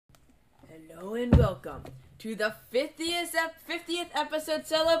Hello and welcome to the 50th episode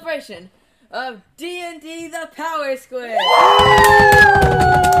celebration of D&D The Power Squid!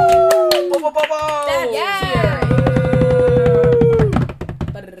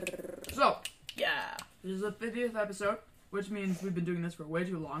 So, this is the 50th episode, which means we've been doing this for way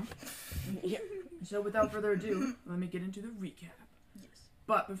too long. So without further ado, let me get into the recap. Yes.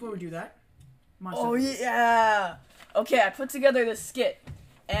 But before we do that, Okay, I put together this skit,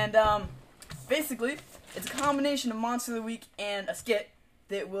 and basically, it's a combination of Monster of the Week and a skit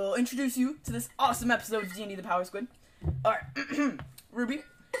that will introduce you to this awesome episode of D&D The Power Squid. Alright, Ruby,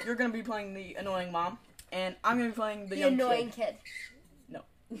 you're gonna be playing the annoying mom, and I'm gonna be playing the young annoying kid. No,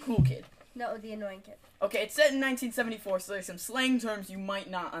 cool kid. No, the annoying kid. Okay, it's set in 1974, so there's some slang terms you might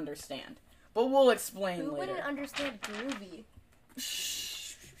not understand, but we'll explain Who later. wouldn't understand groovy?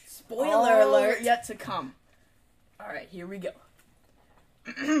 Shh. Spoiler All alert. yet to come. Alright, here we go.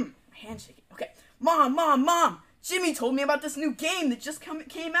 Handshaking. Okay. Mom! Jimmy told me about this new game that just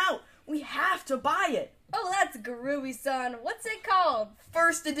came out. We have to buy it. Oh, that's groovy, son. What's it called?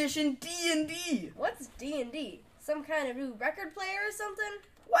 First edition D&D. What's D&D? Some kind of new record player or something?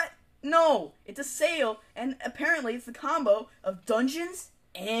 What? No, it's a sale, and apparently it's the combo of Dungeons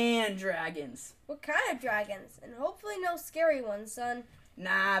and Dragons. What kind of dragons? And hopefully no scary ones, son.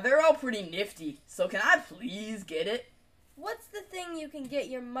 Nah, they're all pretty nifty, so can I please get it? What's the thing you can get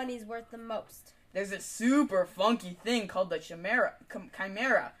your money's worth the most? There's a super funky thing called the Chimera.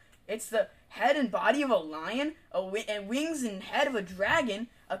 It's the head and body of a lion, and wings and head of a dragon,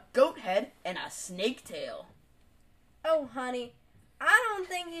 a goat head, and a snake tail. Oh, honey, I don't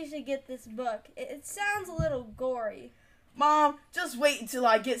think you should get this book. It sounds a little gory. Mom, just wait until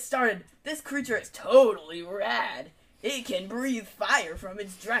I get started. This creature is totally rad. It can breathe fire from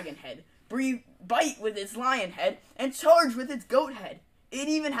its dragon head, bite with its lion head, and charge with its goat head. It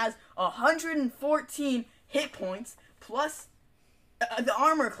even has 114 hit points, plus the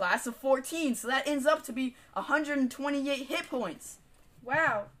armor class of 14, so that ends up to be 128 hit points.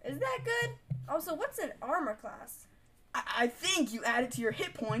 Wow, is that good? Also, what's an armor class? I think you add it to your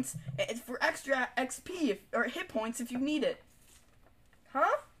hit points for extra XP, or hit points if you need it.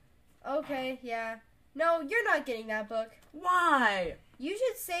 Huh? Okay, yeah. No, you're not getting that book. Why? You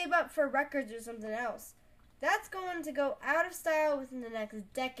should save up for records or something else. That's going to go out of style within the next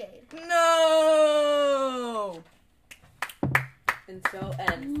decade. No! And so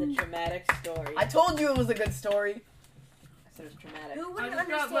ends the dramatic story. I told you it was a good story. I said it was dramatic. Who wouldn't I just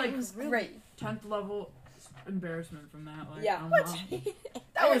got, understand like, groovy? Great. 10th level embarrassment from that. Like, Yeah. what?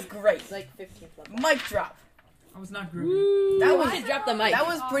 That was great. It's like 15th level. Mic drop. I was not groovy. That Why was did you drop the mic? that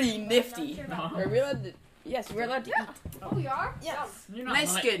was pretty nifty. No. Are we allowed to? Yes, we're allowed to eat. Oh, you are? Yes. You're not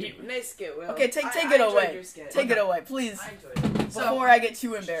Nice my- skit. Nice skit, Will. Okay, take I it enjoyed away. your skit. Take it away, please. I enjoyed it. Before I get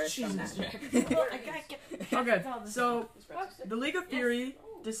too embarrassed from Jesus, that. Jack. Okay, so the League of Fury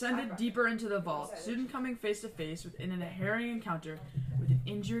descended deeper into the vault, soon coming face to face in a harrowing encounter with an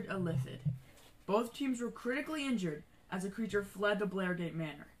injured Illithid. Both teams were critically injured as the creature fled the Blairgate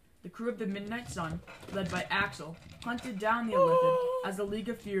Manor. The crew of the Midnight Sun, led by Axel, hunted down the Illithid as the League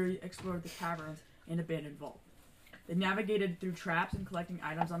of Fury explored the caverns and abandoned vault. They navigated through traps and collecting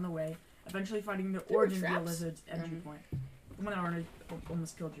items on the way, eventually finding the There were origin of traps? the Illithid's entry point. The one that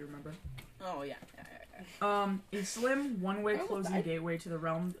almost killed you, remember? Oh yeah. A slim, one-way almost closing died. gateway to the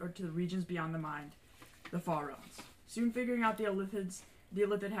realm or to the regions beyond the mind, the far realms. Soon figuring out the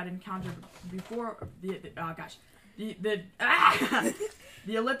Illithid had encountered before the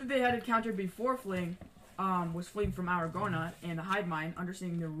Illithid they had encountered before fleeing was fleeing from Aragorn and the Hive Mind.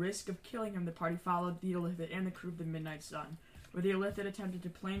 Understanding the risk of killing him, the party followed the Illithid and the crew of the Midnight Sun, where the Illithid attempted to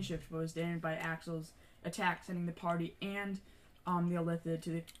plane shift but was damaged by Axel's attack, sending the party and the Illithid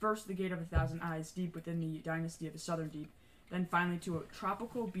to the Gate of a Thousand Eyes, deep within the dynasty of the Southern Deep, then finally to a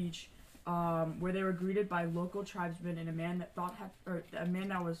tropical beach where they were greeted by local tribesmen and a man that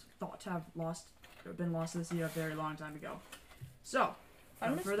was thought to have been lost to the sea a very long time ago. So,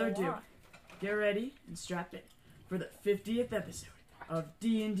 without further ado, get ready and strap in for the 50th episode of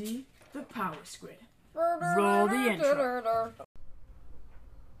D&D The Power Squid. Roll the intro.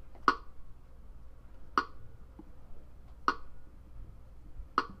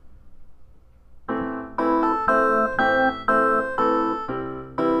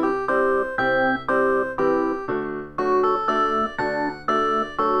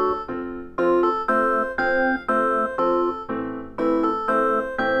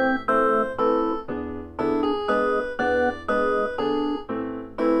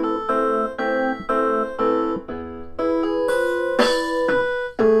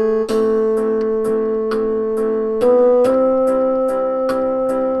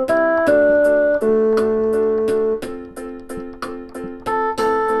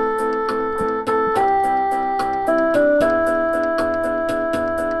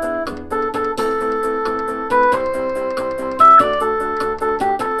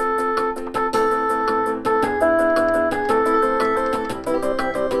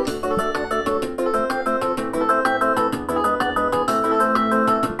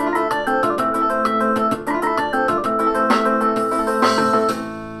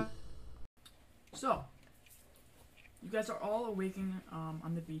 guys are all awaking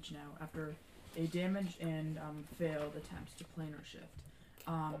on the beach now after a damaged and failed attempt to planar shift.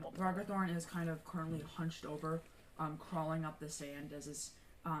 Ragathorn is kind of currently hunched over, crawling up the sand as his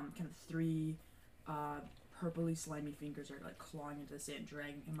kind of three purpley slimy fingers are like clawing into the sand,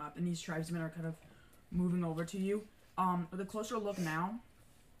 dragging him up. And these tribesmen are kind of moving over to you. With a closer look now,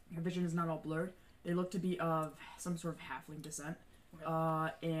 your vision is not all blurred. They look to be of some sort of halfling descent.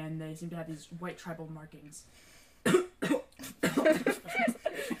 And they seem to have these white tribal markings.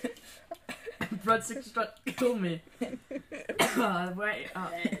 Breadstick just killed me. Wait,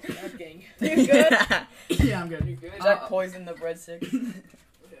 Joking. You good? yeah, I'm good. Jack poisoned the breadsticks.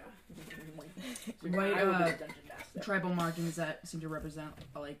 White tribal markings that seem to represent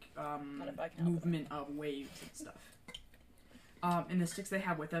like movement of waves and stuff. And the sticks they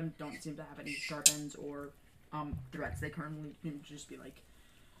have with them don't seem to have any sharp ends or threats. They currently just be like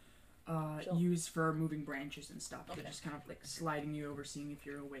used for moving branches and stuff. Okay. They're just kind of like sliding you over, seeing if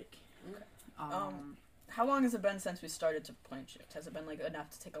you're awake. Okay. How long has it been since we started to plane shift? Has it been like enough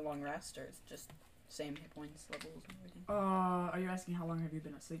to take a long rest, or is it just same hit points, levels, and everything? Are you asking how long have you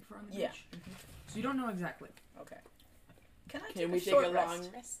been asleep for on the Yeah. beach? So you don't know exactly. Okay. Can I Can take we a take short a long rest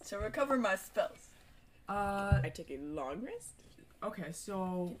rest? to recover my spells? I take a long rest. Okay,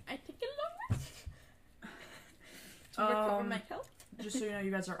 so I take a long rest. To recover my health. just so you know,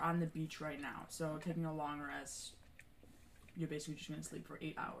 you guys are on the beach right now. So taking a long rest, you're basically just gonna sleep for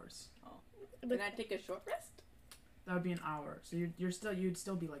 8 hours. Can I take a short rest? That would be an hour. So you'd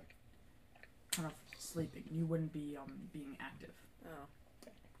still be like kind of sleeping. You wouldn't be being active. Oh.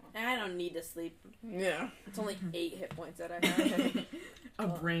 I don't need to sleep. Yeah. It's only 8 hit points that I have. A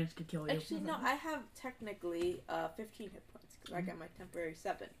branch could kill you. Actually, no, I have technically 15 hit points because I got my temporary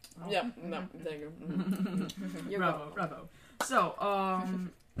 7. Oh. Yeah. No. There you go. You're bravo, bravo. So,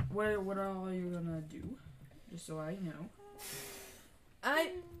 what are you gonna do? Just so I know.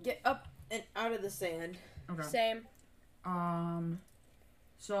 I get up and out of the sand. Okay. Same.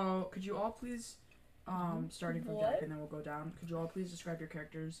 So could you all please, starting from What? Jack and then we'll go down. Could you all please describe your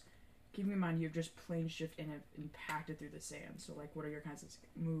characters? Keeping in mind you've just plane shift and have impacted through the sand. So like, what are your kinds of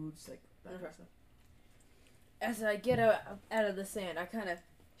moves, like that kind of stuff? As I get out of the sand, I kind of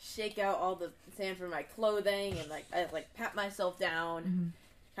shake out all the sand from my clothing and I pat myself down, Mm-hmm.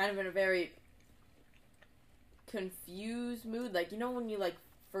 kind of in a very confused mood. Like, you know when you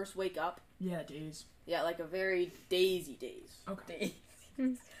first wake up? Yeah, days. Yeah, like a very dazy days. Okay.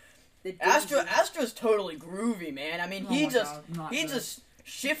 The dazy- Astra's totally groovy, man. I mean, Oh he my just God, not he good. just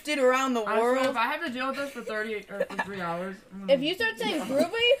shifted around the I swear, world. if I have to deal with this for 3 hours, If you start saying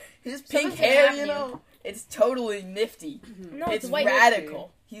groovy, His Something's pink gonna hair, happen you to you. know, it's totally nifty. no, It's white.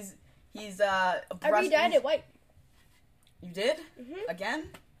 radical. He's I redyed it white You did? Mhm. Again?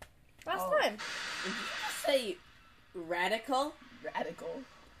 last Oh. time. say radical. Radical.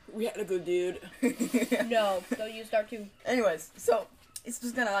 We had a good dude. No, so you start to. Anyways, so it's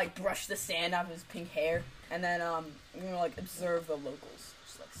just gonna brush the sand off his pink hair, and then we're gonna observe the locals,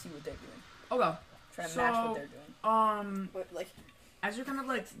 just see what they're doing, okay. try to So- match what they're doing. But As you're kind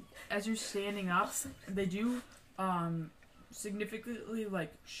of as you're standing up, they do significantly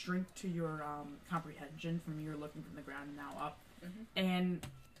shrink to your comprehension from you're looking from the ground and now up, and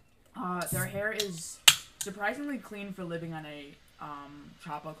their hair is surprisingly clean for living on a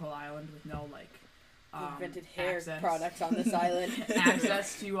tropical island with no invented hair access. products on this island.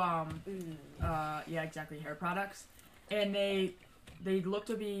 access to yeah, exactly, hair products, and they look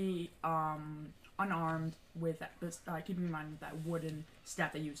to be unarmed with this, keeping in mind that wooden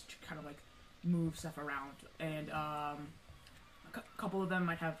staff they use to kind of move stuff around, and a couple of them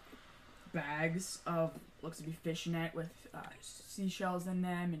might have bags of looks to be fishnet with seashells in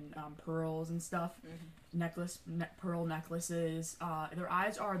them and pearls and stuff, pearl necklaces. Their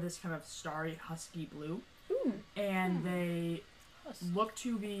eyes are this kind of starry husky blue, and they look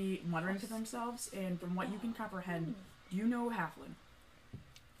to be muttering to themselves, and from what you can comprehend, you know Halfling.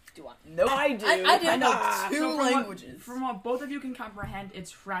 Do I? Nope. I do. I do. I know Ah, two So languages. From what both of you can comprehend, it's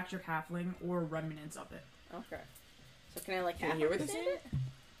fractured Halfling or remnants of it. Okay. So can I Can you half hear what they're understand saying? it?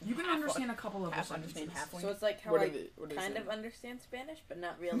 You can understand a couple of the Half understand sentences. halfling. So it's like how What are I they- what are they kind saying? of understand Spanish, but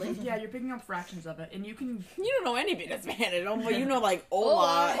not really. Yeah, you're picking up fractions of it, and you can. You don't know anything in Spanish, but you know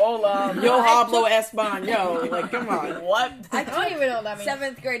hola, Hola. yo I hablo español. Come on. What? I I don't even know what that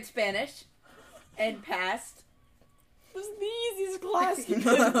means. 7th grade Spanish and passed. This is the easiest class you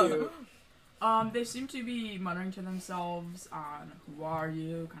could do. They seem to be muttering to themselves on who are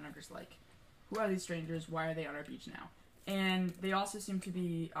you, kind of just who are these strangers? Why are they on our beach now? And they also seem to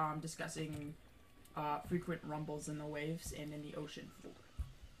be discussing frequent rumbles in the waves and in the ocean floor.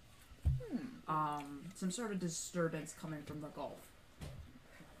 some sort of disturbance coming from the Gulf.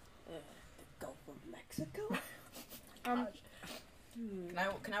 The Gulf of Mexico?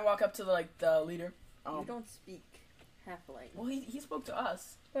 Can I walk up to the leader? You don't speak halfling. Well, he spoke to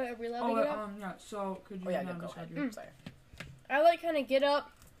us. Wait, are we leveling it up? Yeah. So could you? Oh yeah, now go describe ahead. your- Sorry. I like kind of get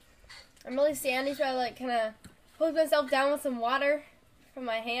up. I'm really sandy, so I like kind of poke myself down with some water from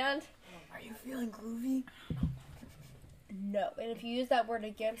my hand. Are you feeling groovy? No. And if you use that word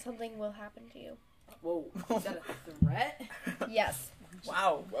again, something will happen to you. Whoa, is that a threat? Yes.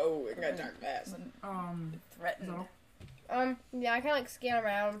 Wow. Whoa, it got dark fast. Threatened. So, Yeah, I kind of like scan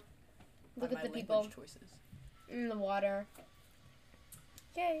around, look by at the my people language choices. in the water.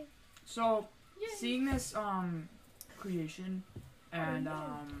 Okay. so seeing this creation and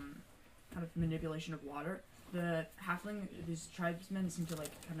kind of manipulation of water, the halfling, these tribesmen seem to like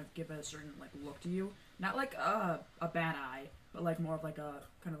kind of give a certain like look to you, not like a bad eye, but like more of like a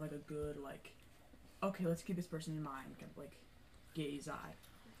kind of like a good like, okay, let's keep this person in mind, kind of like gaze eye.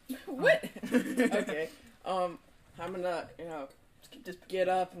 What? Okay. I'm gonna, just get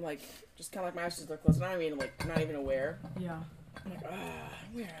up and like, just kind of like my eyes just look close. Not even aware. Yeah. I'm like,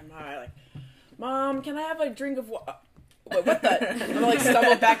 where am I? Like, Mom, can I have a drink of water? Wait, what the? I'm gonna like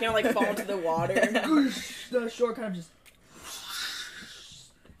stumble back and like fall into the water. The shore kind of just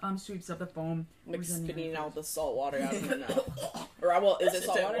sweeps up the foam. Like Who's in spitting there? all the salt water out of my mouth. Or well, is it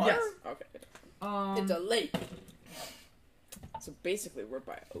salt water? Yes. Okay. It's a lake. So basically, we're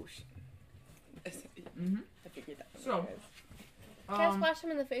by ocean. Mhm. I figured that. So, Can I splash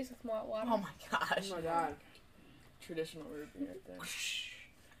him in the face with more water? Oh my gosh. Oh my god. Traditional Ruby right there.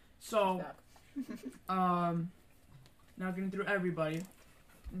 So, now getting through everybody,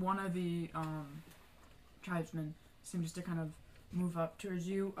 one of the tribesmen seems to kind of move up towards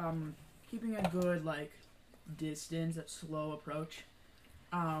you, keeping a good like distance, a slow approach,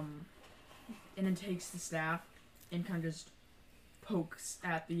 and then takes the staff and kind of just pokes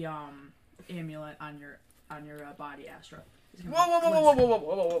at the amulet on your body, Astra.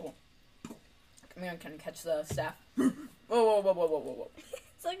 Whoa. Come on, can I catch the staff? Whoa.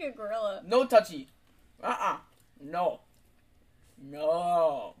 It's like a gorilla. No touchy. No.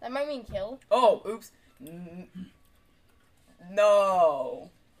 That might mean kill. Oh, oops. No.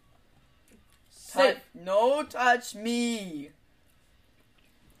 No touch me.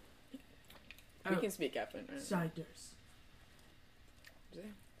 We can speak Captain. Right? Siders.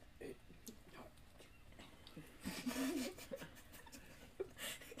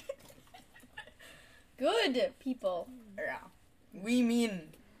 Good people. Yeah. We mean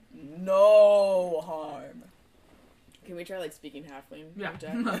no harm. Can we try like speaking halfling? Yeah.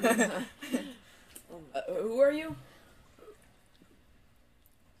 Jack? Who are you?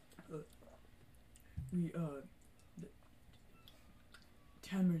 We the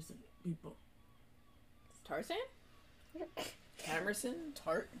Tamerson people. Tarzan? Tamerson?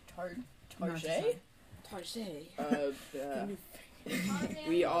 Tarjay? Tarzan.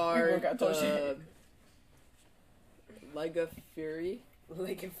 We are We work at the Lega Fury.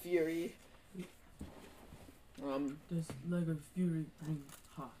 Lake of Fury. Does Leg of Fury bring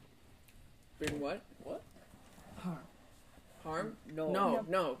harm? Bring what? Harm. Harm? No.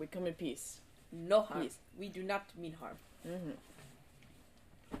 No. We come in peace. No harm. Peace. We do not mean harm. Mm-hmm.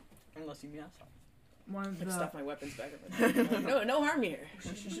 Unless you mean us. One of Like the stuff my weapons back in my No harm here.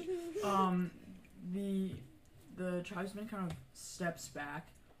 the tribesman kind of steps back,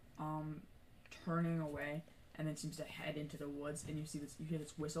 turning away, and then seems to head into the woods. And you hear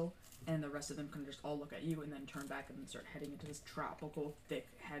this whistle, and the rest of them can just all look at you, and then turn back and then start heading into this tropical, thick,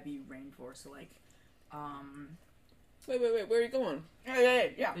 heavy rainforest. Like, Wait. Where are you going?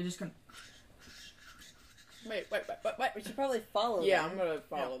 Yeah. they just kind Wait. We should probably follow Yeah, them. I'm gonna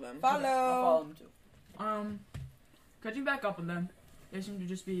follow them. Follow! I'll follow him too. of catching back up on them. They seem to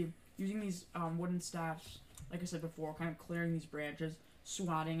just be using these wooden staffs, like I said before, kind of clearing these branches,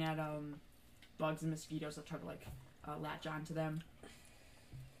 swatting at bugs and mosquitoes that try to like latch onto them.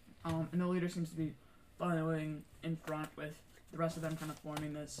 And the leader seems to be following in front, with the rest of them kind of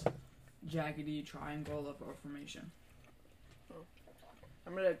forming this jaggedy triangle of a formation.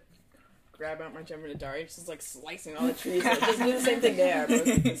 I'm gonna grab out my Gemini just like slicing all the trees. Just do the same thing there, but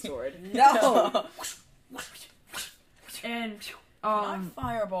with the sword. No! And I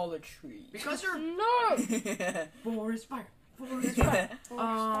fireball the trees. because you're No! forest fire, forest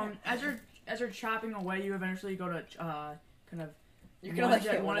fire. As you're chopping away, you eventually go to kind of You're gonna like lunge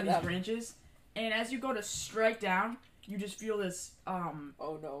at hit one of them. these branches, and as you go to strike down, you just feel this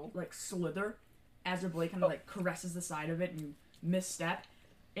Oh no. like slither as your blade kind of like caresses the side of it, and you misstep,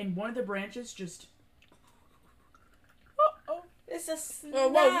 and one of the branches just Is It's a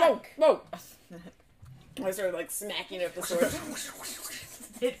snack. Whoa! I started like smacking it with the sword.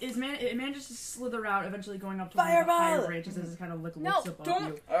 It manages to slither out, eventually going up to Fireball! one of the higher branches as it kind of looks above don't.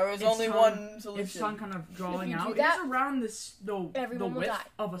 you. There was Its only tongue- one Its solution. tongue kind of drawing If you do out. that, It's around the everyone will width die.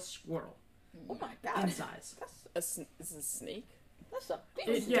 of a squirrel Oh my god. in size. That's Is it a snake? that's a big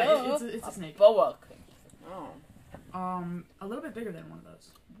It's a snake. Boa. Oh. A little bit bigger than one of those.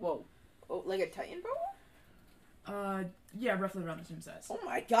 Whoa. Oh, like a titan boa? Yeah, roughly around the same size. Oh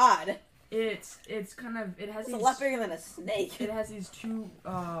my god. It's kind of it has It's a these, lot bigger than a snake. it has these two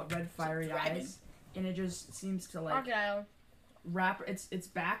red fiery dragon. eyes, and it just seems to like Crocodile. wrap its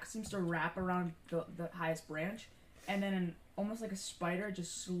back seems to wrap around the highest branch, and then almost like a spider, it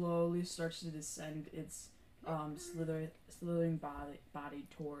just slowly starts to descend its slithering body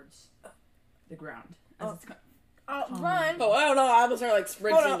towards the ground. As it's Run. Oh, I don't know. I almost started like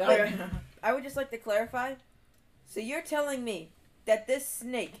sprinting. Hold on, down. okay. I would just like to clarify. So you're telling me that this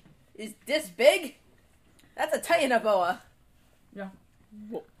snake is this big? That's a titanoboa. Yeah.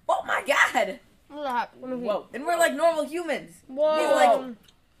 Oh my god! Let me see. Whoa. And we're like normal humans. Whoa. He's like-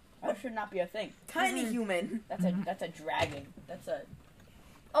 That should not be a thing. Tiny human. That's a dragon. That's a.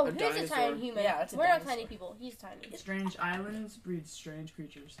 Oh, A he's a dinosaur. tiny human. Yeah, that's a We're not dinosaur. tiny people. He's tiny. strange islands breed strange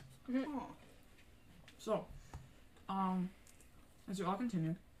creatures. Oh. So, as you all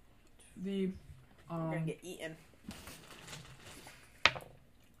continue, the We're gonna get eaten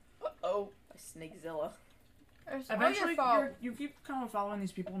Oh. by Snakezilla. It's all eventually your fault. you keep kind of following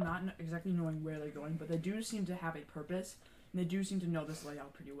these people, not exactly knowing where they're going, but they do seem to have a purpose, and they do seem to know this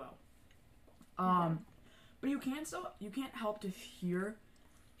layout pretty well. But you can't help to hear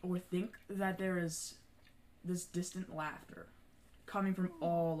or think that there is this distant laughter coming from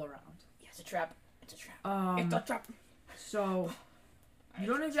all around. It's a trap. It's a trap. It's a trap. So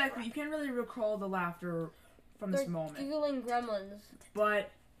you can't really recall the laughter from this They're moment, giggling gremlins.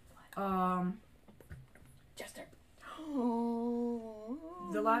 but Jester.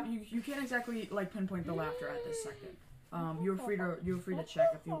 the laugh you can't exactly like pinpoint the laughter at this second. You're free to check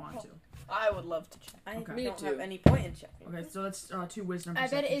if you want to. I would love to check. I Okay. Me don't too. have any point in checking. Okay, so that's 2 wisdom. I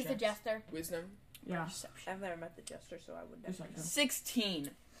bet it perception is the checks. jester. Wisdom. Yeah. I've never met the jester, so I would Just like definitely.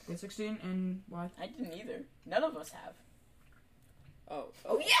 16. Okay, 16 and what? I didn't either. None of us have. Oh.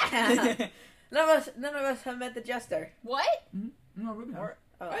 Oh yeah! none of us have met the jester. What? No, Ruben. Or-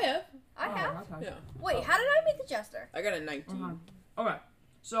 Oh. I have. I Oh, have. okay. Yeah. Wait, how did I meet the jester? I got a 19. Okay,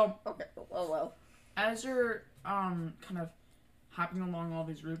 so Okay. Well. as you're kind of hopping along all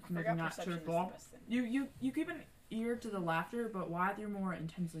these routes, making that perception sort is of the fall, best thing. you keep an ear to the laughter, but Wyatt, you're more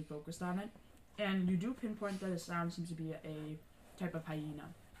intensely focused on it, and you do pinpoint that a sound seems to be a type of hyena.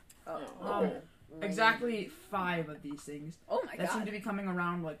 Oh. Um, Exactly 5 of these things Oh my that seem god. to be coming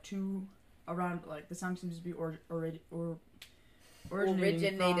around the sound seems to be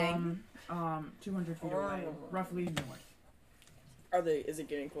originating from 200 feet away, roughly north. Is it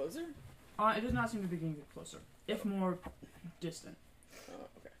getting closer? It does not seem to be getting closer, if more distant. Oh,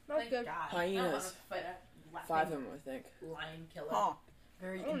 okay. That's good. Hyenas. 5 of them, I think. Lion killer. Oh,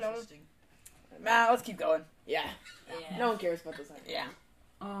 very I don't know. interesting. Nah, let's keep going. Yeah. Yeah. No one cares about this. Yeah.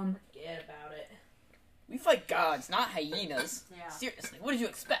 Forget about it. We fight gods, not hyenas. Yeah. Seriously, what did you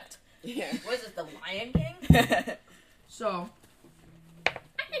expect? Yeah. What is it, the Lion King? So,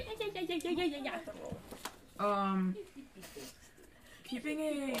 keeping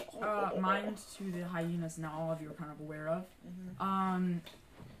a mind to the hyenas now all of you are kind of aware of,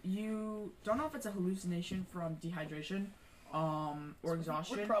 you don't know if it's a hallucination from dehydration or We're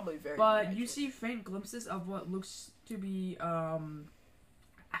exhaustion, probably very. but good. you see faint glimpses of what looks to be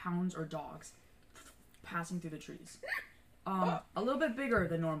hounds or dogs passing through the trees. A little bit bigger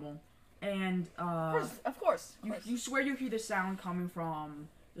than normal, and Of course. you swear you hear the sound coming from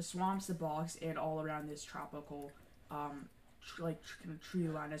the swamps, the bogs, and all around this tropical, kind of tree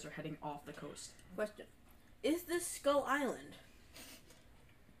line as you're heading off the coast. Question. Is this Skull Island?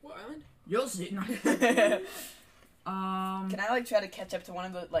 What island? You'll see. Can I try to catch up to one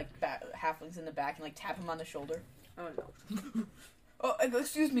of the halflings in the back and tap him on the shoulder? Oh no. Oh,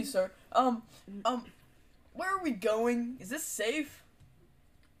 excuse me, sir. Where are we going? Is this safe?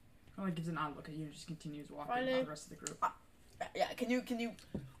 Kind of gives an odd look at you and just continues walking Friday. with the rest of the group. Yeah. Can you?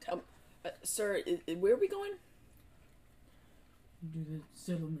 Sir, where are we going? Do the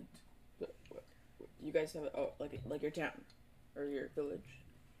settlement. You guys have like your town or your village.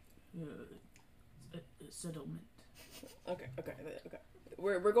 Settlement. Okay.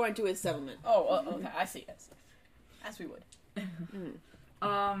 We're going to a settlement. Oh, okay. I see. As we would.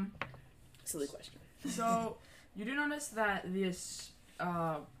 Silly question. So you do notice that this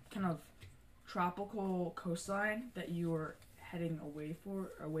kind of tropical coastline that you were heading away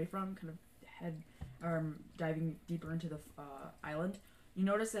from, kind of diving deeper into the island, you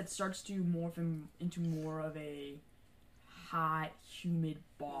notice that it starts to morph into more of a hot, humid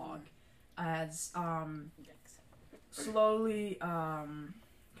bog as slowly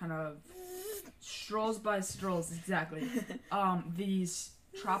kind of strolls by strolls, exactly. These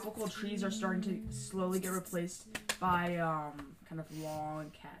tropical trees are starting to slowly get replaced by kind of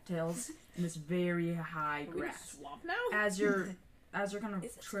long cattails in this very high grass. Swamp now? As you're kind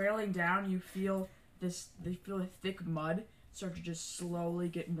of trailing down, you feel the thick mud start to just slowly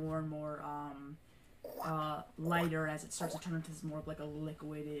get more and more lighter as it starts to turn into this more of like a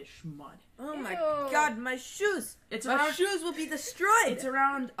liquidish mud. Oh my Ew. god, my shoes! It's My around shoes will be destroyed! it's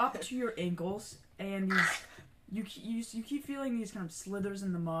around up to your ankles, and you keep feeling these kind of slithers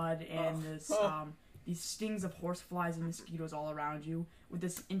in the mud and these stings of horseflies and mosquitoes all around you, with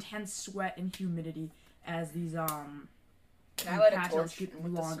this intense sweat and humidity as these Can I light a cattails torch get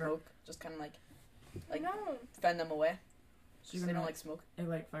with the longer. smoke? Just kind of like No. fend them away. So So you're they gonna don't like smoke.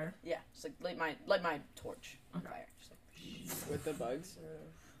 light fire. Yeah, just like light my torch on Okay. fire. Just like, With the bugs?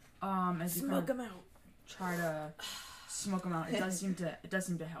 As you Smoke kind of them out. try to smoke them out, it does seem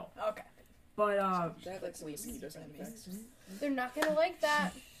to help. okay. But They have like some mosquito sound effects. They're not gonna like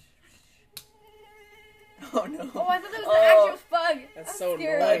that. Oh no. Oh, I thought that was an actual bug. That's I'm so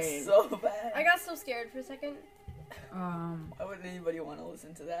scared. annoying. That's so bad. I got so scared for a second. Why would anybody want to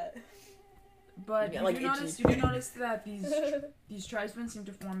listen to that? but You get, you like, do notice that these tribesmen seem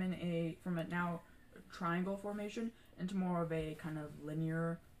to form from a now triangle formation into more of a kind of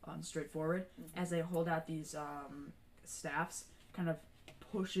linear, straightforward, as they hold out these staffs, kind of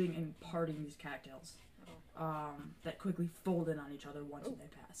pushing and parting these cattails that quickly fold in on each other once they pass.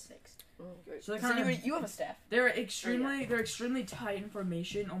 Six. So they're So kind of you have a staff. they're extremely tight in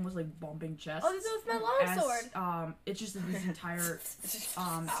formation, almost like bumping chests. Oh, this was my longsword. It's just that this entire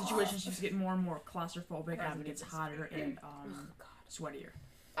situation just get more and more claustrophobic as it gets hotter and sweatier.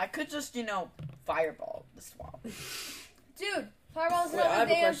 I could just fireball the swamp. Dude, fireball's Wait, not I have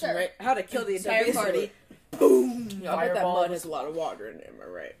the a question, answer. right? How to kill the entire Basically. party? Boom! I bet that Fireball. mud has a lot of water in it, am I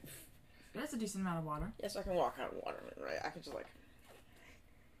right? That's a decent amount of water. Yes, I can walk on water, right? I can just like...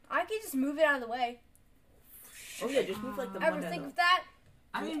 I could just move it out of the way. Oh yeah, just move like the Ever mud think out. of that?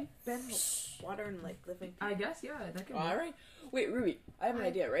 I mean, Ben, water and like living. I guess yeah, that could. All right. Wait, Ruby, I have an I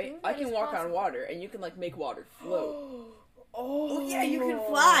idea, right? think I that can is walk on possible. water, and you can like make water float. Oh yeah, you can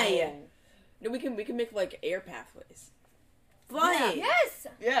fly. No, we can make like air pathways. Flying. Yes!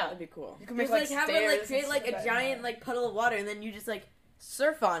 Yeah. That'd be cool. You can make Just like have it like stairs create and like stuff a like giant that. like puddle of water, and then you just like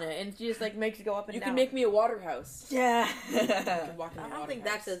surf on it, and it just like makes it go up and You down. can make me a water house. Yeah. You can walk in the I don't water think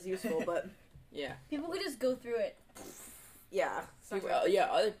house. that's as useful, but Yeah. People could just go through it. yeah.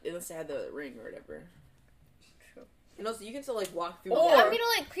 Unless they had the ring or whatever. And also, you can still like walk through. Or- the I'm gonna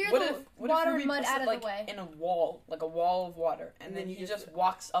like clear What the if water Ruby and mud puts out it, of like, the way. in a wall of water, and then you he just- just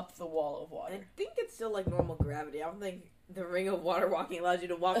walks up the wall of water? I think it's still like normal gravity. I don't think the ring of water walking allows you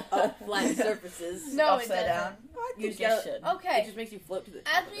to walk up flat surfaces. No, it upside doesn't. down. I You think you just should. It Okay. just makes you float to the As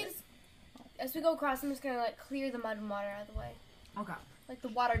top of we it. as we go across, I'm just gonna like clear the mud and water out of the way. Okay. Like the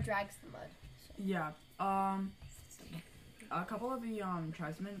water drags the mud. Yeah. A couple of the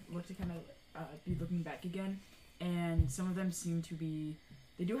tribesmen look to kind of be looking back again, and some of them seem to be.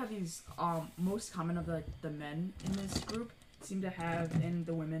 They do have these. Most common of the men in this group seem to have, and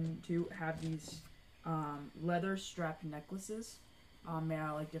the women too, have these leather strapped necklaces. Made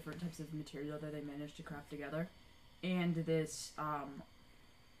out of like different types of material that they managed to craft together, and this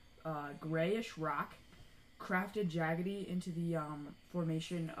grayish rock crafted jaggedy into the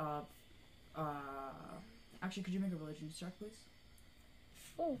formation of. Actually, could you make a religion check, please?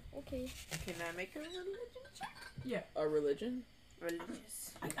 Oh, okay. Can I make a religion check? A religion?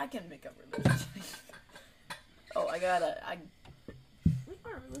 Religious. I can make up religion. Oh, I Religion.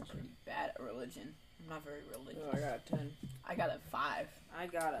 pretty bad at religion. I'm not very religious. Oh, I got a 10. I got a 5. I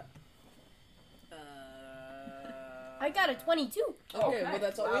got a. I got a 22. Okay, well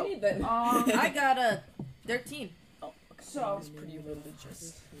that's all Wow. we need then. I got a 13. Oh, okay. So- It's pretty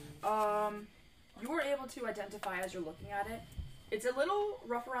religious. You were able to identify as you're looking at it. It's a little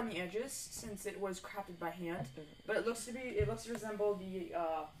rough around the edges since it was crafted by hand, but it looks to resemble the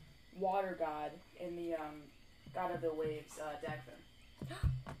water god and the god of the waves, Dagfin.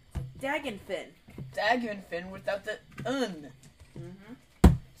 Dagonfin. Dagonfin without the un.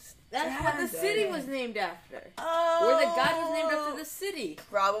 That's what the city was named after. Oh. Or the god was named after the city.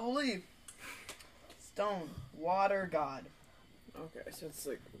 Probably. Stone. Water god. Okay, so it's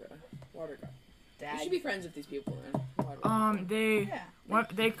like water god. You should be friends with these people then.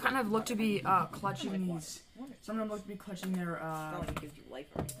 They kind of look to be clutching these. Some of them look to be clutching their It's not like it gives you life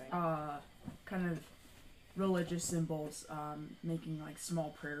or anything. kind of religious symbols, making like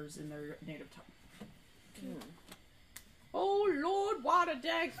small prayers in their native tongue. Oh Lord, water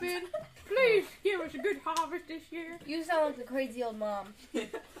Dagfin, please give us a good harvest this year. You sound like the crazy old mom.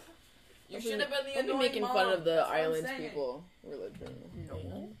 You should have been the Don't be annoying making mom. fun of the That's what I'm island's saying. people religion.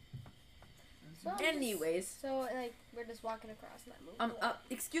 No. So I'm just- Anyways, So like we're just walking across and I move.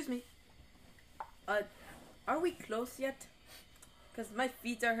 excuse me. Are we close yet? Cause my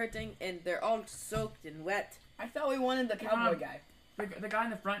feet are hurting and they're all soaked and wet. I thought we wanted the cowboy guy. The guy in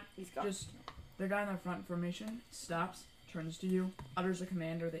the front, He's gone. the guy in the front formation stops, turns to you, utters a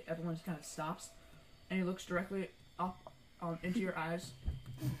command, or everyone just kind of stops, and he looks directly up into your eyes.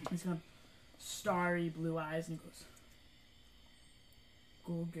 He's kind of starry blue eyes, and he goes,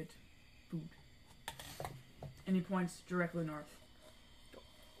 "Go get food." And he points directly north.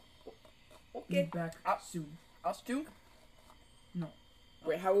 Be Okay. back Up. soon. Us two?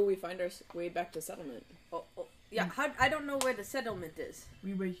 Wait, how will we find our way back to settlement? Yeah. I don't know where the settlement is.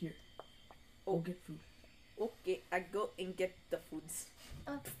 We wait here. Go Oh. get food. Okay, I go and get the foods.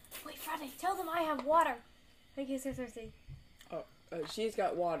 Wait, Friday, tell them I have water. In case they're thirsty. She's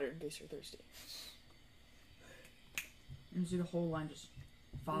got water in case you're thirsty. You see the whole line just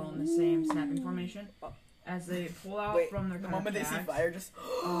following the same snapping formation. As they pull out Wait, from their the kind of moment they see bags, fire, just.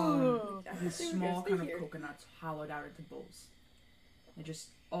 these They're small still kind here. of coconuts hollowed out into bowls. They just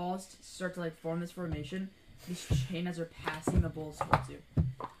all start to like form this formation. This chain as they're passing the bowls towards you.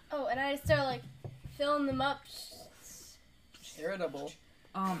 Oh, and I start like filling them up. Charitable.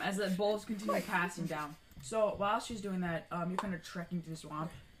 As the bowls continue passing down. So while she's doing that, you're kind of trekking through the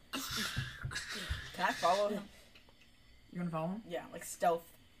swamp. Can I follow him? You're gonna follow him? Yeah, like stealth.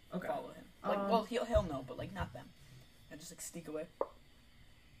 Okay. Follow him. Like, Um, well, he'll know, but like not them. And just like sneak away.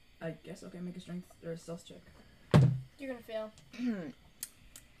 I guess. Okay, make a strength or a stealth check. You're gonna fail.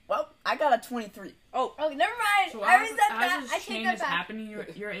 Well, I got a 23. Oh, never mind. So I already said as that. this I take chain that is back. happening,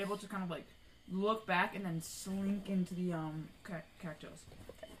 you're able to kind of like look back and then slink into the cactus.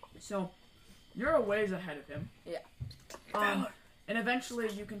 So you're a ways ahead of him. Yeah. And eventually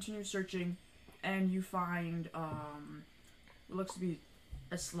you continue searching, and you find what looks to be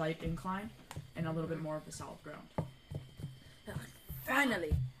a slight incline and a little bit more of the solid ground.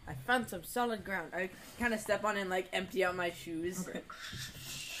 Finally, I found some solid ground. I kind of step on and like empty out my shoes. Okay.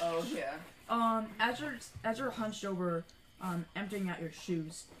 Oh yeah. As you're hunched over, emptying out your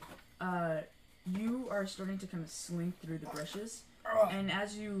shoes, you are starting to kind of slink through the bushes, and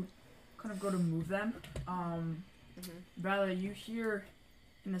as you kind of go to move them, rather you hear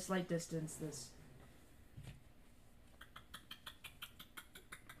in the slight distance this.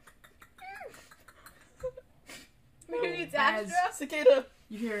 Maybe it's As- Astra. Cicada.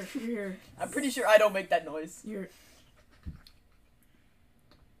 You hear. I'm pretty sure I don't make that noise. You hear.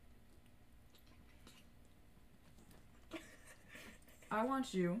 I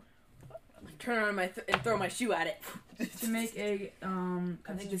want you Turn on and throw my shoe at it. to make a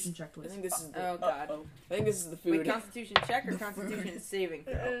Constitution check, I please. think this is the. Oh god. Uh-oh. I think this is the Wait, food. Constitution check or Constitution saving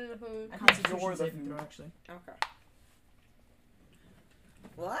throw? I think you're Constitution the saving food. throw, actually. Okay.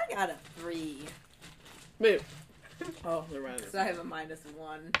 Well, I got a 3, Wait. Oh, never mind. so I have a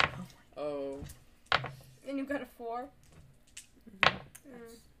 -1. Oh. And you got a 4.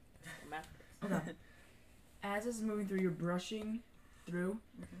 Math. Okay. As it's moving through, you're brushing through,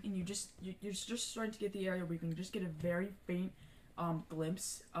 and you're just starting to get the area where you can just get a very faint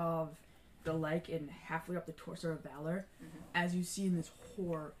glimpse of the leg and halfway up the torso of Valor, as you see in this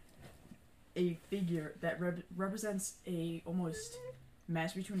horror a figure that represents a almost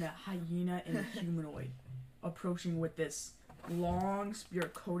match between a hyena and a humanoid, approaching with this long spear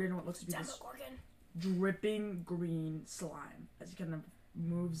coated in what looks to be this Demogorgon. dripping green slime. As he kind of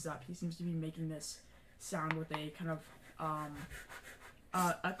moves up, he seems to be making this sound with a kind of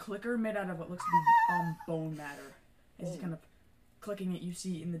a clicker made out of what looks to be bone matter. As he's kind of clicking it, you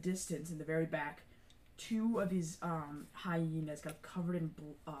see in the distance, in the very back, 2 of these hyenas, kind of covered in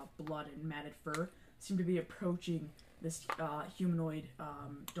blood and matted fur, seem to be approaching this humanoid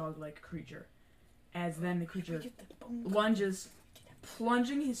dog-like creature. As then the creature lunges,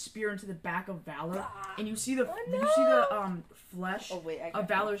 plunging his spear into the back of Valor, and you see the flesh Oh wait, I of got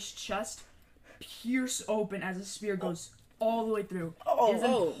Valor's chest pierce open as the spear goes all the way through. Oh, It is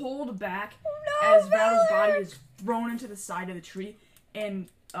then oh. pulled back No, as Valor's Valor! body is thrown into the side of the tree, and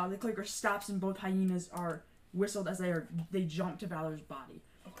the clicker stops, and both hyenas are whistled as they jump to Valor's body.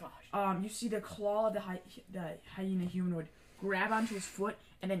 Oh gosh. You see the claw of the hyena humanoid grab onto his foot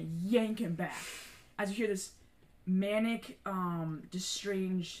and then yank him back. as you hear this manic,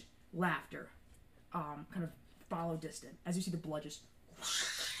 strange laughter, kind of follow distant. As you see the blood just.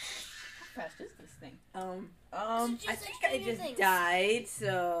 How fast is this thing? I think I just died,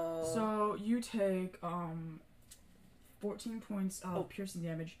 so... So you take 14 points of piercing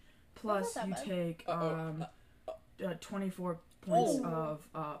damage, plus not you that take 24 points of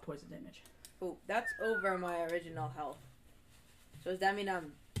poison damage. Oh, that's over my original health. So does that mean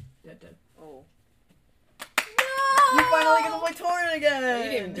I'm Dead. Oh. You finally get to play Torn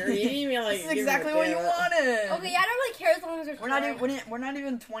again. You didn't even like. This is exactly what you wanted. Okay, I don't really care as long as there's We're not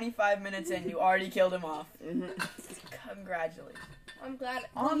even 25 minutes in. You already killed him off. Mm-hmm. Congratulations. I'm glad.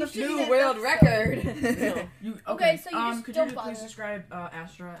 On the New world record! You Okay, so you just could don't you bother. please describe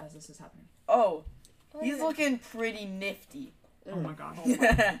Astra as this is happening? Oh, he's looking pretty nifty. Oh my gosh.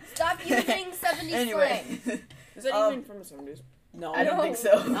 Stop using 70s Anyway, slang. Is that even from the 70s? No, I don't No. think I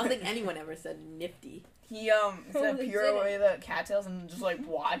so. don't think anyone ever said nifty. He is gonna they pure didn't. away the cattails and just like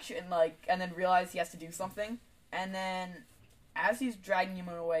watch and then realize he has to do something. And then as he's dragging him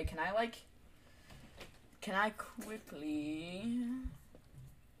away, can I quickly?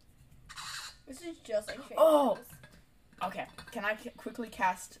 This is just like Shane Oh! Dawes. Okay, can I quickly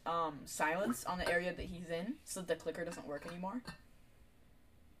cast silence on the area that he's in so that the clicker doesn't work anymore?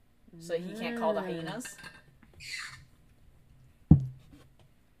 So he can't call the hyenas.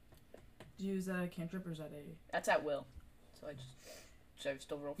 Do you use that a cantrip or is that a... That's at will. So should I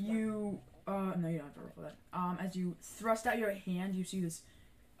still roll for that? No, you don't have to roll for that. As you thrust out your hand, you see this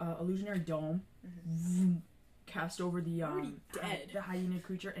illusionary dome cast over the Already dead. the hyena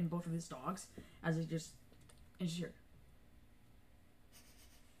creature and both of his dogs as it just here.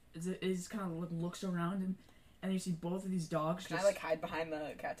 It just kind of looks around and you see both of these dogs. Can just, I like hide behind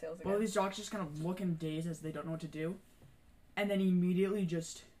the cattails both again? of these dogs just kind of look in daze as they don't know what to do, and then immediately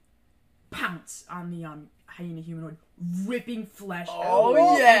just pounce on the hyena humanoid, ripping flesh.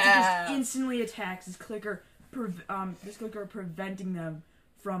 Oh, out. yeah. As it just instantly attacks this clicker, preventing them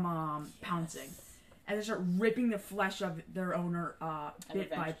from pouncing. And they start ripping the flesh of their owner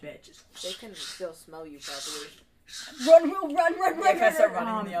bit by bit. Just They can still smell you, probably. Run, Will, run, Yeah, can I start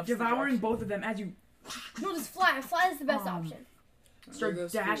running in the opposite devouring direction? both of them as you No, just fly. Fly is the best option. start There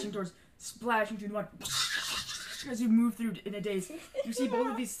goes dashing food. towards, splashing through the mud. As you move through in a daze, you see both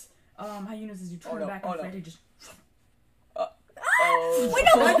of these hyenas as you turn back and frantic, just Oh. Wait,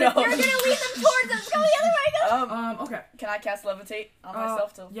 no, you're gonna lead them towards us. Go the other way. Go. okay. Can I cast levitate on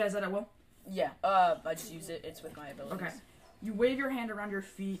myself too? Yeah, is that at will? Yeah. I just use it. It's with my abilities. Okay. You wave your hand around your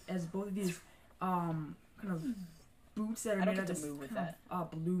feet as both of these kind of boots that are I don't made of get to this move with kind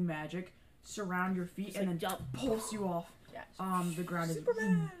of, blue magic surround your feet Just and like then jump. pulse you off. Yeah. The ground is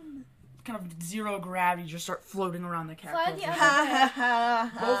Superman. kind of zero gravity, just start floating around the Fly cactus. the other Ha way. ha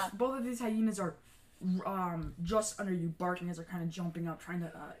ha ha. Both of these hyenas are just under you, barking as they're kind of jumping up, trying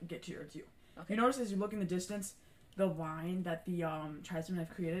to get towards you. Okay. You notice as you look in the distance, the line that the tribesmen have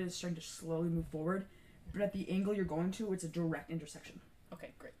created is starting to slowly move forward, but at the angle you're going to, it's a direct intersection.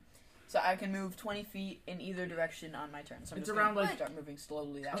 Okay, great. So I can move 20 feet in either direction on my turn. So I'm It's just around, gonna like- start moving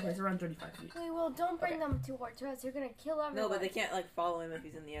slowly that Okay, way. it's around 35 feet. Wait, Will, don't bring Okay. them towards us. You're gonna kill everyone. No, but they can't like follow him if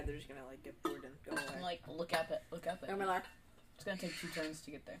he's in the air. They're just gonna like get bored and go And, away. like, look up it. Go, Miller. It's gonna take 2 turns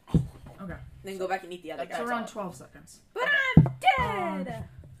to get there. Okay, Then go back and eat the other Okay. it's guy. around 12 seconds. But I'm dead.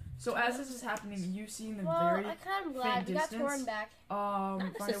 So as this is happening, you see in the Well, very I kind of glad we got distance. torn back. find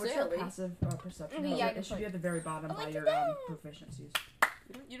out what's your necessarily. passive perception. Okay, is. yeah, It good should be point. at the very bottom I by like your it. proficiencies.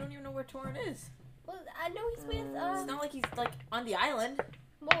 You don't even know where Torn is. Well, I know he's with It's not like he's like on the island.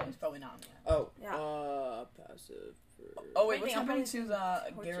 Well, It's probably not on yet. Oh, Yeah. passive. Oh wait, Right what's thing, I'm happening probably to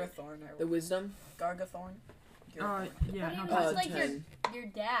the tortured. Gargathorn The or wisdom. Gargathorn? Yeah, But not he passive. was like 10. your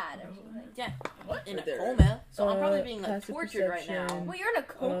dad or something. Yeah. What? In Right a there. coma. So I'm probably being like passive tortured right now. perception. Well, you're in a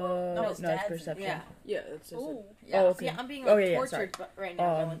coma. No, his no, it's dad's- perception. Yeah. Yeah, that's just Oh. Yeah. Oh, okay. Yeah, I'm being Oh, like yeah, tortured right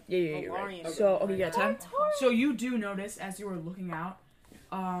now. by, like, Yeah, you're Valarian right. people. So, okay, yeah, 10. So you do notice as you are looking out,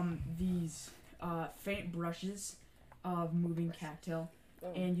 these faint brushes of moving cattail,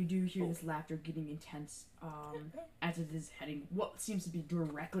 and you do hear this laughter getting intense as it is heading what seems to be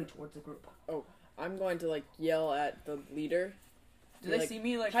directly towards the group. I'm going to like yell at the leader. Do they Like, see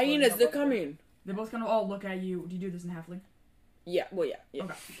me like Hyenas, floating they're above them? coming. They both kind of all look at you. Do you do this in halfling? Yeah. Well, yeah.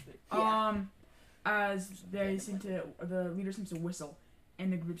 Okay. Yeah. As they seem to, the leader seems to whistle,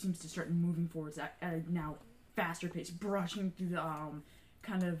 and the group seems to start moving forwards at a now faster pace, brushing through the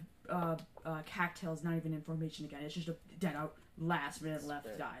kind of cattails, not even in formation again. It's just a dead out last minute left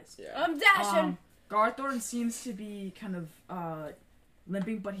dies. Yeah. I'm dashing. Garthorn seems to be kind of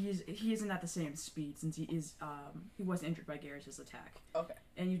limping, but he isn't at the same speed since he was injured by Garrus' attack. Okay.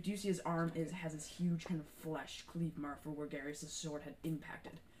 And you do see his arm has this huge kind of flesh cleave mark for where Garrus' sword had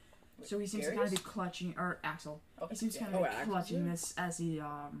impacted. So he seems to kind of be clutching, or Axel. Okay. He seems to kind of be clutching this as he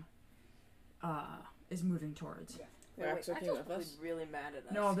is moving towards. Wait, Axel came Axel's with us? really mad at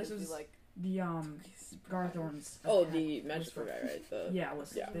us. No, this 'cause we, was like, the Garthorn's. Oh, attack the was magical guy, right? The Yeah,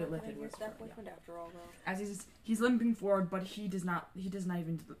 was Yeah. the Can I lifted use was that for, yeah. weapon after all, though? As he's limping forward, but he does not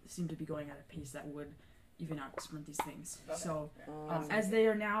even seem to be going at a pace that would even out sprint these things. Okay. So um, as they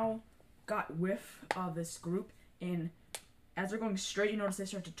are now got whiff of this group, and as they're going straight, you notice they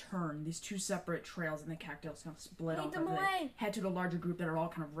start to turn. These two separate trails in the cattails kind of split Lead off. them As they away. head to the larger group that are all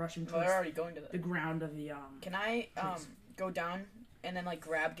kind of rushing Well, towards they're already going to the the. ground of the Can I Please. go down and then like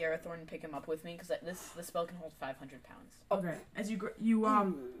grab Garethorn and pick him up with me? Because the spell can hold 500 pounds. Okay, as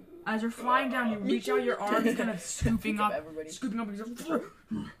as you're flying down, you reach out your arms, kind of scooping Pick up up, everybody. and he's like,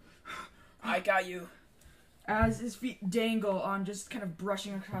 I got you. as his feet dangle on, just kind of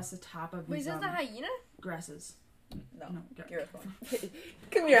brushing across the top of Wait, these is that the hyena? grasses. No, No, Garethorn.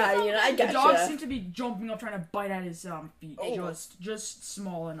 come here, hyena. I the dogs gotcha. seem to be jumping up, trying to bite at his feet, Oh. just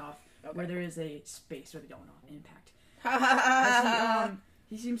small enough where Okay. there is a space where they don't impact. Ha ha ha As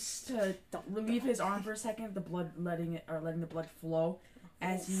he seems to relieve his arm for a second, the blood letting the blood flow,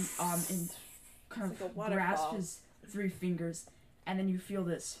 as he kind It's like a of waterfall. grasps his 3 fingers, and then you feel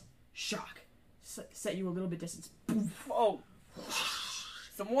this shock set you a little bit distance. Oh.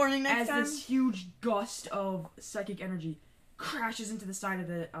 Some warning next As time. this huge gust of psychic energy crashes into the side of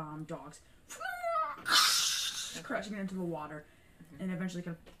the dogs, crashing into the water, and eventually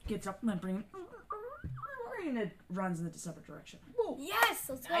kind of gets up limping, and it runs in the separate direction. Yes,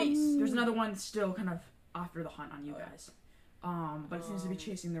 let's go. Nice. There's another one still kind of after the hunt on you Oh, yeah. guys, but it seems to be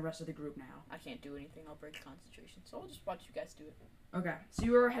chasing the rest of the group now. I can't do anything. I'll break concentration. So I'll just watch you guys do it. Okay, so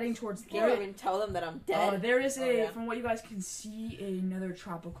you are heading towards Can't there. even tell them that I'm dead. There is Oh, yeah. from what you guys can see, another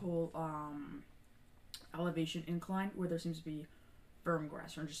tropical elevation incline where there seems to be firm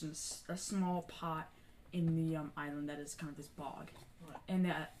grass, or just in a small pot in the island that is kind of this bog, Right. and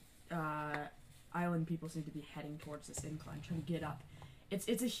that island people seem to be heading towards this incline, trying to get up. It's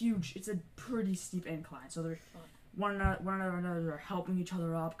a pretty steep incline, so they're one another are helping each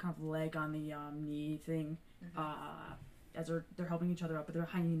other up, kind of leg on the knee thing, as they're helping each other up, but their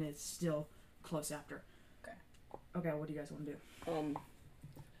hyena is still close after. Okay, what do you guys want to do?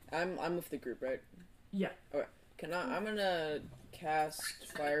 I'm with the group, right? Yeah. Okay. I'm gonna cast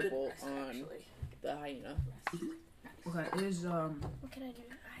Firebolt Goodness, on actually. the hyena. Okay, it is What can I do?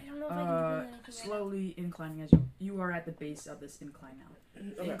 I don't know if I can do anything. Right slowly inclining as you are at the base of this incline now.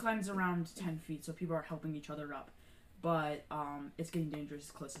 The Okay. incline is around 10 feet, so people are helping each other up. But it's getting dangerous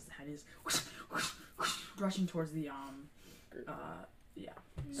as close as the head is rushing towards the Group. yeah.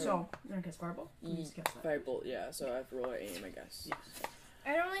 So you're gonna cast Fireball? Please cast that. Firebolt, yeah. So I have to roll an aim, I guess. Yes.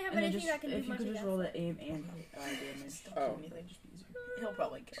 I don't really have And then anything just, that can if do you much could just against roll it. the aim and damage. Don't Oh. do anything. Just be easier. He'll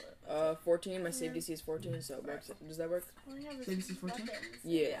probably kill it. 14. My save DC is 14, so it works. Does that work? All I have is Save DC 14? weapons.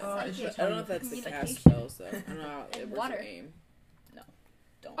 Yeah. It's Psychic. just I don't know if that's the Communication. cast spells though. I don't know how it And works water. with aim.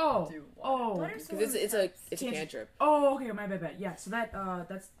 Don't Oh, do water. oh, What are Because some it's a Can't- cantrip. oh, okay, my bad. Yeah, so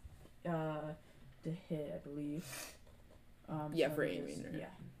that's the hit, I believe. Yeah, so for it is- aiming, right? Yeah.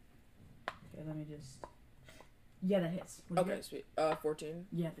 Okay, let me just. Yeah, that hits. What do you Okay, get? sweet. 14.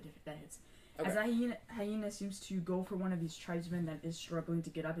 Yeah, that hits. Okay. As that hyena seems to go for one of these tribesmen that is struggling to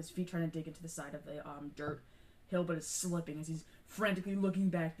get up, his feet trying to dig into the side of the dirt hill, but is slipping as he's frantically looking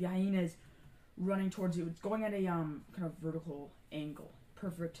back. The hyena is running towards you. It's going at a kind of vertical angle.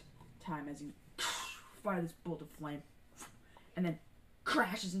 Perfect time as you fire this bolt of flame, and then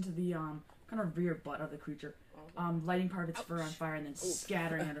crashes into the kind of rear butt of the creature, lighting part of its fur on fire and then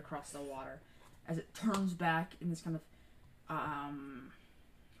scattering it across the water as it turns back in this kind of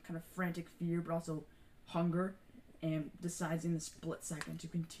frantic fear, but also hunger, and decides in the split second to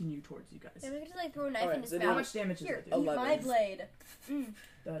continue towards you guys. Yeah, we could just like throw a knife Alright, in his so How mouth. much damage does Here, that eat do? 11. my blade.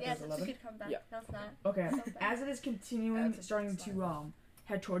 That Yes, does it's a 11? good comeback. Yeah. No, it's not. Okay. So bad. As it is continuing, That's starting fine. to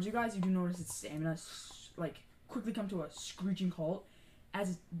head towards you guys, you do notice its stamina quickly come to a screeching halt.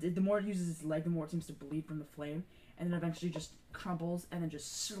 As the more it uses its leg, the more it seems to bleed from the flame, and then eventually just crumbles and then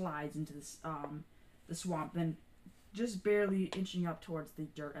just slides into this the swamp, then just barely inching up towards the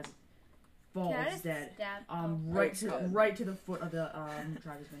dirt as it falls Can I just dead. stab? Right to the foot of the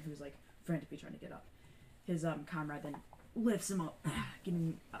tribesman who's like frantically trying to get up. His comrade then lifts him up,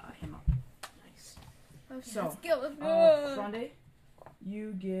 getting him up. Nice. Okay, So, let's go. Let's go. Fronde,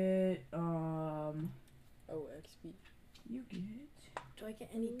 you get Oh, XP. you get Do I get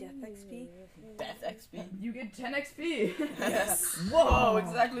any death XP? Death XP. You get 10 XP. Yes. Whoa,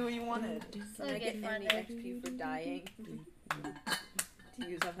 exactly what you wanted. So Can I get get any further. XP for dying? To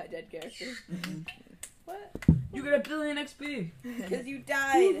use on my dead character. What? You get 1 billion XP. Because you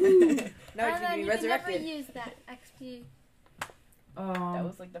died. Now you And can then be you can never resurrected. use that XP. That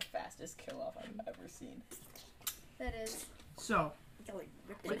was like the fastest kill off I've ever seen. That is. So, Yeah, like,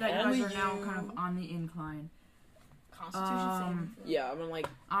 rip with it. that, you Only guys are now you. kind of on the incline. Constitution saving throw. Yeah, I'm gonna like.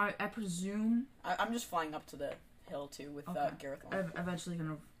 I presume I'm just flying up to the hill too with Okay. Gareth on. eventually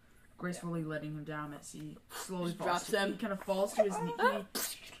kind of gracefully letting him down as he slowly falls. Drops him. He kind of falls to his knee.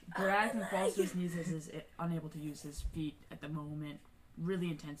 He grabs and falls to his knees as he's unable to use his feet at the moment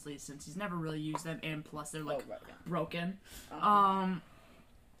really intensely since he's never really used them, and plus they're like right, yeah. broken. Uh-huh.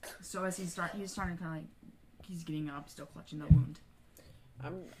 So as he's starting to kind of like he's getting up, still clutching the wound.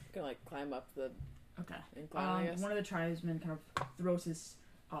 I'm gonna like climb up the Okay. incline. I guess. One of the tribesmen kind of throws his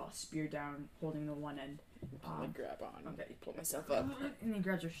spear down, holding the one end. Like grab on. Okay. Pull myself up. And he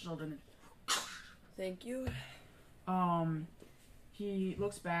grabs your shoulder and Thank you. he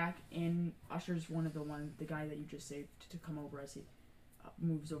looks back and ushers the guy that you just saved to come over as he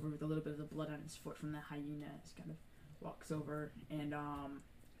moves over with a little bit of the blood on his foot from the hyena. He kind of walks over and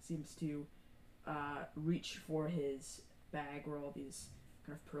seems to reach for his bag where all these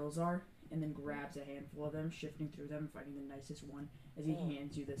kind of pearls are, and then grabs a handful of them, shifting through them, finding the nicest one as he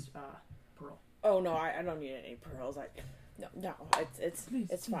hands you this pearl. Oh no, I don't need any pearls. No, it's Please,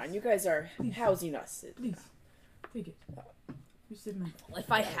 fine. please. You guys are Please. housing us. Please, take it. You said my.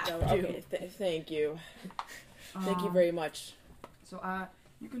 If I have to. Okay, thank you. Thank you very much. So,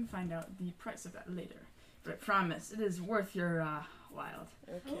 you can find out the price of that later. But I promise, it is worth your, while.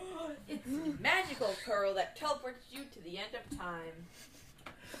 Okay. It's a magical pearl that teleports you to the end of time.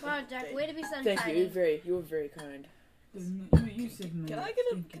 Wow, Jack, way to be Thank you. sunshiny. You were very kind. You said my. Can I Thank get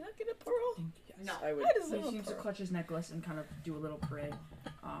you. a pearl? Thank you. No. I would. Why does He it seems to clutch his necklace and kind of do a little prayer.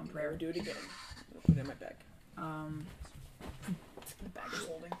 I Prayer. would do it again. I'll put it in my bag. The bag is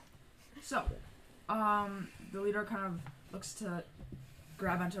holding. So, the leader kind of looks to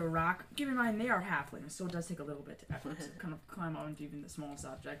grab onto a rock. Keep in mind, they are halflings, so it does take a little bit to effort to kind of climb onto even the smallest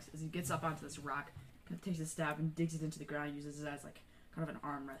objects. As he gets up onto this rock, kind of takes a stab and digs it into the ground, uses it as like kind of an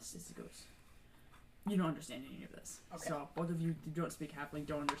armrest as he goes. You don't understand any of this. Okay. So, both of you who don't speak halfling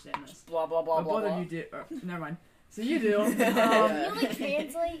don't understand this. Blah blah blah But blah both blah. of you do. Never mind. So you do. Can you like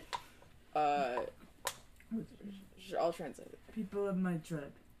translate? Sure, I'll translate it. People of my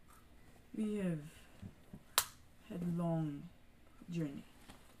tribe, we have had a long journey,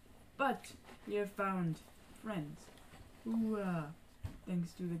 but we have found friends who,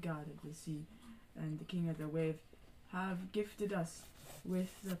 thanks to the god of the sea and the king of the wave, have gifted us with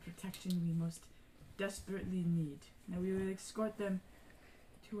the protection we most desperately need. Now we will escort them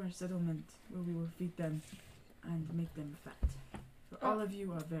to our settlement, where we will feed them and make them fat. For all of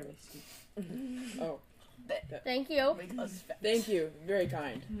you are very sweet. Oh, Thank you. Make us fat. thank you. Very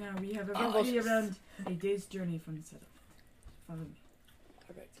kind. Now we have Oh, eventually yes. around a day's journey from the settlement. Follow me.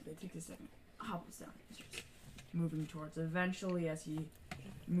 Perfect. Take this second. Hobbles down the stairs. Moving towards. Eventually, as he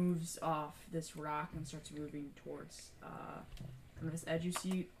moves off this rock and starts moving towards kind of this edge, you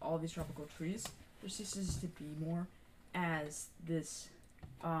see all these tropical trees. There ceases to be more as this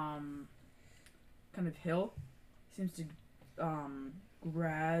kind of hill seems to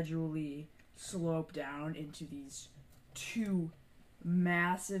gradually slope down into these two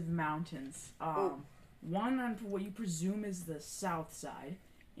massive mountains. One on what you presume is the south side,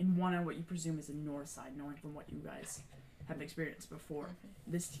 and one on what you presume is the north side, knowing from what you guys have experienced before.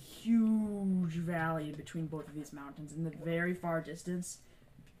 This huge valley in between both of these mountains. In the very far distance,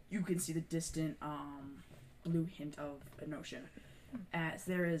 you can see the distant blue hint of an ocean. As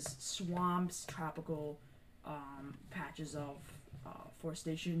there is swamps, tropical patches of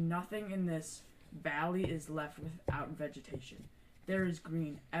forestation. Nothing in this valley is left without vegetation. There is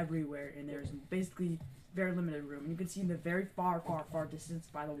green everywhere, and there's basically very limited room. You can see in the very far distance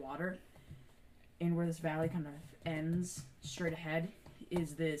by the water, and where this valley kind of ends straight ahead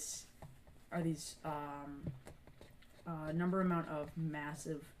is these amount of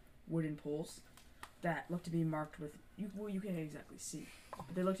massive wooden poles that look to be marked with you can't exactly see,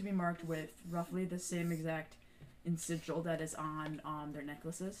 but they look to be marked with roughly the same exact sigil that is on their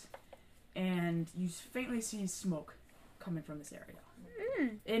necklaces, and you faintly see smoke coming from this area.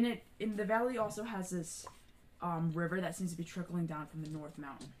 In the valley also has this river that seems to be trickling down from the north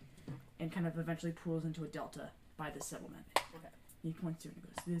mountain, and kind of eventually pools into a delta by the settlement. Okay. He points to it and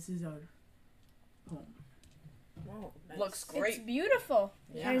goes, "This is our home." Wow. Nice. Looks It's great. beautiful.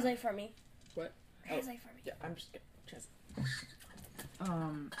 Yeah. Translate for me. What? Translate for me. Yeah, I'm just gonna translate.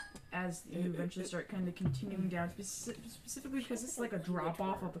 as you eventually start kind of continuing down, specifically because it's like a drop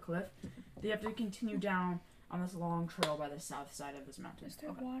off of the cliff, they have to continue down on this long trail by the south side of this mountain. Is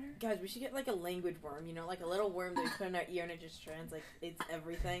there water? Guys, we should get like a language worm, you know, like a little worm that we put in our ear and it just translates it's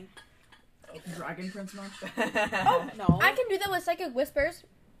everything. Dragon Prince Munch? Oh, no. I can do that with psychic whispers.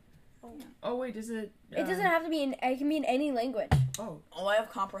 Oh wait, is it? It doesn't have to be in. It can be in any language. Oh, Oh, I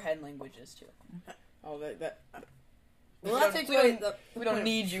have comprehend languages too. Oh, that. Well, that takes we away don't- the we don't point of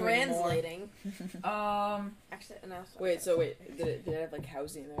need you anymore. translating. Actually, no. Wait, so wait, did it have like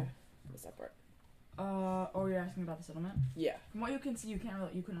housing there? What's that part? oh, you're asking about the settlement? Yeah. From what you can see, you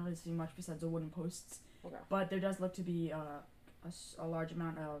couldn't really see much besides the wooden posts. Okay. But there does look to be a large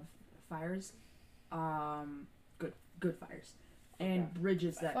amount of fires, good fires, and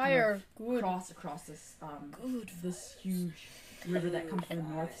bridges that Fire. kind Good. of cross across this this huge river that comes from the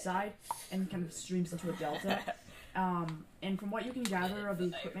north side and kind of streams into a delta. And from what you can gather of the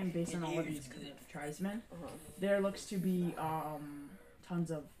equipment based on all of these kind of tribesmen, there looks to be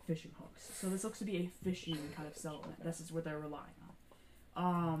tons of fishing hooks. So this looks to be a fishing kind of settlement. This is what they're relying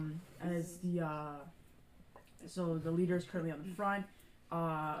on. As the so the leader is currently on the front.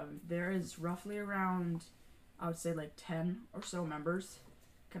 There is roughly around, I would say like 10 or so members,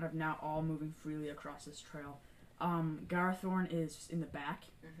 kind of now all moving freely across this trail. Garthorn is in the back.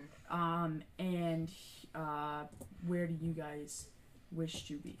 And where do you guys wish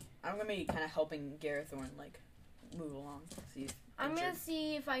to be? I'm gonna be kind of helping Garethorn like move along. See. If I'm gonna injured.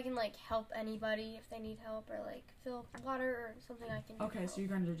 see if I can like help anybody if they need help or like fill up water or something I can do. Okay, to so help. you're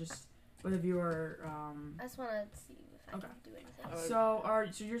going to just both of you are I just wanna see if I Okay. can do anything. so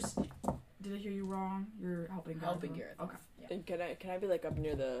you're did I hear you wrong? You're helping Helping Garthorn? Garethorn. Okay. Yeah. And can I be like up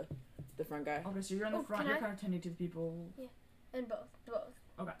near the front guy? Okay, so you're in the Oh, front. can You're I? kind of tending to the people. And both.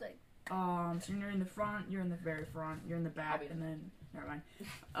 So you're in the front. You're in the very front. You're in the back, be- and then never mind.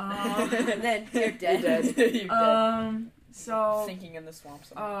 And then you're dead. You're dead. You're dead. So Sinking in the swamp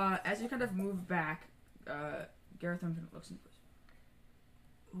somewhere. as you kind of move back, Gareth kind of looks and goes,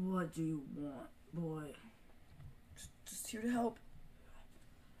 "What do you want, boy? Just here to help.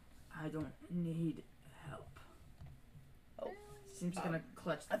 I don't need help." Oh. Seems to kind of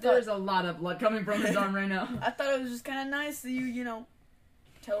clutch. I thought- There's a lot of blood coming from his arm right now. I thought it was just kind of nice that you know,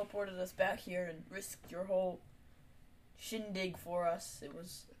 teleported us back here and risked your whole shindig for us. It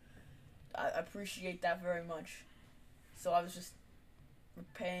was. I appreciate that very much. So I was just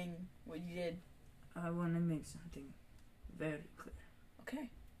repaying what you did. I want to make something very clear. Okay.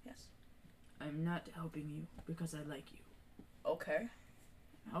 Yes. I'm not helping you because I like you. Okay.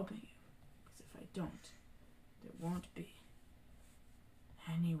 I'm helping you because if I don't, there won't be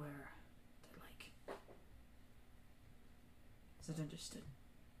anywhere to like. Is that understood?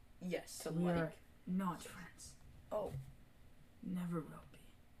 Yes. We are not friends. Oh. Never will be.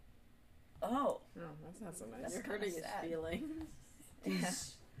 Oh. No, that's not so nice. That's You're kinda hurting his sad. feelings. It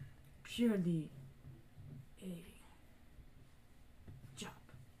is purely a job.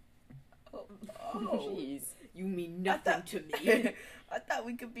 Oh. Jeez. You mean I nothing thought- to me. I thought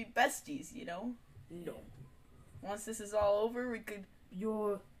we could be besties, you know? No. Once this is all over, we could.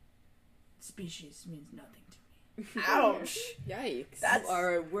 Your species means nothing to me. Ouch! Yikes. That's You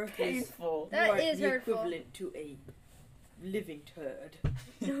are a worthless. Painful. That you are is the hurtful. equivalent to a living turd.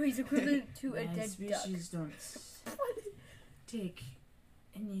 No, he's equivalent to a My dead duck. species don't take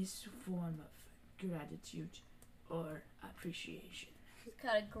any form of gratitude or appreciation. He's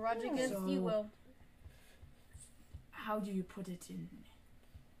got a grudge against So- you, Will. How do you put it in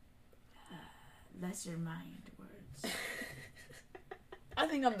lesser mind words? I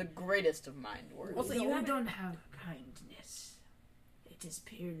think I'm the greatest of mind words. Also, No, you we haven't- don't have kindness. It is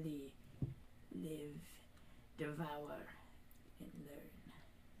purely live, devour, and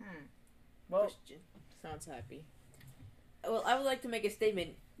learn. Well, Christian. Sounds happy. Well, I would like to make a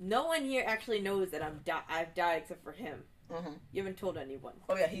statement. No one here actually knows that I've died except for him. You haven't told anyone.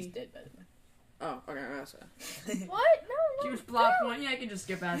 oh yeah, he's dead, by the way. Oh, okay, that's it. What? No, Huge plot point. Yeah, I can just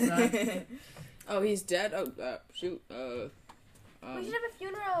skip past that. Oh, he's dead? Oh, shoot. We should have a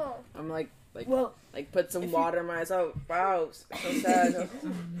funeral. I'm like Well, put some if water in my eyes. Oh, wow, so sad.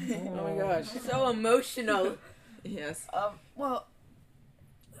 Oh my gosh. So emotional. Yes. well,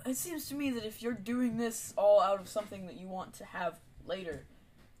 it seems to me that if you're doing this all out of something that you want to have later,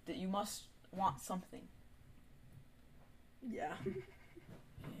 that you must want something. Yeah.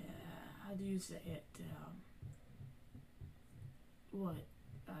 Yeah, how do you say it? What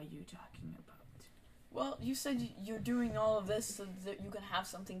are you talking about? Well, you said you're doing all of this so that you can have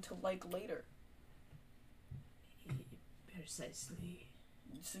something to like later. Precisely.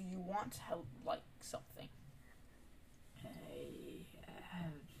 So you want to like something. I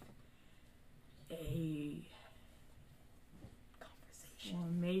a Conversation.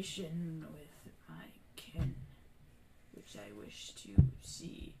 formation with my kin, which I wish to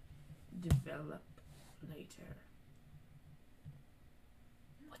see develop later.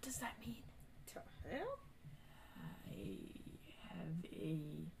 What does that mean? Hell? I have a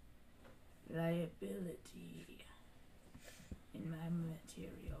liability in my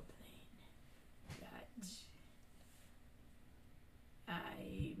material plane that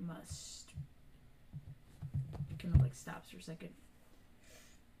I must. It kind of like stops for a second.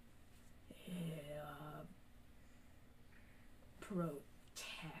 Protect.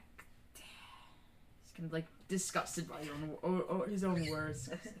 He's kind of like disgusted by his own words.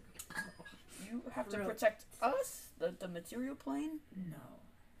 You have to protect us? The material plane? No.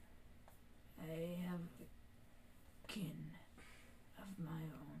 I have kin of my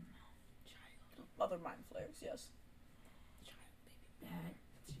own. Other mind flayers, yes. That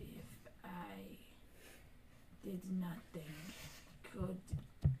if I did nothing could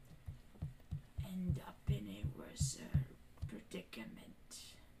end up in a worse predicament.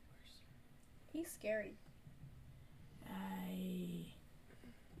 He's scary. I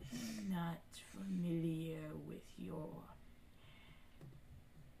am not familiar with your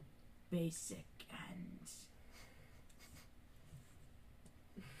basic and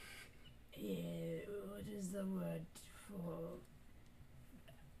what is the word for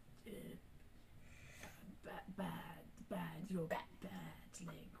your bad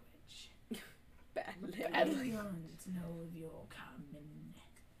language. Bad Bad I language. don't know your common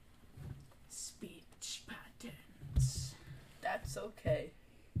speech patterns. That's okay.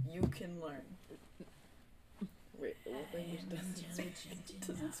 You can learn. Wait, what language I am does it speak? intelligent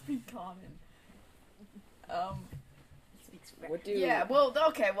Doesn't enough. speak common. What do Yeah, well,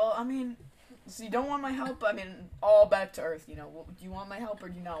 okay, well, I mean, so you don't want my help? I mean, all back to Earth, you know. Well, do you want my help or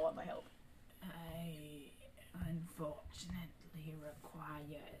do you not want my help? I unfortunately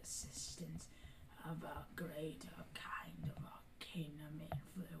require assistance of a greater kind of arcanum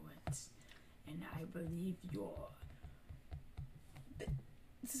influence, and I believe your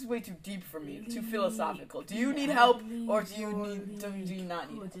This is way too deep for me, too philosophical. Do you need help or do you not need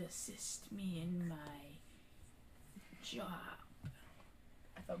help? could assist me in my job.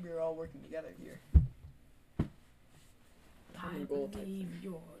 I thought we were all working together here. I believe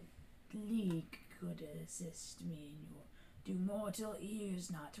your league could assist me in your. Do mortal ears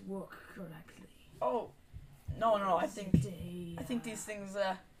not work correctly? Oh, no, I think They, these things,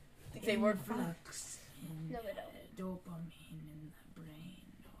 I think they work fine. influx in No, they don't. dopamine in the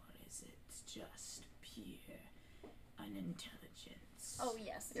brain, or is it just pure unintelligence? Oh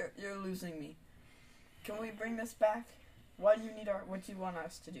yes. You're losing me. Can we bring this back? What do you want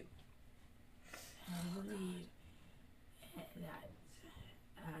us to do? I believe that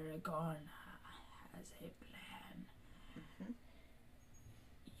Aragorn has a plan. Mhm.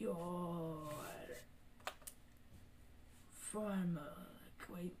 Your former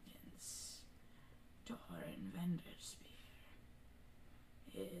acquaintance, Thorin Venderspear,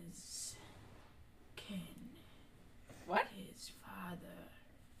 is kin. What? His father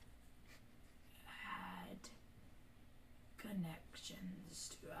had connections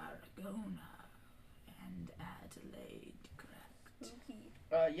to Aragona and Adelaide, correct? Spooky.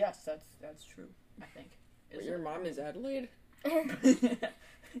 Yes, that's true, I think. Wait, your mom is Adelaide? it?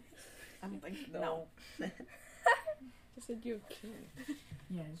 I'm like, No. I said you have kin.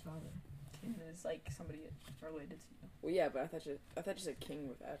 Yeah, his father. Kin is like somebody related to you. Well, yeah, but I thought you said king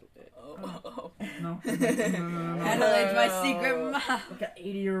with Adelaide. Oh. No. Adelaide's my secret mom. Like an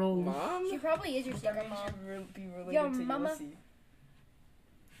 80-year-old. Mom? She probably is your That secret means mom. you'd be related Your to mama? Ulysses.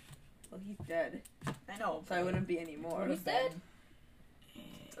 Well, he's dead, I know. so I wouldn't be anymore. Who's dead?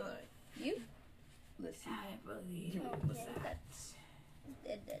 You? Listen. I believe Oh, yeah, that that's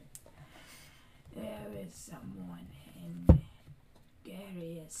dead. there is someone in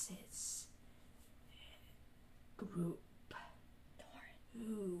Darius's group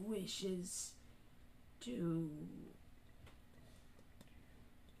who wishes to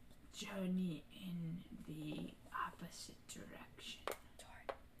journey in the opposite direction.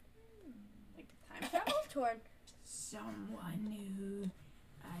 Like time Travel torn. Someone who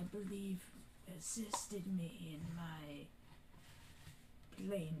I believe assisted me in my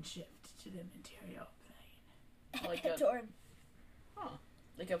plane shift to the material plane. Like a, Torn.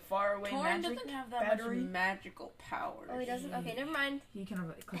 like a faraway Torn magic doesn't have that battery? much magical power. Oh, he doesn't? Okay, never mind. He kind of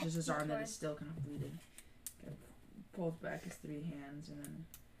like, clutches his arm that Fine. is still kind of bleeding. Kind of pulls back his 3 hands and then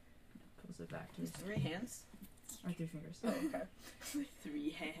pulls it back to his 3 hands? or 3 fingers. Oh, okay. 3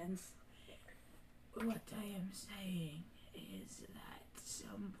 hands. What I am saying is that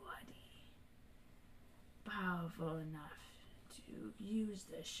somebody powerful enough to use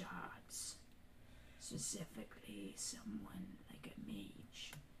the shards. Specifically, someone like a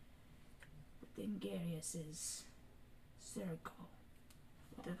mage within Garius's circle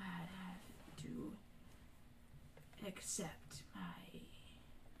would have had to accept my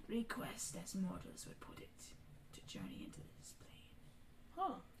request, as mortals would put it, to journey into this plane.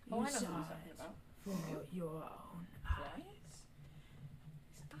 Huh. Oh, I know You who saw he's talking it about. for your own eyes.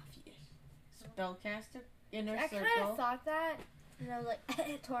 Spellcaster? Inner I kind circle? of thought that, and I was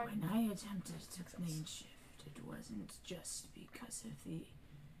like, torn. When I attempted to plane shift, it wasn't just because of the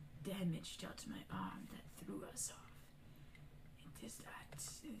damage dealt to my arm that threw us off. It is that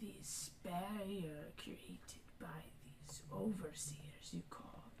this barrier created by these overseers, you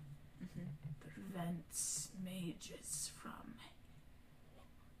call, prevents mages from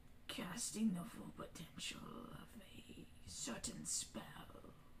casting the full potential of a certain spell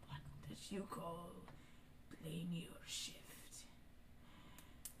that you call Planier Shift.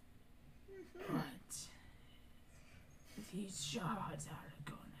 But these shards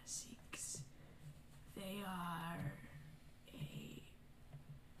Aragona seeks, they are a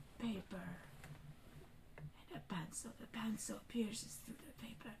paper and a pencil. The pencil pierces through the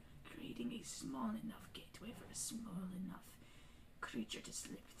paper, creating a small enough gateway for a small enough creature to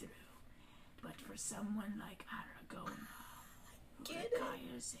slip through. But for someone like Aragona, who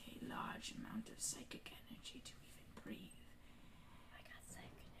requires a large amount of psychic energy to even breathe, I got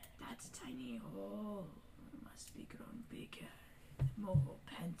sick. that tiny hole must be grown bigger. The more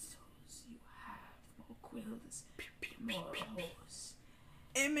pencils you have, the more quills, the more holes.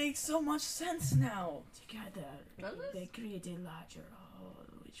 It makes so much sense now. Together, Does it? they create a larger hole,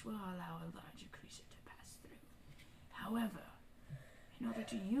 which will allow a larger creature to pass through. However, in order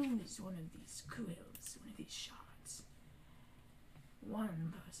to use one of these quills, one of these shards,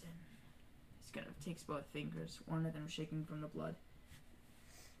 one person, this kind of takes both fingers, one of them shaking from the blood.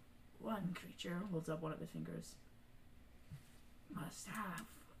 One creature holds up one of the fingers, must have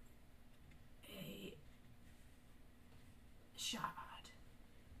a shard,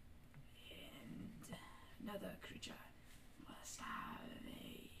 and another creature must have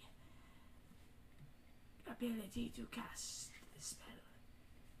a ability to cast the spell.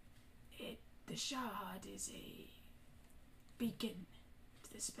 The shard is a beacon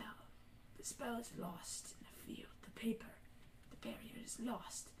to the spell. The spell is lost in the field. The paper, the barrier is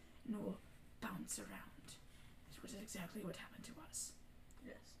lost and will bounce around. This was exactly what happened to us.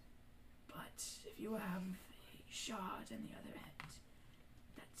 Yes. But if you have a shard on the other end,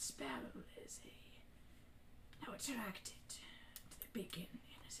 that spell is now attracted to the beacon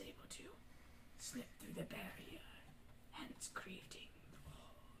and is able to slip through the barrier, hence creating the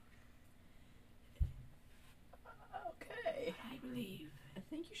wall. Okay. I believe. I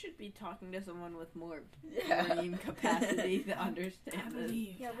think you should be talking to someone with more Yeah. brain capacity to I understand this.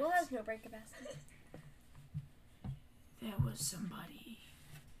 believe Yeah, that Will has no brain capacity. there was somebody,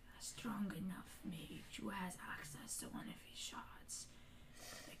 a strong enough mage who has access to one of his shards,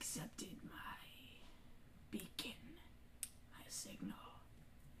 accepted my beacon, my signal,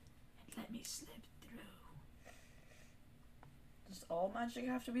 and let me slip through. Does all magic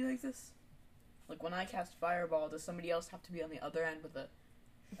have to be like this? Like when I cast Fireball, does somebody else have to be on the other end with a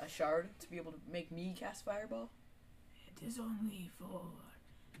shard to be able to make me cast Fireball? It is only for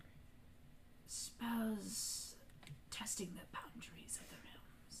spells testing the boundaries of the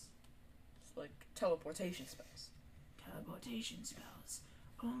realms. It's like teleportation spells. Teleportation spells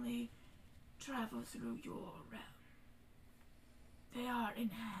only travel through your realm. They are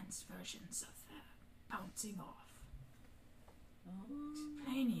enhanced versions of the bouncing off.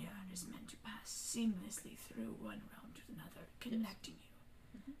 Plania is meant to pass seamlessly through one realm to another, connecting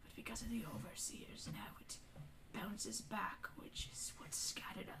you. But because of the overseers, now it bounces back, which is what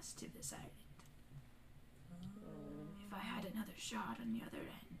scattered us to this island. If I had another shard on the other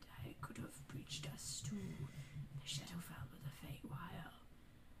end, I could have breached us to the Shadowfell of the Feywild.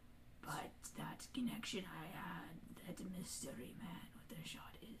 But that connection I had, that mystery man with the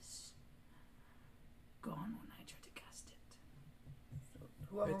shard, is gone when I tried to cast it.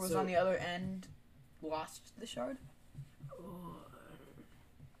 Whoever Wait, was so- on the other end lost the shard? Or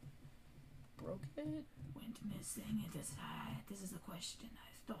Broke it? went missing. This is the question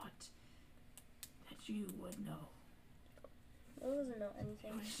I thought that you would know. Will doesn't know It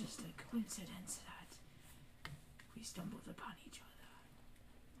anything. was just a coincidence that we stumbled upon each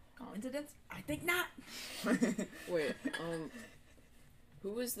other. Coincidence? I think not. Wait, who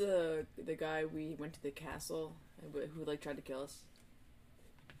was the guy we went to the castle and who like tried to kill us?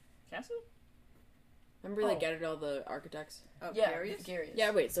 Castle? Remember, like, Oh. gathered all the architects? Oh, Yeah, Darius? Garius. Yeah,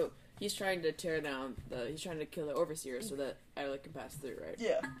 wait, so he's trying to tear down he's trying to kill the overseer so that Isla can pass through, right?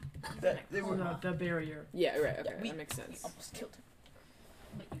 Yeah. They Or were the barrier. Yeah, right. Okay, we- that makes sense. almost killed him.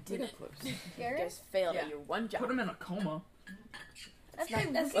 But you We did got it. close. You Garrett? guys failed Yeah. at your one job. Put him in a coma.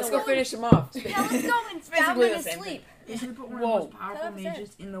 Let's go finish him off. Yeah, let's go and stab basically him the to same sleep. You should put one Whoa. of the most powerful 100%.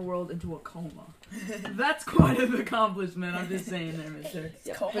 mages in the world into a coma. That's quite an accomplishment. I'm just saying there, mister.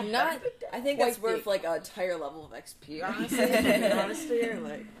 Yeah, Coma. but not. I think Quite that's worth big. like a entire level of XP. Honestly,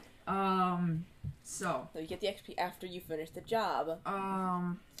 like So, you get the XP after you finish the job.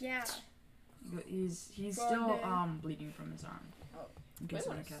 Yeah. he's Well, still then- bleeding from his arm. Oh. In case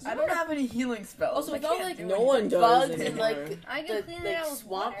Wait, I cast I don't have any healing spells. Also, I with all can't like do no anything. one does bugs and anymore. like I can clean it out with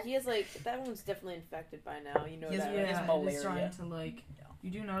swamp, water. he has like that one's definitely infected by now. You know He has- that. yeah. right? Yeah, malaria. it's starting to like.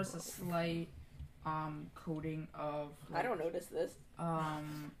 You do notice a slight coating of. I don't notice this.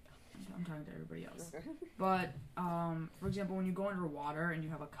 I'm talking to everybody else. But for example, when you go underwater and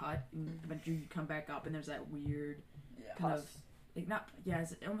you have a cut, and eventually you come back up, and there's that weird Yeah. kind of like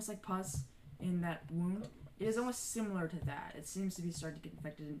it's almost like pus in that wound. It is almost similar to that. It seems to be starting to get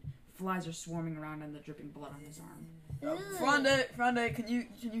infected, and flies are swarming around and the dripping blood on his arm. Fronde, can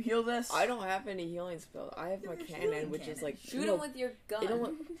you heal this? I don't have any healing spells. I have my cannon, which is like Shoot him with your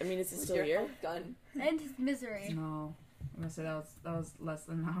gun. I mean, is it With still your here? health gun. End his misery. No, I'm gonna say that was less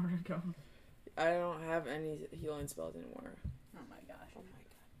than an hour ago. I don't have any healing spells anymore. Oh my gosh. Oh my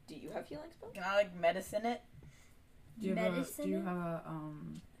god. Do you have healing spells? Can I like medicine it? Do you have Medicine?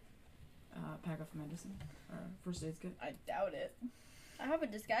 a pack of medicine or first aid kit? I doubt it. I have a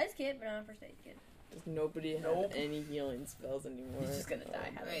disguise kit, but not a first aid kit. Does nobody have Nope. any healing spells anymore? He's just gonna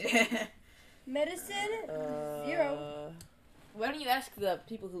die. my Medicine? God. 0. Why don't you ask the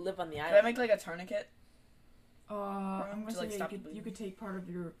people who live on the Can I island? make like a tourniquet? I'm to, gonna like, say stop you the could, you could take part of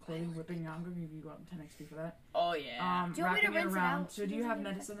your clothing whipping out. I'm gonna give you 10 XP for that. Oh yeah. Do you want me to Wrapping it rinse it around. out? So do you have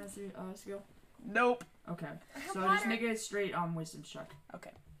medicine as your skill? Nope. Okay. I have So water. just make it a straight wisdom check.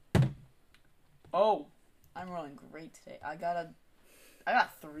 Oh, I'm rolling great today. I got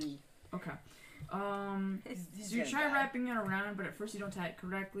 3. Okay. He's So you gonna try die. wrapping it around, but at first you don't tie it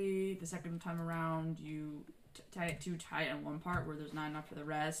correctly. The second time around, you tie it too tight on one part where there's not enough for the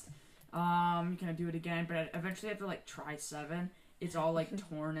rest. You kind of do it again, but eventually after like try 7, it's all like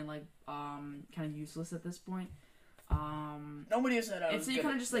torn and like kind of useless at this point. Nobody said I And was so you good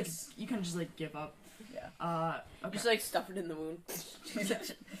kind at of just like this. give up. Yeah. Okay. Just like stuff it in the wound.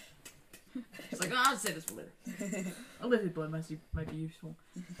 It's like, I'll save this for later. A little blood might be useful.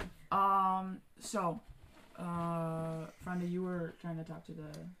 So, Franda, you were trying to talk to the.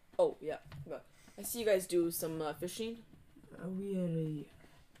 Oh yeah. I see you guys do some fishing. We are a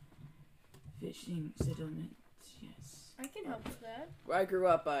fishing settlement. Yes. I can help with that. Where I grew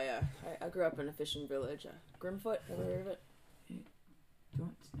up, I grew up in a fishing village. Grimfoot, ever heard of it?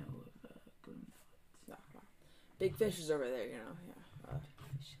 Don't know of Grimfoot. No. Big fishes over there, you know. Yeah.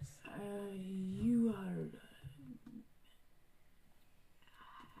 You are.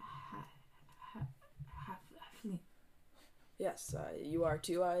 Halfling. Yes, you are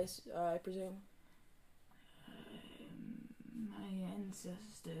too, I presume. My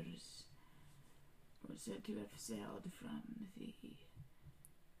ancestors were said to have sailed from the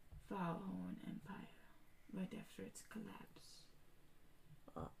Farhorn Empire right after its collapse.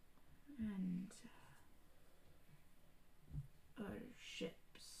 And our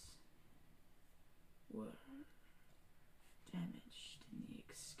ships were damaged in the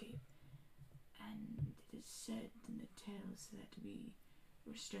escape, and it is said in the tales that we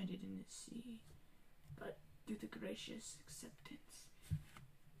were stranded in the sea, but through the gracious acceptance,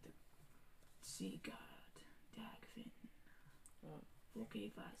 the sea god Dagvin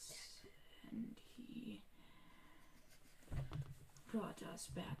forgave us, and he brought us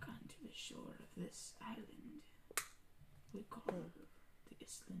back onto the shore of this island we call the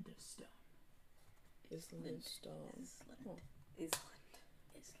Island of Stone. Island Stone. Oh, Island.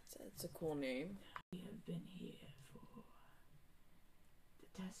 that's a cool name. We have been here for the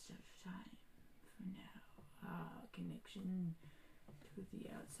test of time for now. Our connection to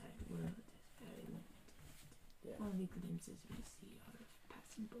the outside world is very limited. Yeah. Only glimpses we see are of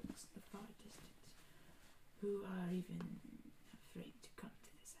passing boats in the far distance who are even afraid to come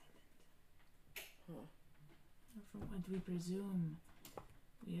to this island. Huh. From what we presume,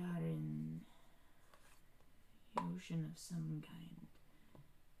 we are in the ocean of some kind,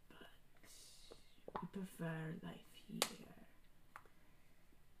 but we prefer life here.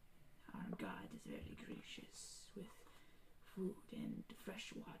 Our God is very gracious with food and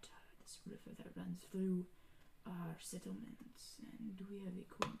fresh water, this river that runs through our settlements, and we have a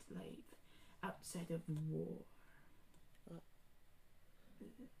quaint life outside of war.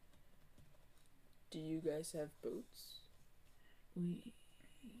 Do you guys have boats? We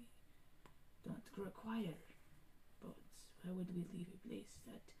don't require boats. Why would we leave a place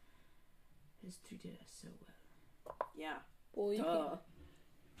that has treated us so well? Yeah. Well, you Duh.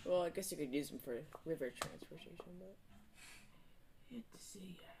 could, well, I guess you could use them for river transportation, but It's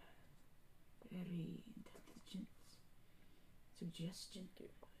a very intelligent suggestion.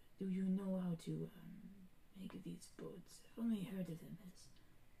 Do you know how to make these boats? I've only heard of them as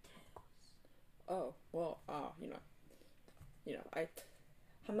tales. oh well,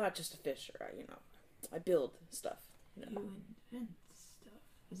 I'm not just a fisher. I build stuff. You invent stuff.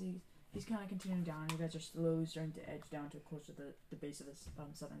 As he's kind of continuing down, you guys are slowly starting to edge down to close to the base of this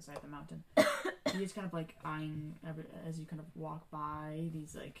southern side of the mountain. He is kind of like eyeing as you kind of walk by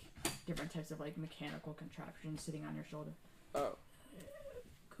these like different types of like mechanical contraptions sitting on your shoulder. Oh,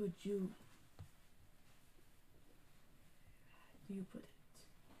 Could you? How do you put it?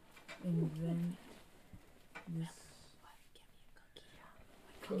 Invent this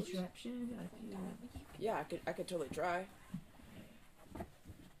contraption. yeah, I could totally try.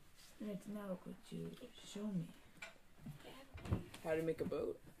 Right now, could you show me? How to make a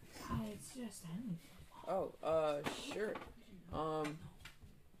boat? It's just anything. Oh, sure.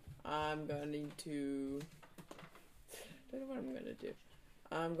 I'm going to. I don't know what I'm gonna do.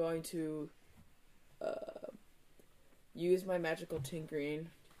 I'm going to use my magical tinkering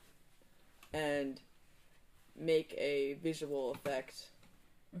and make a visual effect.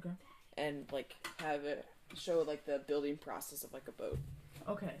 Okay. And like have it show like the building process of like a boat.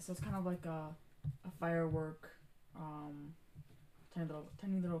 Okay, so it's kind of like a firework,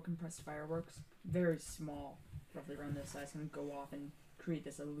 tiny little compressed fireworks, very small, roughly around this size, can go off and create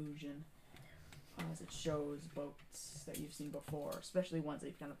this illusion as it shows boats that you've seen before, especially ones that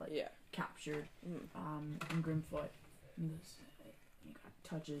you've kind of like Yeah. captured. Mm. In Grimfoot, and this, you got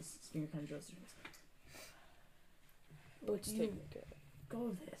touches, his finger kind of goes through this. Let's You- take a look at it.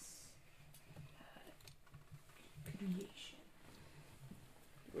 Go this creation.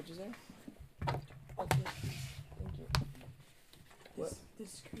 What'd you say? Oh, yeah. Thank you. What?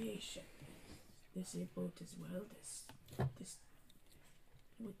 This creation. This a boat as well. This.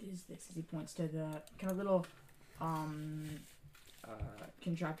 What is this? As he points to the kind of little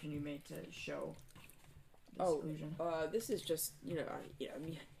contraption you made to show this Oh, illusion. This is just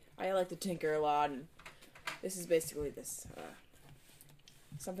I like to tinker a lot, and this is basically this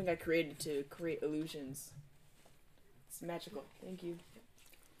something I created to create illusions. It's magical. Thank you.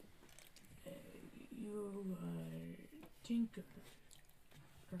 You are tinker.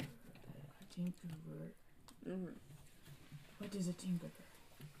 A tinkerer. Mm-hmm. What is a tinkerer?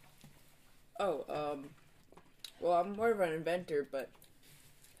 Oh, well, I'm more of an inventor, but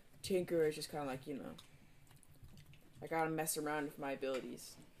tinker is just kind of like I gotta mess around with my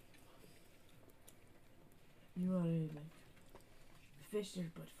abilities. You are a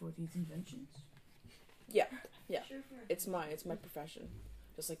fisher, but for these inventions. Yeah. It's my profession.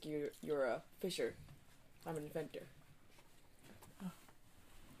 Just like you're a fisher, I'm an inventor.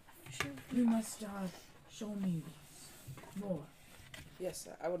 You must show me these more. Yes,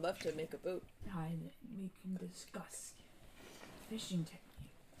 I would love to make a boat. We can discuss fishing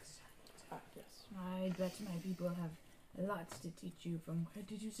techniques. Yes. I bet my people have lots to teach you. From where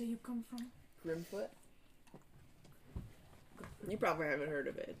did you say you come from? Grimfoot? You probably haven't heard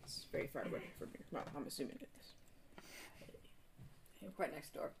of it. It's very far away from here. Well, I'm assuming it is. Right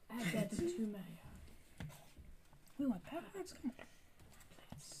next door. Add that to my We went backwards. Come on.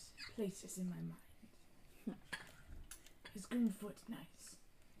 places in my mind. Is Grimfoot nice?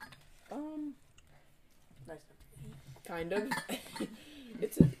 Nice. Kind of.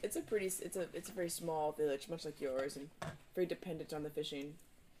 it's a very small village, much like yours, and very dependent on the fishing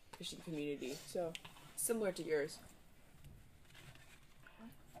community. So similar to yours.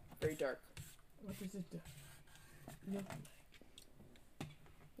 Very dark. What does it look like?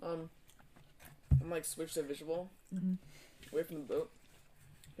 I'm like switch to visual Mm-hmm. away from the boat.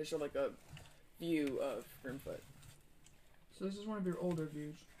 They show like a view of Grimfoot. So this is one of your older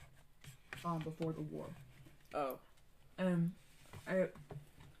views, before the war. Oh, It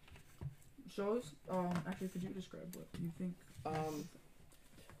shows. Actually, could you describe what you think?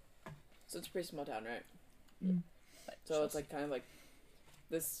 so it's a pretty small town, right? Mm. So it's like kind of like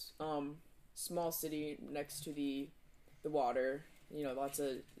this small city next to the water. Lots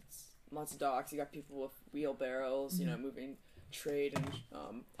of docks. You got people with wheelbarrows. Mhm. Moving trade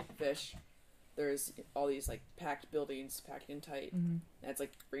and fish. There's all these like packed buildings, packed in tight. Mm-hmm. And it's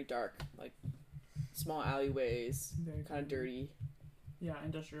like very dark, like small alleyways, Very kind of cool. dirty. Yeah,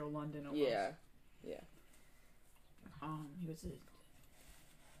 industrial London. Almost. Yeah. He goes,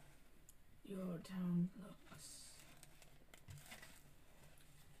 Your town looks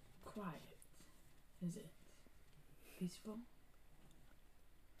quiet. Is it peaceful?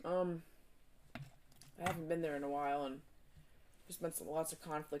 I haven't been there in a while, and there's been lots of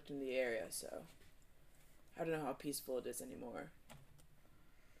conflict in the area, so I don't know how peaceful it is anymore.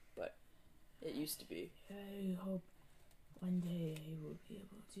 But it used to be. I hope one day I will be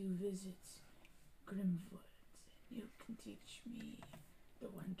able to visit Grimwood and you can teach me the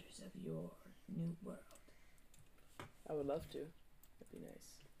wonders of your new world. I would love to. That'd be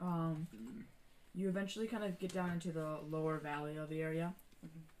nice. You eventually kind of get down into the lower valley of the area.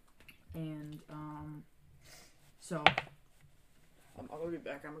 And, so... I'll be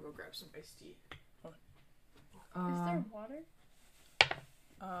back. I'm gonna go grab some iced tea. Is there water?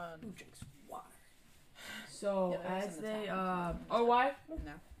 Who drinks water? So, Yeah, there's as in the they, town. oh, why?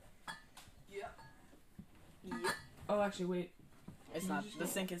 No. Oh, actually, wait. It's not. The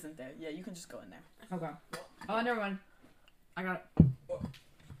sink isn't there. Yeah, you can just go in there. Okay. Oh, never mind. I got it.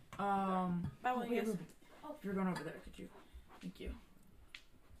 Wait, Ruby. If you're going over there, could you? Thank you.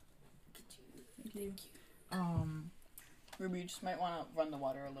 Thank you. Ruby, you just might want to run the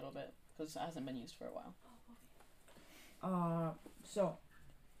water a little bit because it hasn't been used for a while. So,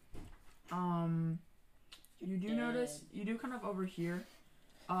 you do notice, you do kind of overhear,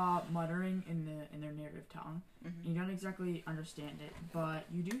 muttering in their native tongue. You don't exactly understand it, but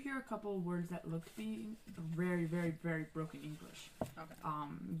you do hear a couple words that look to be very, very, very broken English. Okay.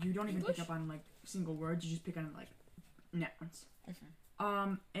 You don't even English? pick up on like single words. You just pick on like nouns.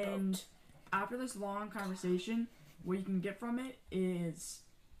 And after this long conversation, what you can get from it is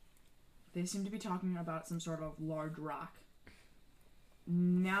they seem to be talking about some sort of large rock.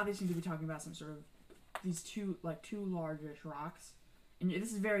 Now they seem to be talking about some sort of these two largish rocks. And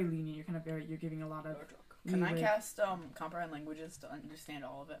this is very lenient. You're giving a lot of. Can I leeway. cast comprehend languages to understand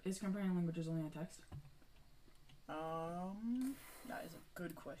all of it? Is comprehend languages only on text? That is a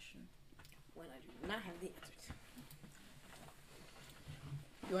good question. When I do not have the answers.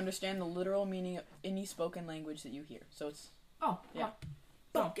 You understand the literal meaning of any spoken language that you hear. So it's Oh, Yeah.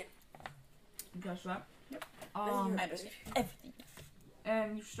 Bucket. You catch that? Yep. Um, I understand everything.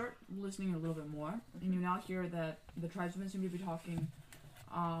 and you start listening a little bit more, and you now hear that the tribesmen seem to be talking,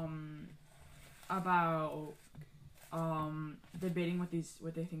 about, debating what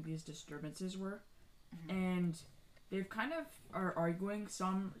they think these disturbances were, and they've kind of are arguing.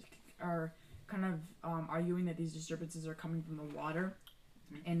 Some are kind of arguing that these disturbances are coming from the water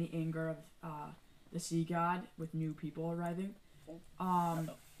and the anger of the sea god with new people arriving.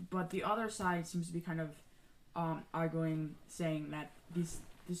 But the other side seems to be kind of arguing, saying that these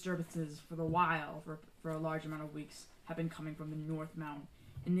disturbances for a large amount of weeks have been coming from the North Mountain.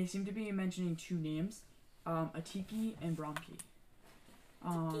 And they seem to be mentioning two names, Atiki and Bronchi.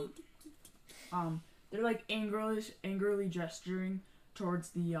 They're like angrily gesturing towards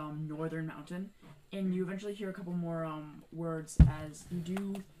the northern mountain, and you eventually hear a couple more words as you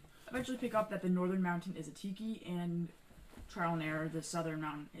do eventually pick up that the northern mountain is Atiki and Trial and Error, the southern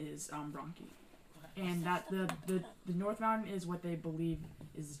mountain is Bronchi. And that the North Mountain is what they believe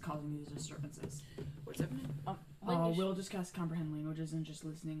is causing these disturbances. What's happening? We'll just cast comprehend languages and just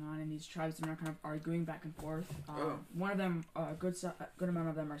listening on, and these tribes are kind of arguing back and forth. One of them, a good amount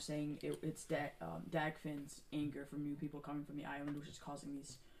of them are saying it's Dagfin's anger from new people coming from the island, which is causing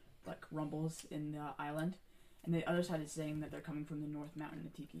these like rumbles in the island, and the other side is saying that they're coming from the North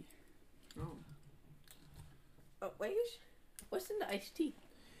Mountain Atiki. Oh wait, what's in the iced tea?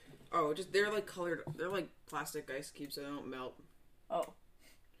 Oh, just they're like colored. They're like plastic ice cubes, so they don't melt. Oh,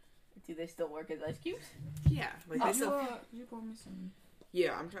 do they still work as ice cubes? Yeah, like they still. Could you pour me some?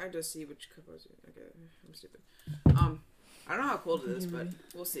 Yeah, I'm trying to see which cup was it. Okay, I'm stupid. I don't know how cold it is, but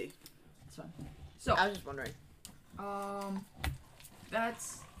we'll see. It's fine. So I was just wondering.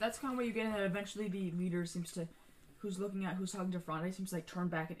 That's kind of what you get, and then eventually the leader who's talking to Fronde seems to like turn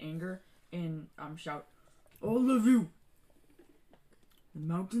back in anger and shout, "All of you! The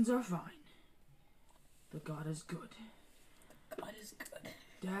mountains are fine. The god is good. God is good.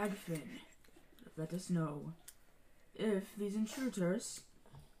 Dagfin, let us know if these intruders,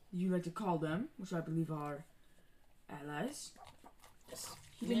 you like to call them, which I believe are allies,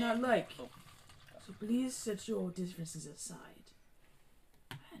 he did not like. So please set your differences aside.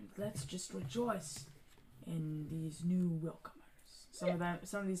 And let's just rejoice in these new welcomers.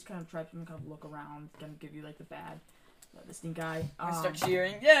 Some of these kind of tribesmen kind of look around, kind of give you like the bad, the stink eye. I start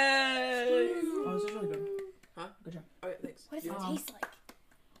cheering. Yay! Oh, this is really good. Huh? Good job. Okay, thanks. What does it taste like?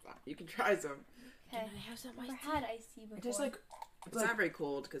 You can try some. Okay. I have some I've never had iced tea before. It tastes like It's not very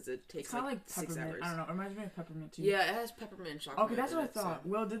cold because it takes It's kind of like like 6 peppermint. hours. I don't know. It reminds me of peppermint too. Yeah, it has peppermint and chocolate. Okay, that's in what I it, so- thought.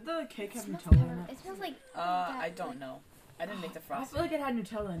 Well, did the cake have Smells Nutella in pepper- it? It smells like I don't know. I didn't make the I frosting. feel like it had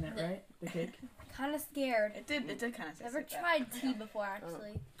Nutella in it, right? The cake. kind of scared. It did kind of taste Never like that. tried tea before,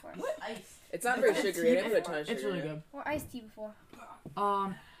 actually. What ice? It's not very It's sugary. I tea didn't put a ton of sugar It's really in it. good. Or iced tea before.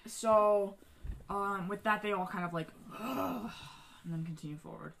 So, with that, they all kind of like, and then continue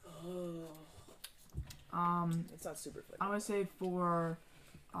forward. It's not super flaky. I would say for,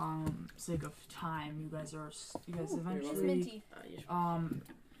 sake of time, you guys It's eventually, minty.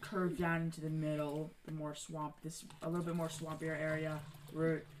 curve down into the middle, the more a little bit more swampier area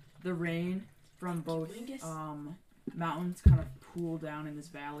where the rain from both, mountains kind of pool down in this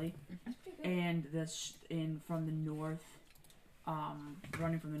valley, and from the north,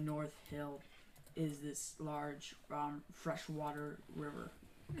 running from the north hill, is this large freshwater river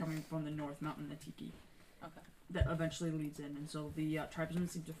coming from the north mountain, the Tiki. Okay. That eventually leads in, and so the tribesmen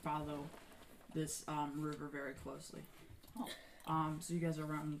seem to follow this river very closely. So you guys are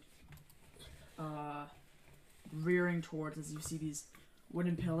around, rearing towards as you see these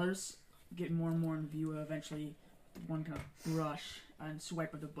wooden pillars get more and more in view. Eventually, one kind of brush and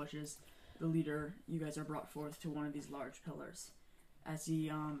swipe of the bushes, the leader, you guys are brought forth to one of these large pillars. As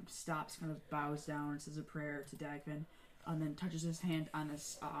he stops, kind of bows down, says a prayer to Dagvin, and then touches his hand on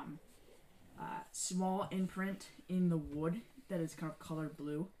this small imprint in the wood that is kind of colored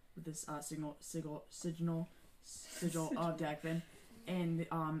blue with this sigil of Dagvin. And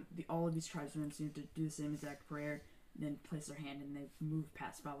all of these tribesmen seem to do the same exact prayer, then place their hand and they move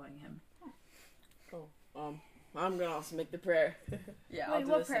past following him. Cool. I'm gonna also make the prayer. Yeah, I'll Wait,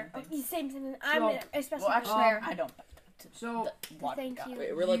 do what the same prayer? thing. Okay, same. I'm So- especially Well, actually, prayer. I don't. So, What? Thank God. you.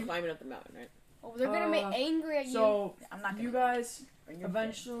 Wait, we're like climbing up the mountain, right? Oh, they're gonna be angry at you. so I'm not gonna. you guys Bring your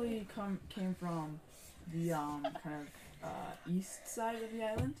eventually came from the kind of east side of the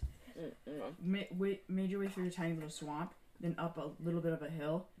island. Made your way through a tiny little swamp, then up a little bit of a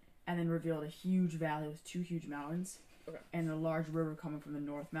hill, and then revealed a huge valley with two huge mountains, Okay. and a large river coming from the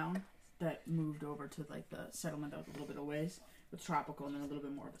north mountain that moved over to like the settlement that was a little bit of ways with tropical and then a little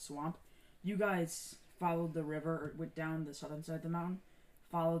bit more of a swamp. You guys followed the river, or went down the southern side of the mountain,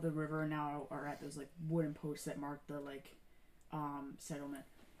 followed the river, and now are at those like wooden posts that mark the like settlement.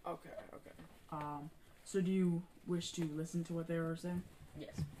 Okay. So do you wish to listen to what they were saying?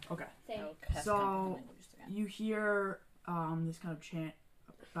 Yes. Okay. Same. I'll cast So- comprehend languages again. You hear this kind of chant: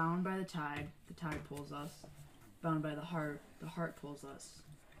 bound by the tide pulls us. Bound by the heart pulls us.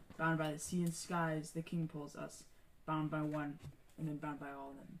 Bound by the sea and skies, the king pulls us. Bound by one, and then bound by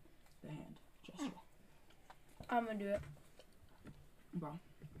all, and then the hand gesture. I'm gonna do it. Well,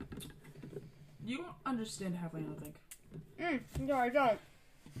 you don't understand halfway, I don't think. No, I don't.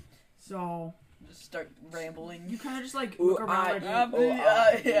 So Just start rambling. you kind of just like Ooh, look around, like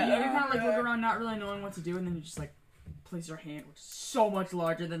yeah. you kind of like look around, not really knowing what to do, and then you just like place your hand, which is so much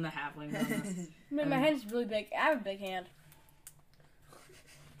larger than the halfling. Man, my hand's really big. I have a big hand.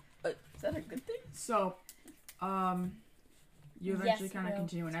 Is that a good thing? So, you eventually Yes, kind of no.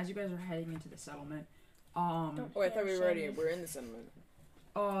 continue, and as you guys are heading into the settlement, Don't- Oh, I thought we were Yeah, already. shame. We're in the settlement.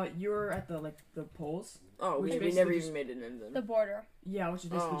 you're at the poles. Oh, Which we basically never just- even made it in them. The border. Yeah, which is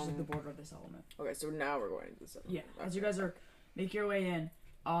basically just like the Um, border of the settlement. Okay, so now we're going to the settlement. Yeah, as you guys are make your way in,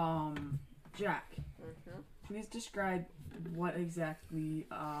 Jack, Mhm. please describe what exactly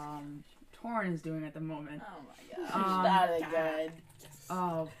Torrin is doing at the moment. Oh my gosh. Um,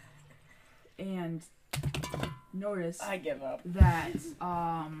 Not good. And notice I give up. that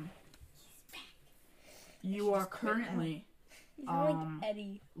you are currently He's not Um, like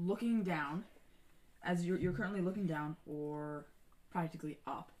Eddie. looking down, as you're currently looking down or practically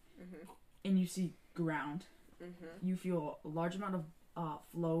up, Mhm. and you see ground. Mhm. You feel a large amount of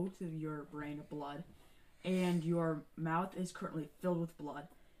flow to your brain of blood, and your mouth is currently filled with blood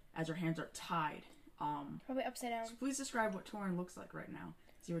as your hands are tied. Probably upside down. So please describe what Torrin looks like right now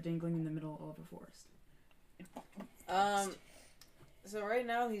as you are dangling in the middle of a forest. So right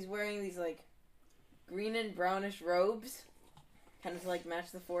now he's wearing these like green and brownish robes, kind of to like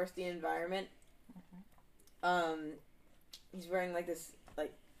match the foresty environment. He's wearing like this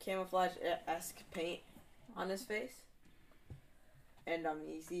like camouflage-esque paint on his face, and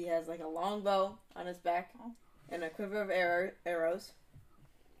you see he has like a long bow on his back and a quiver of arrows,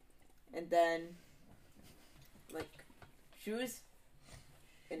 and then like shoes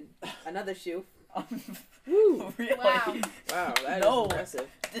and another shoe. Really? Wow. Wow, that is No. impressive.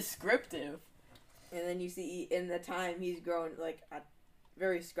 Descriptive. And then you see in the time he's grown like a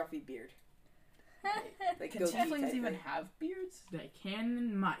very scruffy beard. Like Can goatee tieflings type even thing. have beards? They can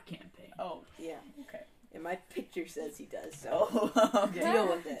in my campaign. Oh, Yeah. okay. In And my picture says he does, so Oh, okay. deal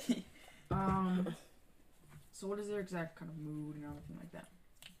with it. So what is their exact kind of mood and everything like that?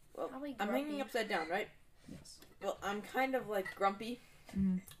 Well, Probably I'm grumpy. hanging upside down, right? Yes. Well, I'm kind of like grumpy,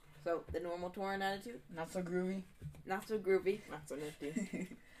 Mm-hmm. so the normal Tauren attitude. Not so groovy. Not so groovy. Not so nifty.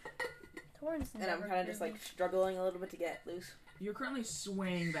 Torrance And I'm kind of just like struggling a little bit to get loose. You're currently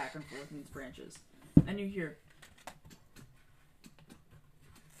swaying back and forth in these branches, and you hear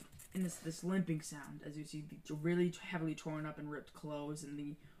and this limping sound as you see the really heavily torn up and ripped clothes and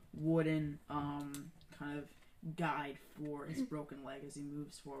the wooden kind of guide for his broken leg as he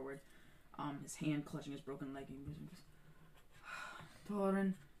moves forward. His hand clutching his broken leg, and he moves and goes,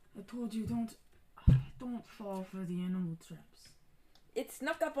 Torin, I told you don't fall for the animal traps. It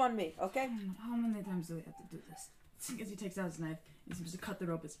snuck up on me, okay? How many times do we have to do this? As he takes out his knife, he seems to cut the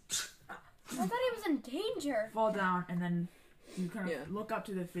rope as I thought he was in danger. fall down, and then you kind of Yeah. look up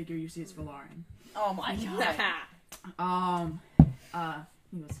to the figure. You see it's Valarian. Oh my god.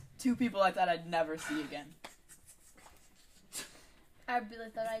 He goes, 2 people I thought I'd never see again. I really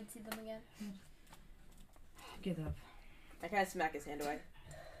thought I'd see them again. get up. I kind of smack his hand away.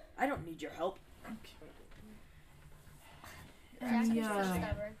 I don't need your help. Jack is Any so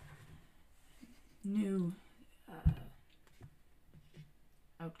stubborn. new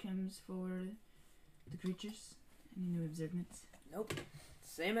outcomes for the creatures? Any new observance? Nope.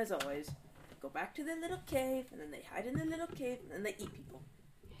 Same as always. Go back to the little cave, and then they hide in the little cave, and then they eat people.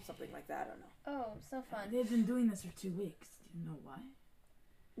 Something like that, I don't know. Oh, so fun. They've been doing this for 2 weeks. Do you know why?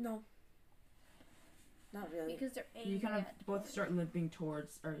 No. Not really. Because they're You aiming kind of at both start limping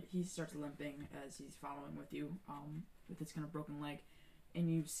towards, or he starts limping as he's following with you, with his kind of broken leg, and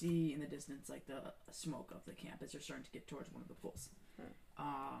you see in the distance like the smoke of the camp as you're starting to get towards one of the pools.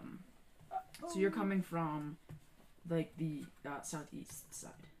 So you're coming from like the southeast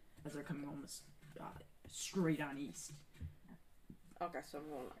side, as they're coming almost straight on east. Okay, so I'm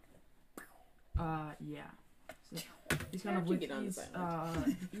going like... Yeah. So he's kind of How'd you with get on he's, this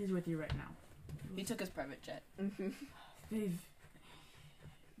island? he's with you right now. He took his private jet. They've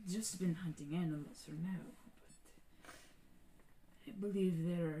just been hunting animals for now, but I believe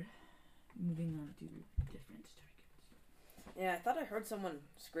they're moving on to different targets. Yeah, I thought I heard someone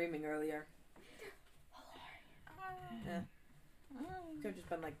screaming earlier. Yeah. Could have just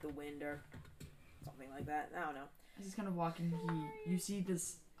been like the wind or something like that. I don't know. As he's kind of walking, you see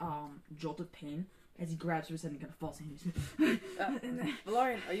this jolt of pain as he grabs for his head and kind of falls in.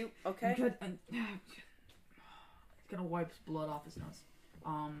 Valarian, are you okay? Good. And he kind of wipes blood off his nose.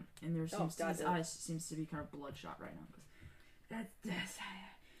 And there seems God, his eyes seems to be kind of bloodshot right now. That's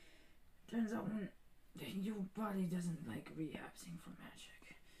turns out when your body doesn't like rehabsing from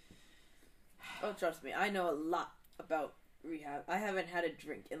magic. Oh, trust me, I know a lot about rehab. I haven't had a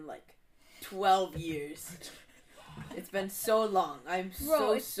drink in like 12 years. It's been so long. I'm Bro,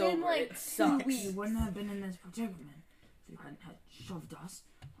 so it's sober. been, like, it sucks. You wouldn't have been in this predicament if you hadn't had shoved us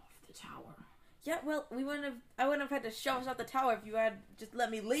off the tower. Yeah, well, I wouldn't have had to shove us out the tower if you had just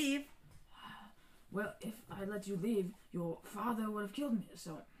let me leave. Well, if I let you leave, your father would have killed me,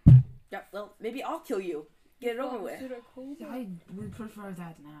 so Yeah, well, maybe I'll kill you. Get it over with. I would prefer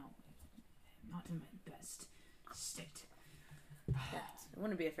that now. I'm not in my best state. Yeah, it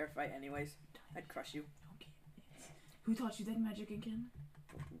wouldn't be a fair fight anyways. I'd crush you. Okay. Who taught you that magic again?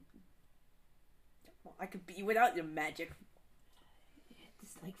 Well, I could be without your magic.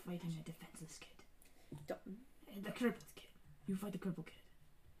 It's like fighting a defenseless kid. Don't- The crippled kid. You fight the crippled kid.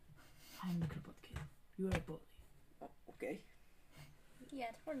 I'm the crippled kid. You are a bully. Oh, okay. Yeah,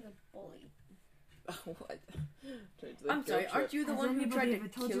 Torrance is a bully. What? I'm sorry, aren't you the one who tried ever to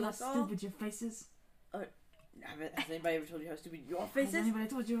told you kill how us all? stupid your face is? Has anybody ever told you how stupid your face Has is? anybody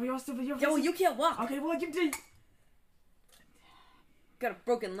told you how stupid your face Yeah, well, is? you can't walk. Okay, well, you did. Got a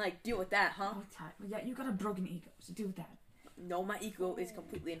broken leg. Deal with that, huh? Oh, Ty. Well, yeah, you got a broken ego, so deal with that. No, my ego is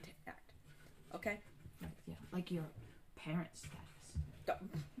completely intact. Okay? Right, yeah, like your parents' status.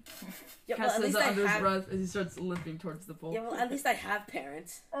 Yeah, well, Cass at says least that I under his have. breath as he starts limping towards the pole. Yeah, well, at least I have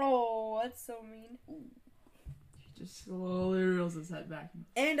parents. Oh, that's so mean. He just slowly reels his head back.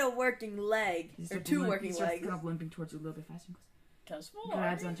 And a working leg. He Or starts two limp- working he starts legs. kind of limping towards you a little bit faster. He Does goes,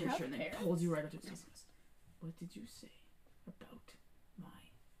 grabs onto your have shirt and then parents? pulls you right up to his chest. He goes, what did you say about my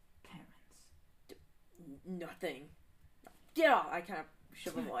parents? Nothing. Get off. I kind of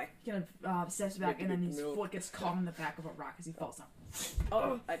shove him away. He kind of steps back Yeah, and then his no. foot gets caught in the back of a rock as he falls down.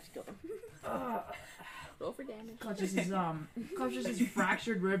 Oh, I just killed him. Roll for damage. Clutches his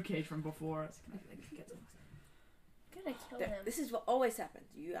fractured rib cage from before. It's kind of like, gets him. Gonna kill him. This is what always happens.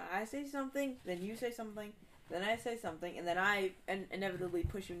 I say something, then you say something, then I say something, and then I inevitably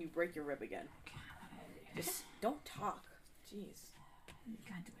push you and you break your rib again. Just don't talk. Jeez. You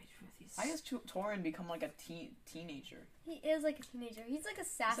can't wait for these. Why has Torin become like a teenager? He is like a teenager. He's like a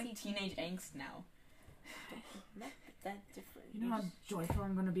It's sassy like teenage angst now. Not that different. You know how joyful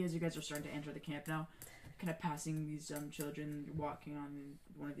I'm gonna be as you guys are starting to enter the camp now? Kind of passing these children walking on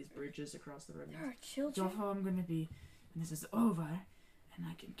one of these bridges across the river. There are children. Joyful I'm gonna be when this is over and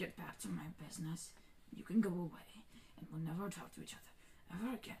I can get back to my business. You can go away and we'll never talk to each other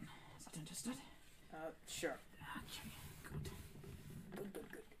ever again. Is that understood? Sure. Okay, good.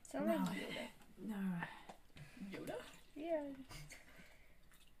 Good. Sound No. like Yoda. No, Yoda? Yeah.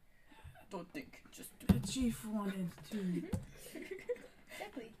 Don't think, just do. the chief wanted to.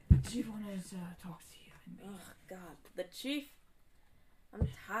 Exactly. The chief wanted to talk to you and me. Oh God, the chief. I'm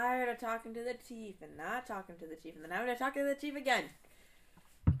tired of talking to the chief and not talking to the chief and then having to talk to the chief again.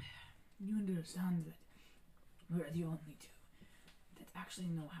 You understand that we're the only two that actually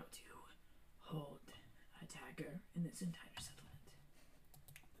know how to hold a dagger in this entire settlement.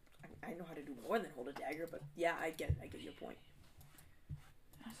 I know how to do more than hold a dagger, but yeah, I get your point.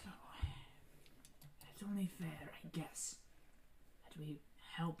 So, it's only fair, I guess, that we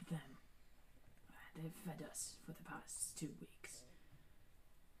help them. They've fed us for the past 2 weeks.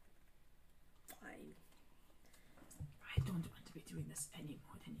 Fine. I don't want to be doing this any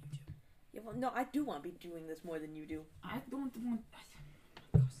more than you do. Yeah, well, no, I do want to be doing this more than you do. I don't want...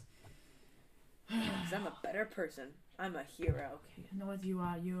 Because I'm a better person. I'm a hero. Okay, I know what you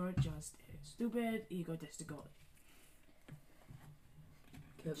are. You're just a stupid, egotistical...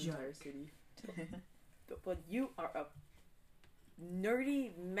 Kevin Jerk. Tire City. But you are a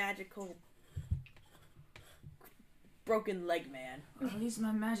nerdy, magical, broken leg man. Well, at least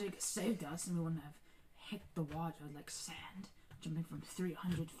my magic saved us and we wouldn't have hit the water like sand, jumping from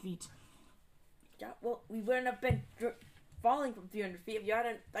 300 feet. Yeah, well, we wouldn't have been falling from 300 feet if you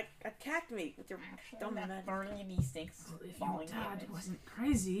hadn't, like, attacked me with your dumb magic. burning these things. Well, if your falling dad damage. wasn't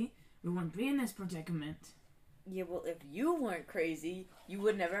crazy, we wouldn't be in this predicament. Yeah, well, if you weren't crazy, you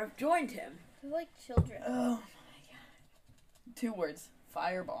would never have joined him. They're like children. Oh my god. 2 words.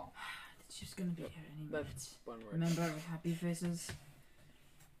 Fireball. It's just gonna be here any minute. That's one word. Remember our happy faces?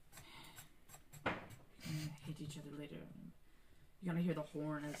 We're gonna hit each other later. You're gonna hear the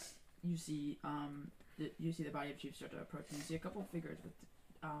horn as you see the body of Chief start to approach, and you see a couple figures with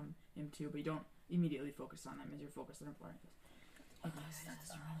him too, but you don't immediately focus on them as you're focused on him.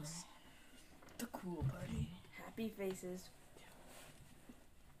 The cool party. Happy faces.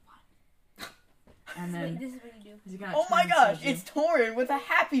 And Wait, then this is what you do. as he kinda Oh my turns gosh, towards you, it's Torin with a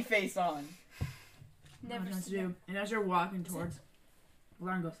happy face on. Never turns to seen you, and as you're walking towards,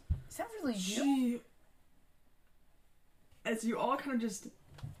 Lauren goes, Is that really you? "She." As you all kind of just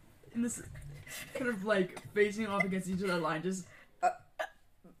in this kind of like facing off against each other line, just I'm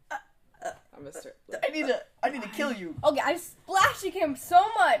gonna start. I need to kill you. Okay, I'm splashing him so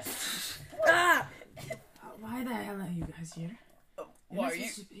much. Ah! why the hell are you guys here? You're Why not are you?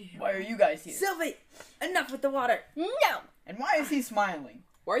 supposed to be here. Why are you guys here? Sylvie! Enough with the water! No. And why is he smiling?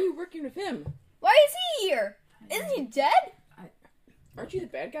 Why are you working with him? Why is he here? Isn't he dead? Aren't you the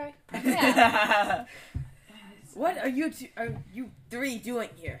bad guy? Yeah. What are you three doing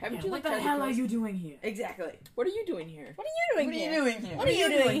here? Haven't Yeah, you what like the tried to hell kill are us? you doing here? Exactly. What are you doing here? What are you doing What are you here? doing here? What are you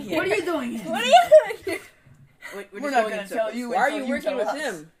doing here? What are you doing here? What are you doing here? Wait, We're just not going gonna in tell circles. you. Why are until you working tell with us.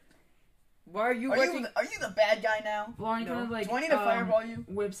 him? Why are you Are working? you the bad guy now? Lauren No. kind of like Do I need to fireball you?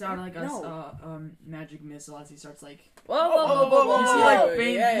 whips out like a No. magic missile as he starts like Whoa, whoa, whoa, whoa, whoa, you see whoa. like Whoa,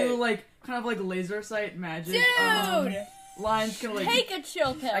 faint yeah. little like kind of like laser sight magic Dude! lines kind of like Take a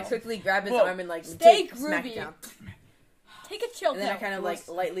chill pill. I quickly grab his Whoa. arm and like Stay smack groovy. down. Take a chill And pill. then I kind of like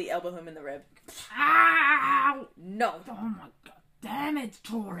lightly elbow him in the rib. ow! No. Oh my god, damn it,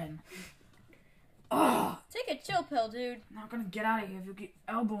 Torin! Oh, Take a chill pill, dude. I'm not gonna get out of here if you keep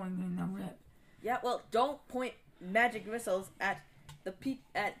elbowing me in the rib. Yeah, well, don't point magic missiles at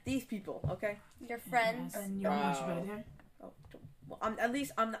at these people, okay? Your friends. And you're much better. Oh, well, at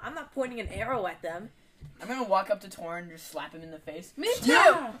least I'm not pointing an arrow at them. I'm gonna walk up to Torin and just slap him in the face. Me too.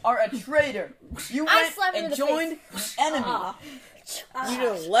 You are a traitor. You I went slap him in and the joined the enemy. Ah. You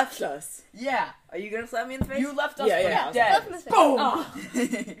just left us. Yeah, Are you gonna slap me in the face? you left us Yeah, for yeah. Slap him in dead. the face. Boom!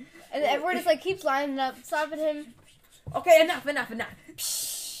 Oh. And then everyone just like keeps lining up, slapping him. Okay, enough.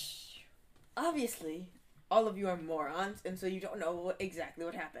 Obviously, all of you are morons, and so you don't know exactly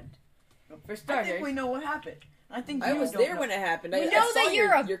what happened. For I starters, think we know what happened. I think I you was don't there know. when it happened. We I know saw that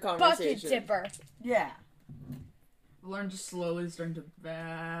you're a your bucket conversation. dipper. Yeah. Lauren just slowly starting to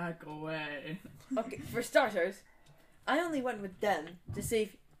back away. okay, for starters, I only went with them to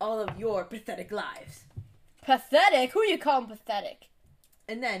save all of your pathetic lives. Pathetic? Who do you call him pathetic?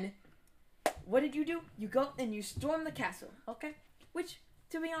 And then, what did you do? You go and you storm the castle, okay? Which,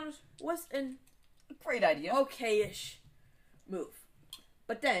 to be honest, was an Great idea. okay-ish move.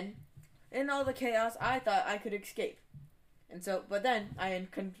 But then, in all the chaos, I thought I could escape. And so, but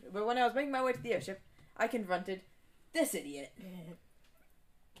when I was making my way to the airship, I confronted this idiot.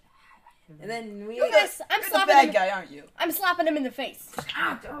 And then we... I'm You're the slapping bad him. guy, aren't you? I'm slapping him in the face.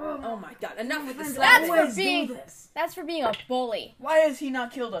 Oh my god, enough with the That's slapping. for being. That's for being a bully. Why has he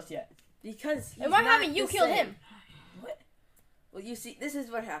not killed us yet? Because he's And why not haven't you the killed same. him? Well, you see, this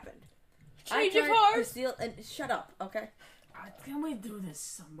is what happened. Change I of tried heart. to steal... And shut up, okay? Can we do this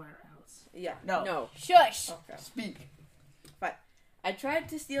somewhere else? Yeah. No. No. Shush. Okay. Speak. I tried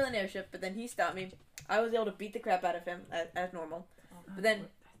to steal an airship, but then he stopped me. I was able to beat the crap out of him as normal. But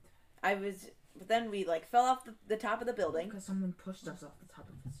then we like fell off the top of the building. Because someone pushed us off the top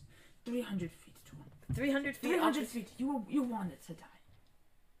of this. 300 feet to 300 feet. 300 feet. You wanted to die.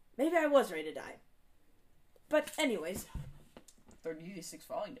 Maybe I was ready to die. But anyways. 36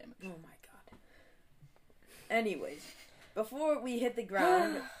 falling damage. Oh my god. Anyways, before we hit the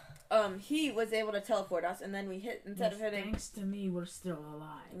ground, he was able to teleport us, and then we hit instead of hitting. Thanks to me, we're still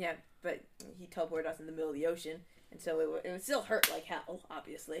alive. Yeah, but he teleported us in the middle of the ocean, and so it would still hurt like hell,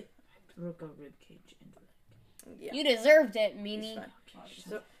 obviously. Broke a ribcage in the leg. Yeah. You deserved it, It's meanie. fine.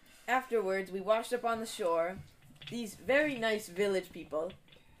 So afterwards, we washed up on the shore. These very nice village people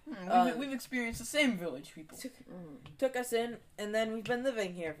We've experienced the same village people. took us in, and then we've been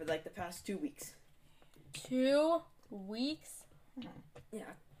living here for like the past 2 weeks. 2 weeks. Yeah.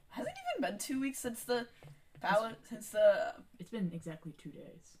 Has it even been 2 weeks since the It's been exactly 2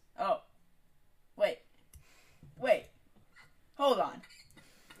 days. Oh. Wait. Hold on.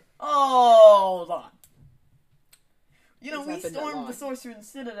 You know, It's we not been that stormed long. the Sorcerer's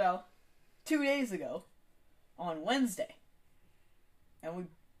Citadel 2 days ago on Wednesday. And we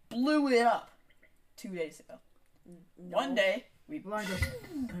blew it up 2 days ago. No. One day, we Well, I guess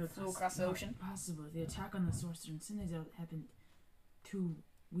flew across the ocean. Possible. The attack on the Sorcerer and Citadel happened 2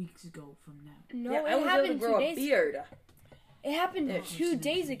 weeks ago from now. No, Yeah, I it was able to happened grow 2 a days. beard. It happened Yeah. 2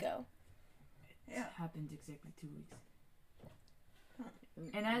 days ago. Yeah. It happened exactly 2 weeks.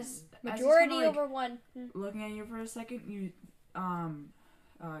 And as Majority he's kinda, over 1. looking at you for a second, you Did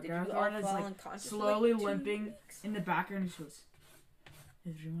you Gareth all Arn is fall like unconscious for, slowly 2 limping weeks? in the background. He goes,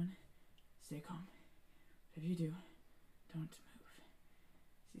 "Everyone, stay calm. If you do, don't move."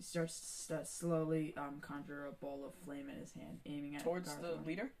 He starts to slowly conjure a ball of flame in his hand, aiming at Towards the Garthorn.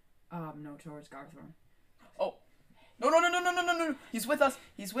 leader? No, towards Garthorn. No. He's with us.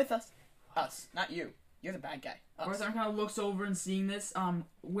 Us, not you. You're the bad guy. Us. Garthorn kind of looks over and seeing this,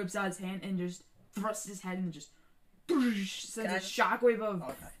 whips out his hand and just thrusts his head and just sends Can I a just- shockwave of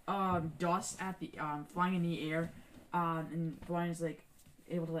Okay. dust at the flying in the air, and Brian is like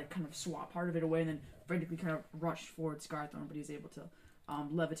able to like kind of swat part of it away and then frantically kind of rush towards Garthorn, but he's able to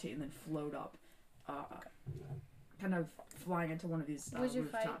levitate and then float up, kind of flying into one of these Where'd you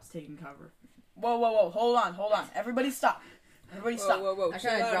rooftops, taking cover. Whoa. Hold on. Everybody stop. Whoa. I Chill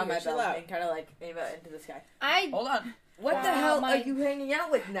kind of out dropped here, my chill belt out. and kind of like aim it into the sky. Hold on. What the Wow, hell my- are you hanging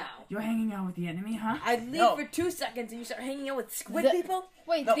out with now? You're hanging out with the enemy, huh? I leave No. for 2 seconds and you start hanging out with squid The- people?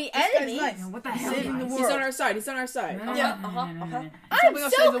 Wait, No, the this guy's enemy? nice. You know, what the He's hell, saving the guys? world. He's on our side. He's on our side. No, Yeah, no, no, no, no, no, no. I'm Helping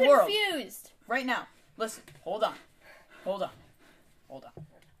us so save the world. confused. Right now. Listen. Hold on.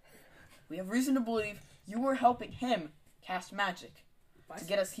 We have reason to believe you were helping him cast magic to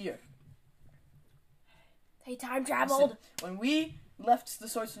get us here. They time traveled. Listen, when we left the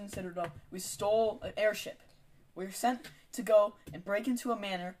Sorcerer's Citadel, we stole an airship. We were sent to go and break into a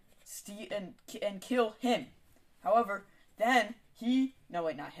manor, and kill him. However, then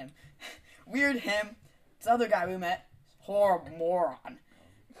not him. Weird him, this other guy we met, horrible moron.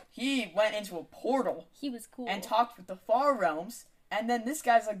 He went into a portal He was cool. and talked with the far realms, and then this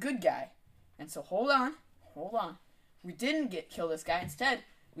guy's a good guy. And so hold on. We didn't kill this guy. Instead,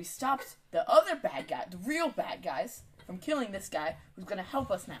 we stopped the other bad guy, the real bad guys, from killing this guy who's gonna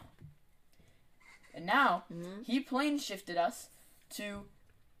help us now. And now, he plane shifted us to...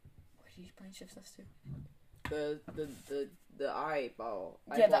 Where did he plane shift us to? The eyeball.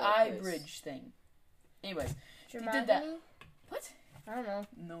 Yeah, the eyeball eye place. bridge thing. Anyways, Germani? did that. What? I don't know.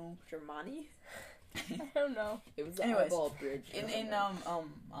 No. Germani? I don't know. It was the Anyways, eyeball bridge. In a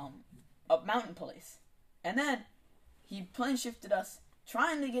mountain place. And then he plane shifted us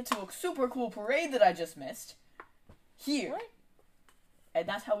trying to get to a super cool parade that I just missed here. What? And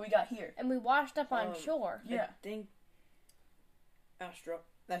that's how we got here. And we washed up on shore. Yeah. I think... Astro.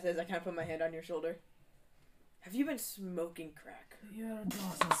 That says I kind of put my hand on your shoulder. Have you been smoking crack? You're a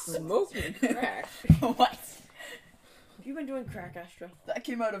boss of the Smoking crack. What? you been doing crack, Astra? That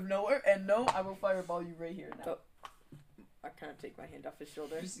came out of nowhere, and no, I will fireball you right here now. Oh. I kind of take my hand off his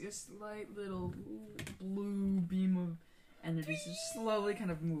shoulder. Just a slight little blue beam of energy just slowly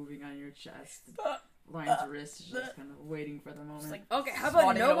kind of moving on your chest. Lion's wrist is just kind of waiting for the moment. like Okay, how about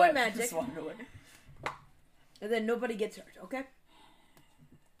swatting no away. one magic, Swatting away. and then nobody gets hurt, okay?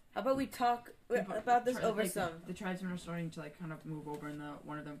 How about we talk about this over some... The tribesmen are starting to like kind of move over, and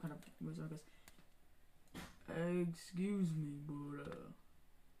one of them kind of moves over and goes, "Excuse me, but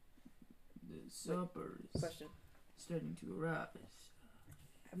the supper is Question. starting to arrive.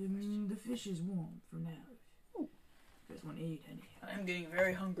 The fish is warm for now. You guys want to eat any?" I'm getting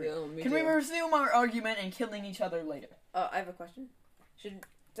very hungry. Yeah, me Can too. we resume our argument and killing each other later? I have a question.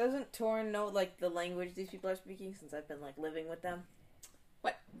 Doesn't Torn know, like, the language these people are speaking since I've been, like, living with them?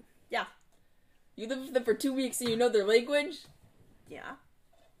 You live with them for 2 weeks and you know their language? Yeah.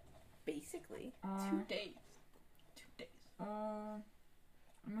 Basically. 2 days. 2 days. I'm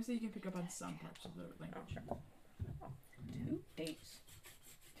gonna say you can pick up on some parts of the language. 2 days.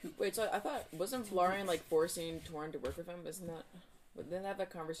 Wait, so I thought, wasn't Florian, like, forcing Torn to work with him? Isn't that... But then have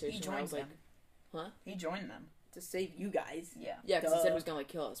that conversation He where I joined was like... them. Huh? He joined them. To save you guys. Yeah. Yeah, because he said he Duh. was gonna, like,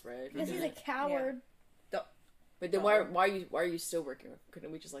 kill us, right? Because he's a coward. But then why are you still working with him?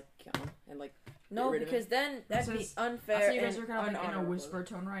 Couldn't we just, like, kill him and, like... No, Get rid of because then that'd So be it's- unfair I see you guys and are kind of like in a unhonorable. whisper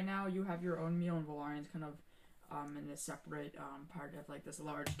tone right now. You have your own meal, and Valarian's kind of in a separate part of like this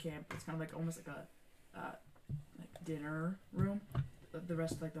large camp. It's kind of like almost like a like dinner room. The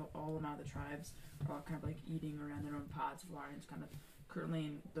rest, like all amount of the tribes, are all kind of like eating around their own pots. Valarian's kind of currently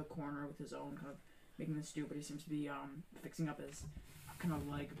in the corner with his own kind of making the stew, but he seems to be fixing up his kind of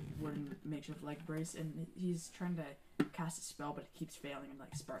like wooden makeshift leg brace, and he's trying to cast a spell, but it keeps failing and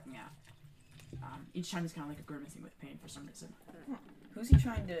like sparking out. Each time he's kind of like a grimacing with pain for some reason. Who's he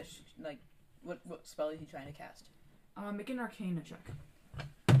trying to, what spell is he trying to cast? Make an Arcana check.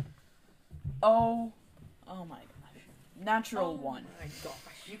 Oh my gosh. Natural 1. My gosh.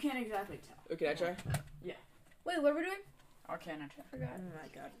 You can't exactly tell. Oh, can I try? Wait, what are we doing? Arcana check. I forgot. Oh my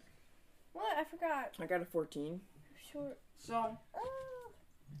god. What? I forgot. I got a 14. Short. So,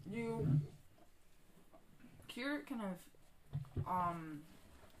 Kier kind of,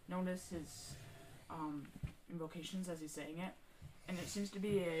 notice his, invocations as he's saying it, and it seems to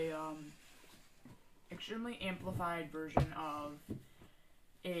be a, extremely amplified version of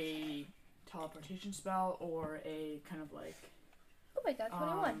a teleportation spell or a kind of like, Oh my god,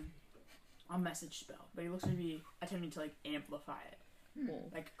 21. a message spell, but he looks to be attempting to like amplify it,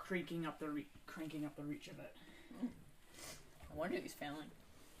 like cranking up the reach of it. I wonder if he's failing.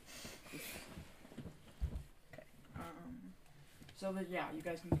 Okay. So that yeah, you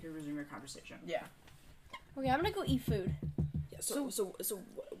guys can resume your conversation. Yeah. Okay, I'm gonna go eat food. Yeah, so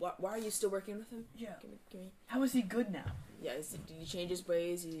why are you still working with him? Yeah. Give me. How is he good now? Yeah, did he change his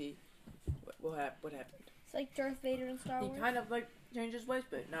ways? What happened? It's like Darth Vader in Star He Wars. kind of like changed his ways,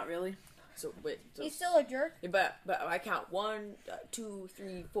 but not really. So wait. So, He's still a jerk. Yeah, but I count 1, 2,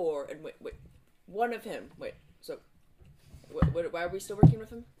 3, 4, and wait. One of him. Wait. So, why are we still working with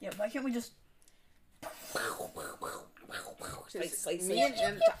him? Yeah, why can't we just... Slice. Me and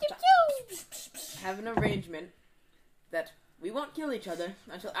him have an arrangement that we won't kill each other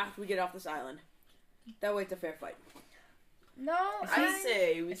until after we get off this island. That way it's a fair fight. No, I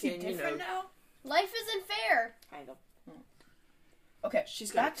say we Is he can, different now? life isn't fair. Kind of. Okay,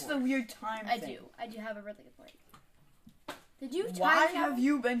 She's got a that's the point. weird time I thing. do have a really good point. Did you Why time have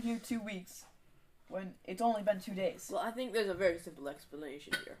you been here 2 weeks when it's only been 2 days? Well, I think there's a very simple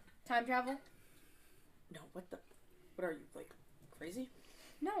explanation here. time travel? No, what are you, like, crazy?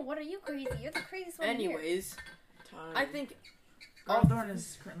 No, what are you crazy? You're the craziest one here. Anyways, Time. I think Garthorn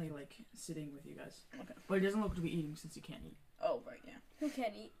is currently like sitting with you guys, Okay. but he doesn't look to be eating since he can't eat. Oh, right, yeah. Who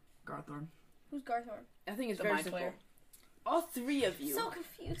can eat? Garthorn. Who's Garthorn? I think it's The very mind simple. flayer. All three of you. So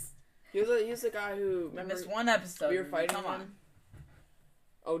confused. He was the guy who We remember missed one episode. we were fighting Come on. him.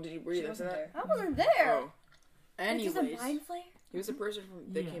 Oh, were you She there for wasn't that? there. I wasn't there. Oh, Like, he's a Anyways, mind flayer? he was the person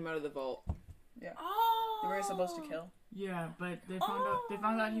that Yeah. came out of the vault. oh, They were supposed to kill. Yeah, but they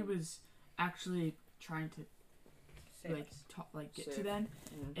found out he was actually trying to Save like us. get to Save. them,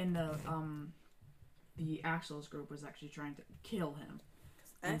 Mhm. and the Axel's group was actually trying to kill him,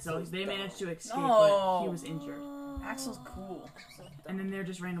 and so Axel's they dumb. managed to escape, No. but he was injured. Axel's cool. And then they're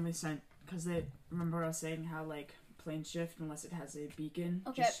just randomly sent because they remember I was saying how like plane shift unless it has a beacon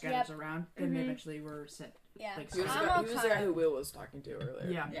Okay, just scatters yep. around. Then they Mhm. eventually were sent. Yeah. Like, He was, I'm the guy, all he was the guy tired. who Will was talking to earlier.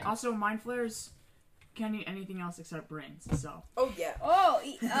 Yeah. Yeah. Also, mind flares can't eat anything else except brains. So Oh yeah. Oh,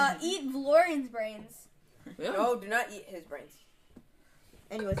 eat Valorian's brains. Yeah. No, do not eat his brains.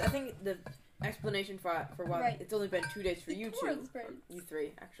 Anyways, I think the explanation for why Right. it's only been 2 days for you Towards two, brain. you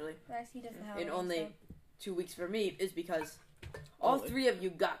three actually, Nice, he doesn't have and any, only so. 2 weeks for me is because all Only. 3 of you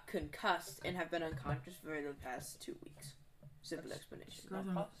got concussed and have been unconscious for the past 2 weeks. Simple explanation.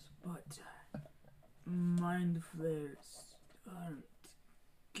 But mind flares aren't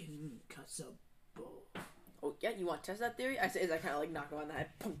concussable. Oh yeah, you want to test that theory? I say as I kind of like knock him on the head.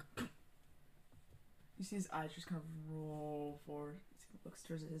 Punk. You see his eyes just kind of roll forward. He looks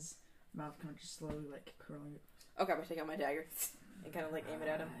towards his mouth, kind of just slowly like curling. Okay, I'm gonna take out my dagger and kind of like aim it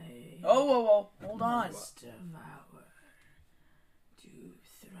at him. Oh, whoa, whoa. Hold on. Must devour to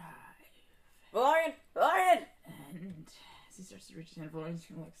thrive. Valarian! Valarian! And as he starts to reach his hand forward, he's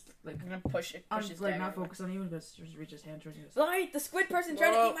gonna like I'm gonna push his like dagger not away. focus on you, but starts to reach his hand towards you. Valarian, the squid person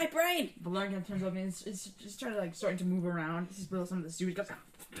trying to Whoa. eat my brain! Valerian kind of turns up and is just trying to like starting to move around. He's below some of the sewage. He goes,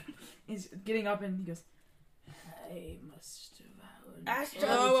 he's getting up and he goes, I must devour. Astra,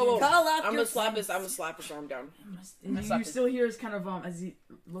 Whoa. call up I'm your gonna slap his arm down. You still hear his kind of as he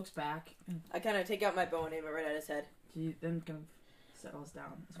looks back and I kind of take out my bow and aim it right at his head. he then kind of settles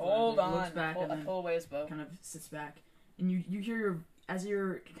down. Hold He on. looks back Pull, and I then pull away his bow. kind of sits back, and you hear as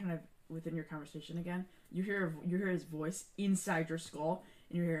you're kind of within your conversation again. You hear his voice inside your skull,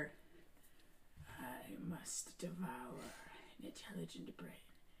 and you hear, I must devour an intelligent brain.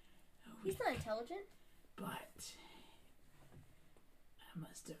 He's not intelligent. But I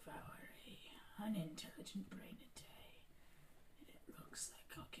must devour a unintelligent brain a day. It looks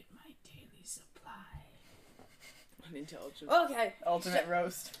like I'll get my daily supply. Unintelligent. Okay. Ultimate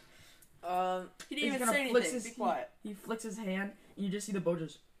roast. He didn't He even kinda say flicks anything. his- Be quiet. He flicks his hand, and you just see the bow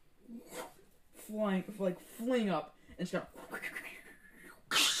just fling up, and it's gonna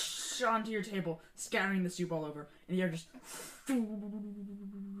onto your table, scattering the soup all over, and the air just.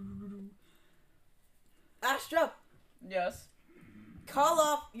 Astra, Yes. call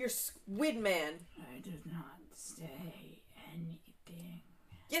off your squid man. I did not say anything.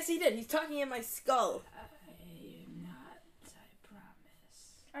 Yes, he did. He's talking in my skull. I am not, I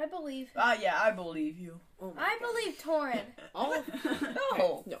promise. I believe. Yeah, I believe you. Oh my I God. believe Torin. All of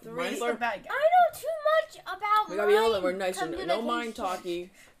No. No, Three. He's mine's the are. bad guy. I know too much about We gotta be a little mind bit more nicer. No mind communication. talking.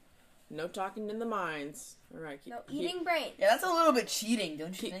 No talking in the mines. All right. No, eating brains. Yeah, that's a little bit cheating,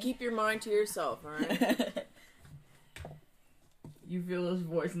 don't you think? Keep your mind to yourself. All right. You feel his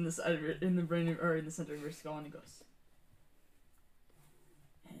voice in the side of your, in the brain of, or in the center of your skull, and he goes.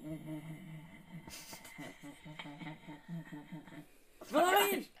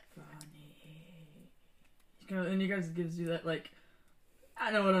 Valarian! Funny. And you guys gives you that like,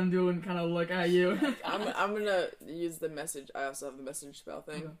 I know what I'm doing kind of look at you. I'm gonna use the message. I also have the message spell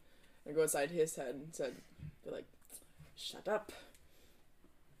thing. Okay. And go inside his head and be like, shut up.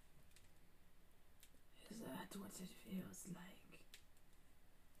 Is that what it feels like?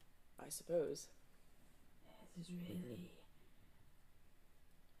 I suppose. It is really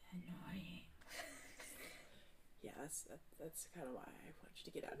annoying. Yeah, that's kind of why I want you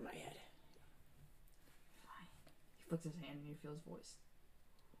to get out of my head. He flicks his hand and you feel his voice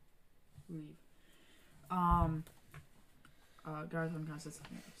leave. Gareth kind of says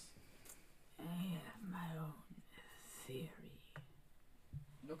something else. I have my own theory.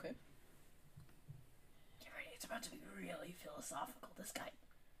 Okay. Get ready, it's about to be really philosophical. This guy's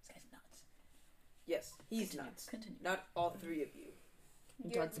nuts. Yes, he's Continue. nuts. Continue. Not all 3 of you. He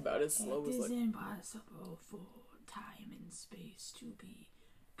talks about as slow It as is like. impossible for time and space to be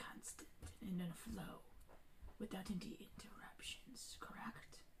constant and in a flow without any interruptions,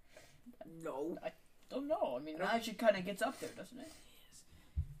 correct? No. Don't know. I mean, it actually kind of gets up there, doesn't it? Yes,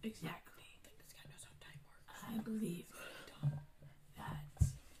 exactly. I think this guy knows how time works. I believe that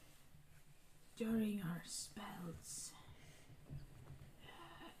during our spells,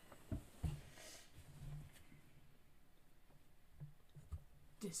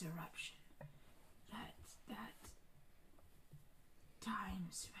 disruption, that time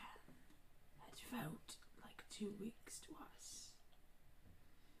span had felt like 2 weeks to us.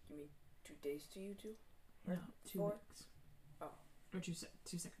 You mean 2 days to you two? No, 2 4? weeks. Oh. Or 2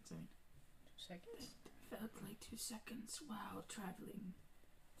 seconds, I mean. 2 seconds. It felt like 2 seconds while traveling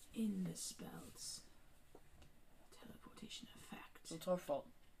in the spell's teleportation effect. So it's our fault.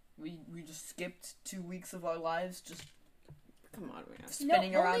 We just skipped 2 weeks of our lives just Come on, man.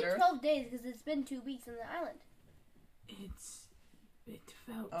 spinning no, around only Earth. 12 days because it's been 2 weeks on the island. It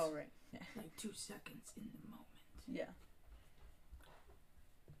felt Oh, right. like 2 seconds in the moment. Yeah.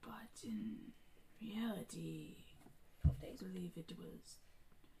 But in reality, 12 I days. believe it was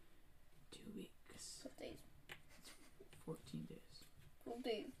 2 weeks, 12 days. 14 days. 12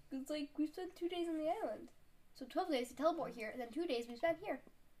 days. It's like we spent 2 days on the island. So 12 days to teleport here, and then 2 days we spent here.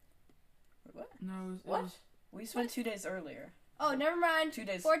 What? No, it What? was We spent 2 days earlier. Oh, never mind. 2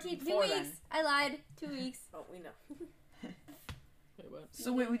 days 14, 2 before weeks. then. I lied. 2 weeks. Oh, we know. Wait, what?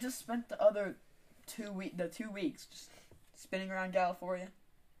 So wait, we just spent the other 2 weeks just spinning around California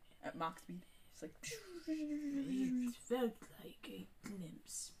at Mach speed. It's like It felt like a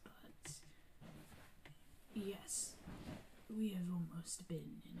glimpse, but yes, we have almost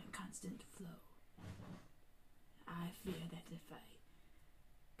been in a constant flow. I fear that if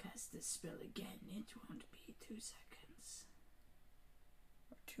I cast the spell again, it won't be 2 seconds,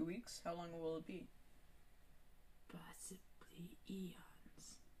 2 weeks. How long will it be? possibly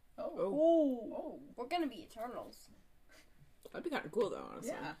eons. Oh. We're gonna be eternals. That'd be kind of cool though,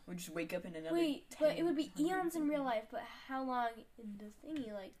 honestly. Yeah. We just wake up in another. Wait, 10, but it would be 100 eons in real years. life, but how long in the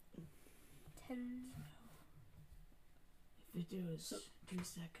thingy? Like 10. If it was 2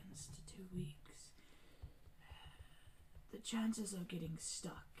 seconds to 2 weeks, the chances of getting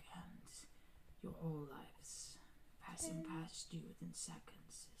stuck and your whole lives passing past you within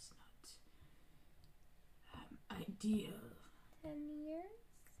seconds is not ideal. 10 years?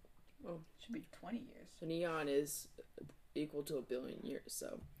 Should be 20 years. So neon is equal to 1 billion years,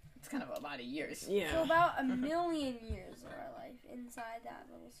 so. It's kind of a lot of years. Yeah. So about 1 million years of our life inside that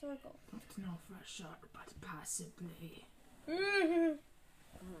little circle. Not no for sure, but possibly. Mm-hmm.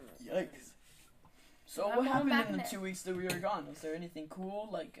 Yikes. So I'm what going happened back in the now. 2 weeks that we were gone? Was there anything cool,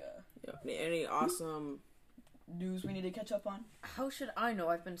 like Yeah. Any awesome. news we need to catch up on? How should I know?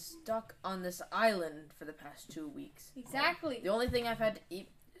 I've been stuck on this island for the past 2 weeks. Exactly. The only thing I've had to eat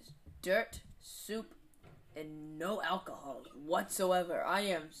is dirt, soup, and no alcohol whatsoever. I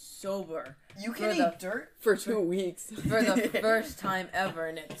am sober You For can the- eat dirt. For 2 weeks. for the first time ever,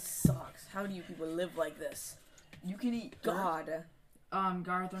 and it sucks. How do you people live like this? You can eat dirt. God.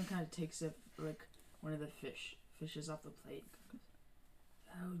 Garthorn kind of takes it like one of the fishes off the plate.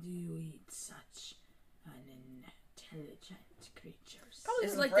 How do you eat such unintelligent creatures? Probably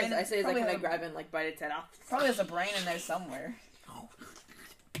It's has a like brain- this. I say as I probably kind has of a- grab it and like bite its head off. Probably has a brain in there somewhere.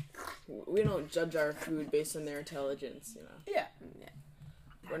 We don't judge our food based on their intelligence, you know. Yeah.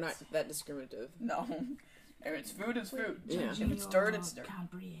 We're not that discriminative. No. If it's food, it's food. Yeah. If it's dirt, it's dirt.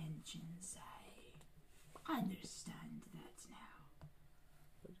 Comprehensions, I understand that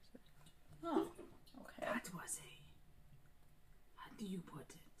now. Oh. Okay. That was how do you put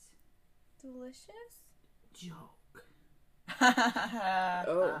it? Delicious? Joke.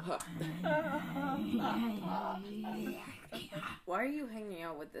 Oh, huh. Why are you hanging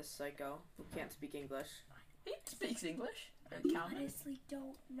out with this psycho who can't speak English? He speaks English. I Calvin. honestly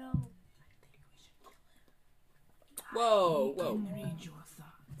don't know. Whoa, I whoa. can read your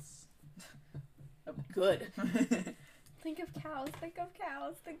thoughts. Good. Think of cows, think of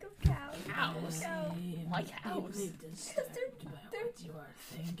cows, think of cows. Cows? Cows. Like Deeply cows. disturbed by they're- what you are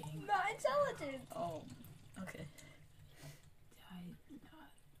thinking. Not intelligent. Oh. Okay.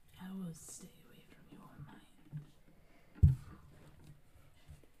 I will stay away from your mind.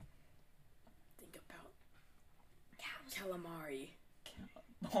 Think about Cows. calamari.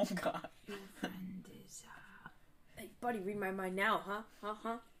 Oh God. Your friend is Hey, buddy, read my mind now, huh?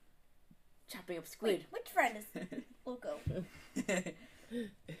 Huh? Chopping up squid. Wait, which friend is Loco?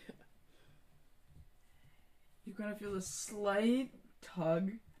 You kind of feel a slight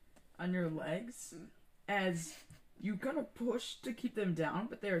tug on your legs as you kind of push to keep them down,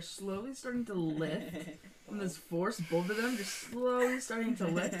 but they are slowly starting to lift from this force. Both of them just slowly starting to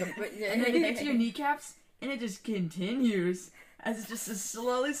lift. And then you get to your kneecaps, and it just continues as it just is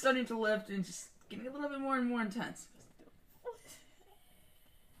slowly starting to lift and just getting a little bit more and more intense.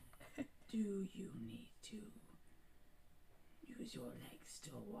 Do you need to use your legs to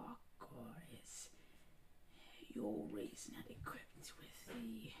walk, or is your race not equipped with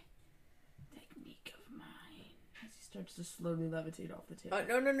the technique of mine? As he starts to slowly levitate off the table.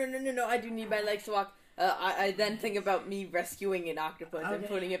 No. I do need my legs to walk. I then think about me rescuing an octopus and Okay.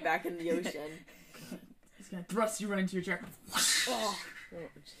 putting it back in the ocean. He's gonna thrust you right into your chair, Oh.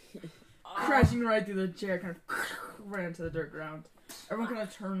 crashing right through the chair, kind of right into the dirt ground. Everyone kind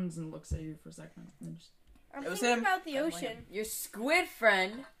of turns and looks at you for a second, and then just I'm It was thinking him. about the I blame ocean. Your squid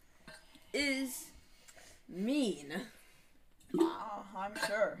friend is mean. I'm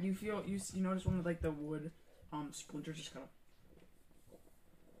sure. you feel you notice one of like the wood splinters just kind of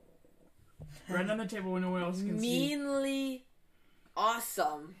right on the table when no one else can see. Meanly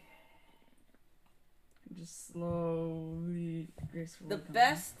awesome. Just slowly, gracefully. The come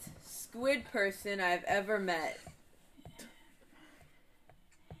best squid person I've ever met.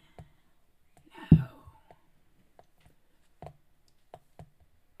 Now,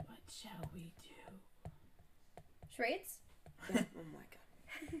 what shall we do? Charades? Oh my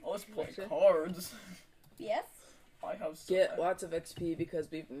god. Let's play Sure. cards. Yes. I have so Get lots of XP because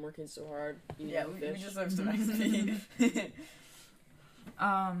we've been working so hard. eating Yeah, we fish. just have some XP.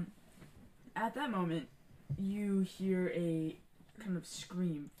 At that moment, you hear a kind of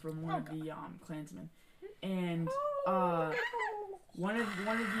scream from one of the clansmen, and one of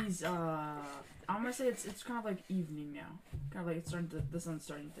these I'm gonna say it's kind of like evening now, kind of like it's starting to, the sun's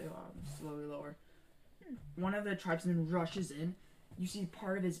starting to slowly lower. One of the tribesmen rushes in. You see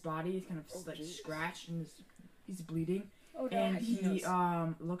part of his body is kind of like Jesus. scratched and he's bleeding, Oh no. and he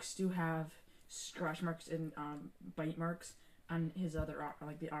Yes. looks to have scratch marks and bite marks on his other arm,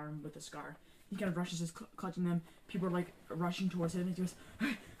 like the arm with the scar. He kind of rushes, his clutching them. People are like rushing towards him. And he goes,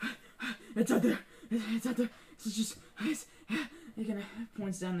 "It's out there! It's out there! It's just." He kind of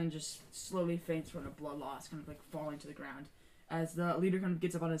points down and just slowly faints from a blood loss, kind of like falling to the ground. As the leader kind of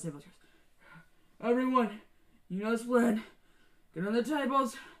gets up on his table, and goes, "Everyone, you know this plan. Get on the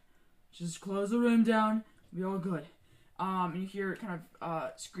tables. Just close the room down. Be all good." And you hear kind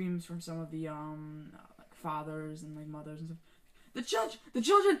of screams from some of the like fathers and like mothers and stuff. The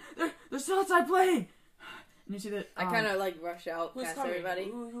children, they're still outside playing. And you see that I kind of like rush out Who's past coming? everybody.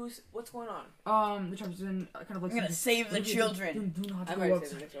 What's going on? the tribesmen kind of like I'm gonna save the children. Do not I'm go already outside.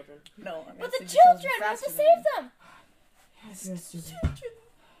 saving the children. No, I'm But gonna the save children, we have to faster save than them. Yes, stupid.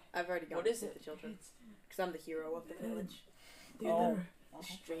 I've already gone What to is save it? the children. Because I'm the hero of the village. They're Oh. The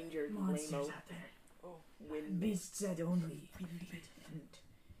stranger, monsters lame-o, out there. wind. Beasts that only feed and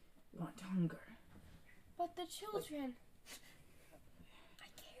want hunger. But the children. I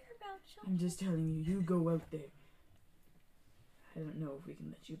care about children. I'm just telling you, you go out there. I don't know if we can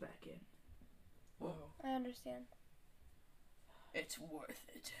let you back in. Whoa. I understand. It's worth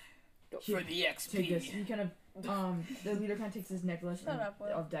it Here, for the XP. Take this. He kind of, the leader kind of takes his necklace Shut up, Will.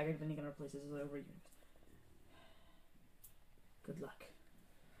 of daggers and he kind of places it over you. Good luck.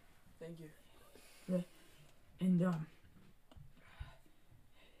 Thank you. And,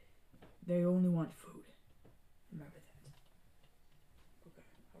 they only want food. Remember that.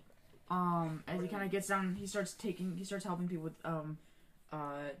 As he kind of gets down, he starts helping people with,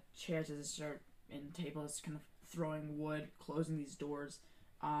 chairs as they start, and tables, kind of throwing wood, closing these doors,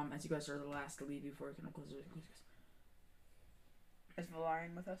 as you guys are the last to leave before he kind of closes it. Is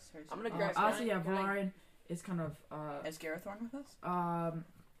Valarian with us? Or is I'm he- gonna grab. Honestly, yeah, can I- Valarian is kind of, Is Garethorn with us?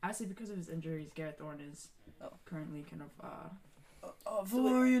 Actually, because of his injuries, Gareth Thorne is Oh. currently kind of,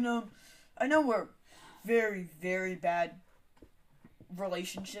 Valarian, I know we're very, very bad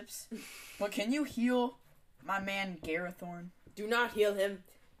relationships, but can you heal my man Garethorn? Do not heal him.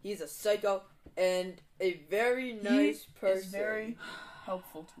 He's a psycho and a very nice person. Is very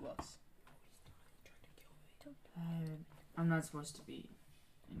helpful to us. I'm not supposed to be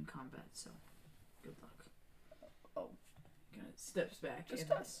in combat, so good luck. Oh. Kind of steps back Just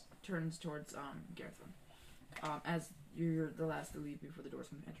and us. turns towards Gareth Thorne. As you're the last to leave before the doors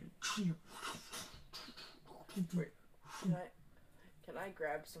can enter. Can I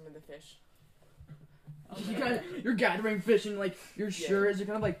grab some of the fish? You're gathering fish and like your shirt as you're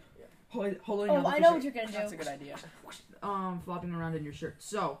kind of like holding Oh, out the I fish, know like, what you're gonna do. That's a good idea. flopping around in your shirt.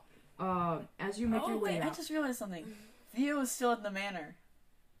 So, as you make your way I out, just realized something. Theo is still at the manor,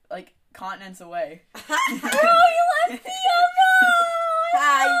 like continents away. Oh, you left Theo! No!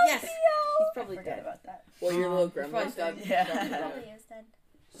 Ah, yes. He's I probably forgot dead. about that. Well, your little Probably grandma's dead. dead. Yeah. He probably is dead.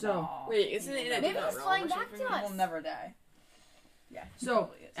 so Aw. Wait, isn't it in a Maybe different he's realm flying or back something? to us. We'll never die. Yeah, he So,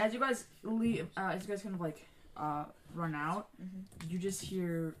 probably is. as you guys leave, as you guys kind of like run out, Mhm. you just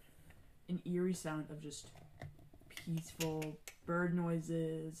hear an eerie sound of just peaceful bird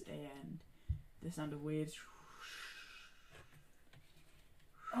noises and the sound of waves.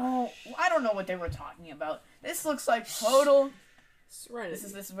 Oh, I don't know what they were talking about. This looks like total. Serenity.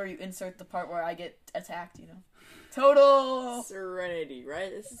 This is where you insert the part where I get attacked. You know, total. Serenity, right?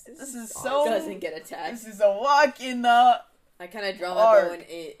 This is awesome. so- Doesn't get attacked. This is a walk in the. I kind of draw my Arc. bow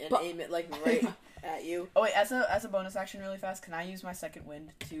and aim it like right at you. Oh wait, as a bonus action, really fast, can I use my second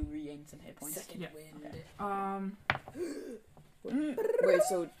wind to regain some hit points? Second Yeah. wind. Wait,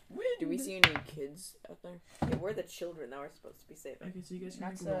 so do we see any kids out there? Yeah, we're the children that we're supposed to be saving. Okay, so you guys can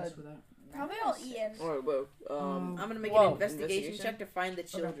That's make rolls a- for that. Probably all Ian. Oh, whoa. Um, I'm gonna make Whoa. an investigation Investigation? check to find the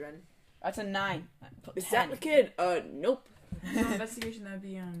children. That's a 9. Put Is 10. that the kid? Nope. So investigation, that'd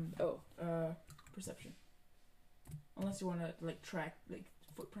be Oh. perception. Unless you want to like track like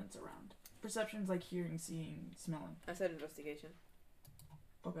footprints around. Perception's like hearing, seeing, smelling. I said investigation,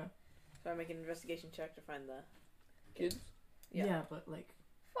 Okay. so I make an investigation check to find the Kids? Yeah. Yeah, but like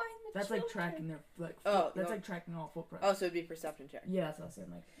Find That's like children. tracking their like. Oh, That's no. like tracking all footprints. Oh, so it'd be perception check. Yeah, that's what I was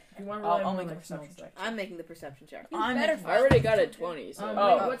saying. Like, if you want to I'll rely more make a like perception smells check. I'm making the perception check. You I'm better making- I already got a 20. So.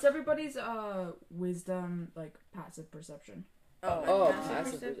 Oh. Wait, what's everybody's wisdom like passive perception? Oh, passive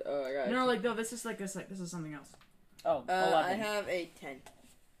passive. perception? Oh, I got it. No, like no, this is like this is something else. Oh, I 11. have a 10.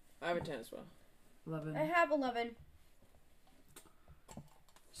 I have a 10 as well. 11. I have 11.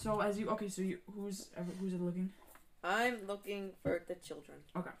 So as you so who's it looking? I'm looking for the children.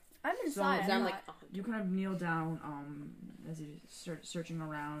 I'm So, inside. Because I'm I'm not. like, You kind of kneel down as you start searching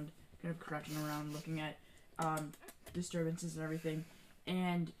around, kind of crouching around, looking at disturbances and everything,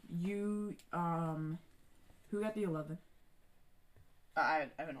 and you who got the 11? I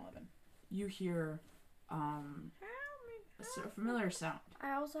have an 11. You hear a familiar sound.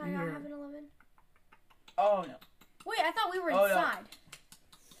 I also I Here. have an 11. Oh, no. Wait, I thought we were Oh, no. inside.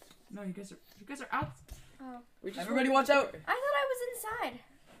 No, you guys are out. Oh. We just Everybody walked watch out. I thought I was inside.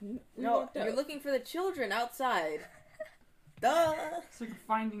 We no, walked you're out. looking for the children outside. Duh. It's like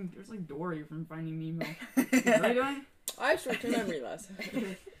it's like Dory from Finding Nemo. What are you doing? I have short-term memory loss.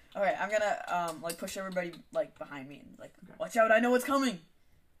 Alright, I'm gonna, like, push everybody, like, behind me and, like, Okay. watch out, I know what's coming.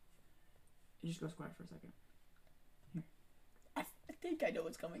 You just goes quiet for a second. I think I know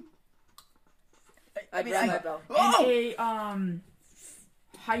what's coming. I grab my bell. Oh! And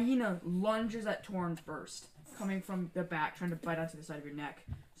a hyena lunges at Torn first, coming from the back, trying to bite onto the side of your neck.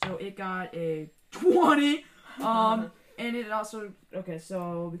 So it got a 20. And it also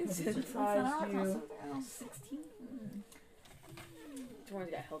so because it surprised you. 16. Torn's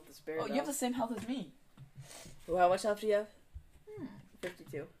got health to spare. Oh, you have the same health as me. Well, how much health do you have?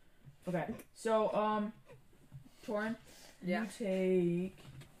 52. Okay, so Torin, Yeah. you take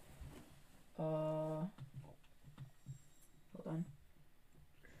hold on.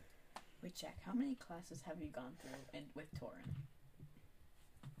 Wait, Jack, how many classes have you gone through with Torin?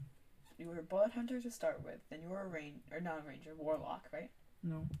 You were a blood hunter to start with, then you were not a ranger, warlock, right?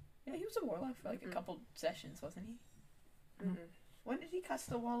 No, Yeah, he was a warlock for like a couple sessions, wasn't he? Mm-mm. When did he cast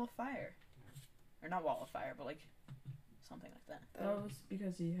the wall of fire? Or not wall of fire, but like something like that. that was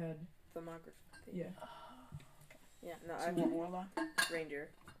because he had The Margaret. yeah. Yeah, no, So I'm you were warlock. a ranger.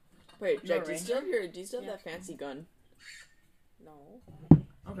 Wait, You're Jack, a do you still have Yeah. that fancy gun? No.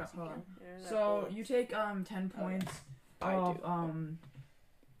 Okay, hold on. They're not So bullets. you take 10 points I of do.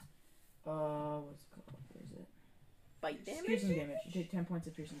 what's it called? Where is it? Bite damage? Piercing damage. You take 10 points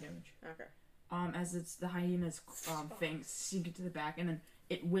of piercing damage. Okay. As it's the hyena's fangs sink into the back, and then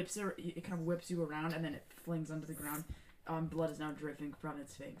it it kind of whips you around, and then it flings onto the ground. Blood is now dripping from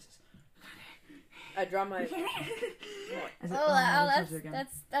its fangs. I draw my As it, Oh, comes again.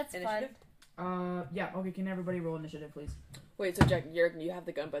 that's fun. initiative. Yeah. Okay. Can everybody roll initiative, please? Wait, so Jack, you have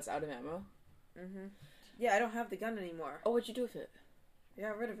the gun, but it's out of ammo? Mm-hmm. Yeah, I don't have the gun anymore. Oh, what'd you do with it? I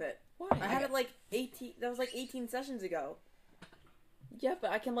got rid of it. Why? I had it like 18. That was like 18 sessions ago. Yeah,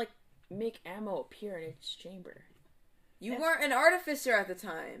 but I can, like, make ammo appear in its chamber. You weren't an artificer at the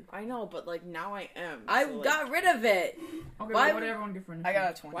time. I know, but, like, now I am. I so, like, got rid of it. Okay. Why What would- did everyone get for I initiative?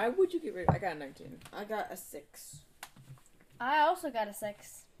 got a 20. Why would you get rid of I got a 19. I got a 6. I also got a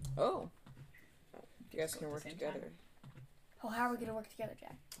 6. Oh. You guys can At the work same together. time. Oh, how are we gonna work together,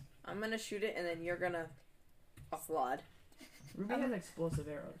 Jack? I'm gonna shoot it, and then you're gonna offload. Ruby has explosive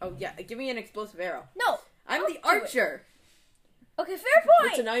arrows. Oh yeah, give me an explosive arrow. No. I'm Don't the do it. archer. Okay, fair Wait,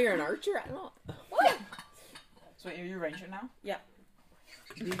 point. so now you're an archer? I don't know. What? So are you a ranger now?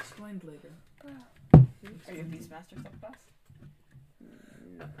 Be explained later. Are you a beastmaster subclass?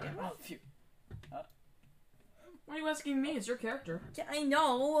 No. Oh, phew. Why are you asking me? It's your character. Yeah, I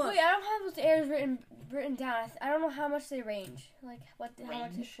know. Wait, I don't have those arrows written down. I don't know how much they range. Like how much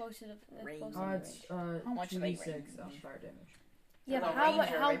Range? explosive Range. explosive Oh, they it's range. How much do they 2d6 range? on fire damage. Yeah, but I'm a how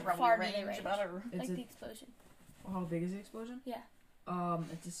ranger, how they probably far do they range? better. It's Like a, the explosion. how big is the explosion? Yeah.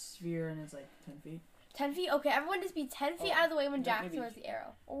 It's a sphere and it's like 10 feet. 10 feet? Okay, everyone just be 10 feet Oh, out of the way when Jack maybe- throws the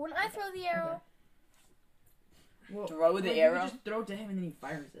arrow. Or when I throw the arrow. Well, Throw the well, you arrow? can just throw it to him and then he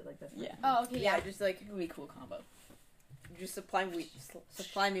fires it. Like that's Yeah. Oh, okay, Yeah, yeah. just like It would be a cool combo. just supply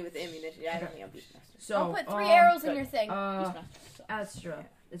me with ammunition. Yeah, I don't think I'm beastmaster. So I'll put 3 arrows in good. your thing. Beastmaster sucks. Astra,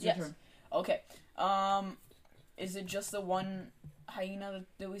 it's Yes. your turn. Okay. Is it just the one hyena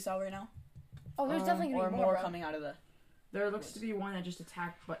that we saw right now? Oh, there's definitely Or gonna be more bro. coming out of the... There looks to be one that just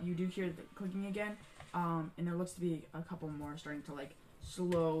attacked, but you do hear the clicking again. And there looks to be a couple more starting to like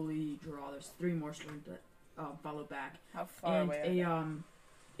slowly draw. There's 3 more starting to follow back, How far and away are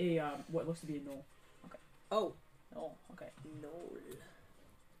they? what looks to be a gnoll. Oh Oh, okay. no,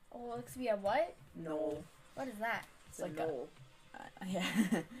 Oh, it looks to be a what? no, What is that? it's like a a- knoll. Yeah.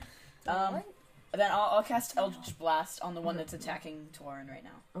 What? Then I'll cast Eldritch Blast on the one that's attacking Torin right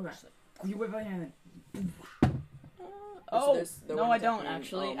now. Okay. You whip out your hand. Oh, There's the no, one I don't attacking,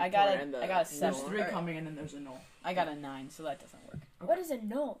 actually. I Torin got and I got a the 7. There's 3 Or- coming, and then there's a null. I got a 9, so that doesn't work. What is a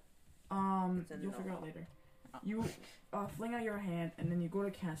no? It's a You'll null. figure out later. You fling out your hand, and then you go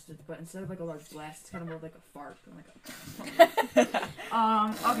to cast it, but instead of like a large blast, it's kind of more like a fart.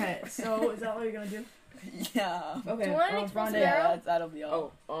 Okay, so is that what you're gonna do? Yeah. Okay. Do you want an explosive Rhonda, arrow? That'll be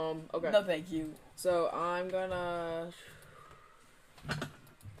all. Okay. No, thank you. So I'm gonna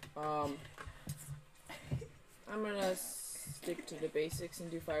stick to the basics and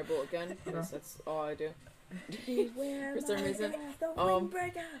do Firebolt again, because that's all I do. For some reason.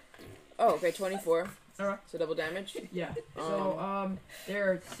 Oh, okay, 24. Alright. So double damage. Yeah. So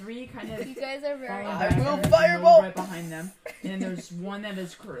there are 3 kind of You guys are very. falling I back, will and there's a firebolt! node right behind them, and then there's one that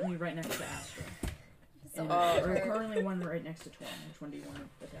is currently right next to Astra. And or currently one right next to Torn. Which one do you want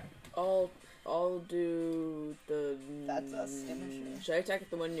to attack? I'll do the. That's a skirmisher. Should I attack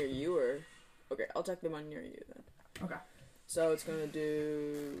the one near you or? Okay, I'll attack the one near you then. Okay. So it's gonna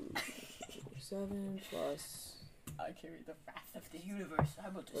do 7 plus I carry the wrath of the universe. I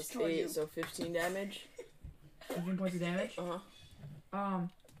will plus destroy 8, you. so 15 damage. 15 points of damage. Uh-huh.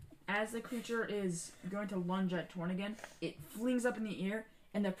 As the creature is going to lunge at Torn again, it flings up in the air,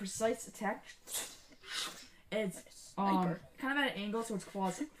 and the precise attack, it's kind of at an angle, so its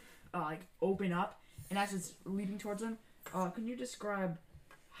claws like open up, and as it's leaping towards him, can you describe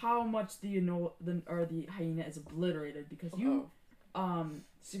how much the hyena is obliterated? Because you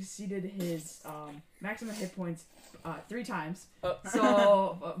succeeded his maximum hit points 3 times.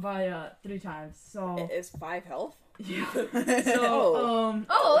 So by 3 times. So It's 5 health. yeah. So it's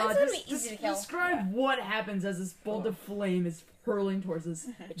gonna just- be easy to kill. Describe what happens as this bolt of flame is hurling towards this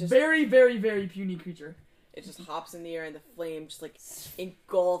It just very, very, very puny creature. it just hops in the air and the flame just like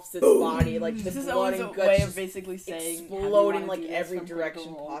engulfs its body, like the This is blood always a and way guts of just basically saying how do you exploding wanna like do this every from direction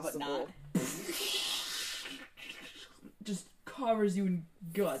Critical Role, but possible. not. Just covers you in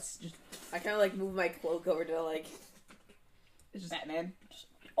guts. Just I kind of like move my cloak over to like. It's just Batman.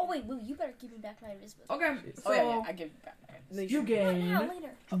 Oh wait, Lou, you better give me back my invisibility. okay. So Oh yeah, I give you Batman. you gain. Now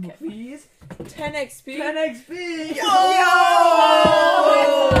later. Okay. Please. 10 XP. 10 XP. Yo!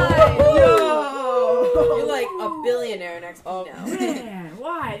 You're like a billionaire in XP now. Man,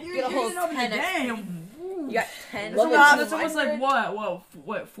 why? You're Get a whole using up your 10 XP. game. You got 10. Level That's almost 200? like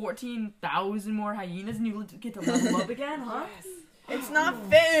what? 14,000 more hyenas, and you get to level up again, huh? It's not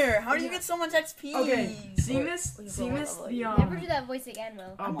fair. How do you get so much XP? Okay, seeing Wait, this, wait, seeing wait, this, wait, the Never do that voice again,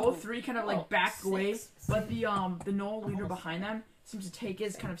 Will. both 3 kind of like back away, 6. but the Knoll leader behind them seems to take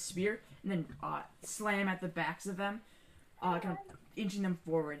his kind of spear and then slam at the backs of them, kind of inching them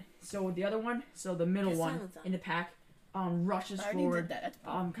forward. So the other one, so the middle Yeah, one silence on. in the pack, rushes I already forward. did that.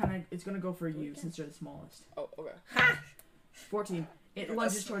 That's Kind of, it's gonna go for you since you're the smallest. Oh, okay. 14. It You're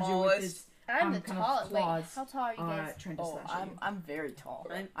lunges the towards you with smallest. its I'm the kind of tallest. Wait, claws, how tall are you guys? trying to Oh, slash at you. I'm very tall.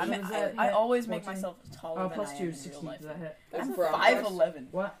 I'm- Does that I hit? always make 14? myself taller than Plus I 2 am is in 16. real Does life. that hit? That's I'm for armor 5'11".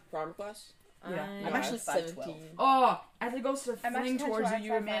 What? For armor class? Yeah. I'm actually 5'12". Oh, as it goes to I'm fling actually towards you, touching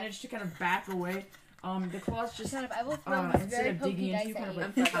you my 5'5". manage to kind of back away. The claws just Shut up, I will throw this instead very of pokey digging dice into you, kind of at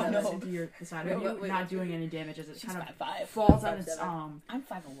like you. I'm pounds fine. into the side Wait, of you, wait, not wait. doing any damage as it She's kind of 5'5". falls on 5'7". its I'm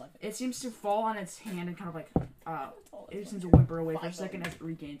 5'11". It seems to fall on its hand and kind of like it seems to whimper away for a 5'11". second as it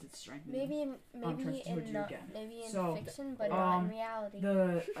regains its strength. Maybe in turns towards you again. maybe in So, fiction, but not in reality.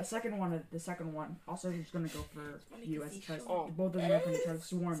 The second one also is going to go for you as it tries. Oh. Both of them are going to try to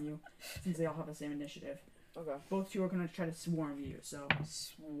swarm you since they all have the same initiative. Okay. Both 2 are going to try to swarm you. So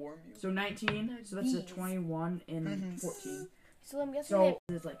Swarm you. so 19. So that's a Bees. 21 and Mhm. 14. So I'm guessing So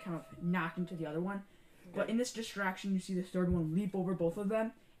it's like kind of knocked into the other one. But in this distraction, you see the third one leap over both of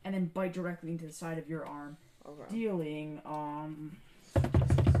them and then bite directly into the side of your arm, Okay. dealing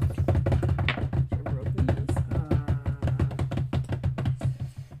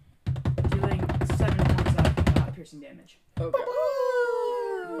dealing 7 points of piercing damage. Okay.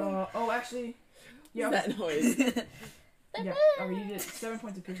 Actually, yeah, What's that noise? yeah. You did 7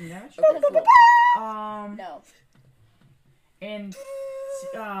 points of piercing damage. Okay, cool. no. And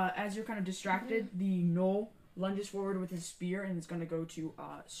as you're kind of distracted, the Knoll lunges forward with his spear and is going to go to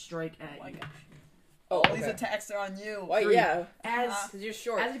strike at you. Oh, All these okay. attacks are on you. Why, 3. yeah. As Because you're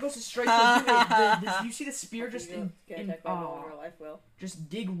short. as it goes to strike towards you, you see the spear just Get attacked by no one in real life, Will. just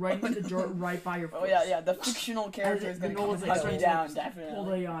dig right into the dirt right by your face. Oh yeah. The fictional character As is the gonna Knoll come is and like cut me starting to down, pull definitely.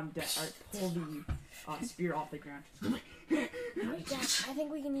 pull the spear off the ground. Wait, Dad, I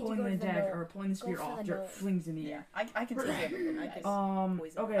think we need to Pulling go the to the dagger knoll. or pulling the spear for off, the dirt knoll. flings in the Yeah, air. I can see it. I can-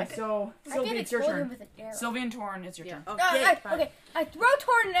 Poison. Okay, so I Sylvie, can it's your explode turn. him with an arrow. Sylvie and Torn, it's your Yeah. turn. Oh, Ah, yay, ah, fine. okay, I throw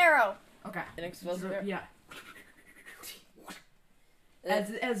Torn an arrow. Okay. An explosive arrow? Yeah.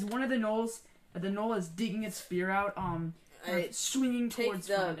 And As one of the gnolls, the gnoll is digging its spear out, kind I of swinging take towards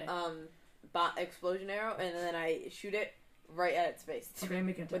the Fronde. explosion arrow and then I shoot it right at its face. Okay,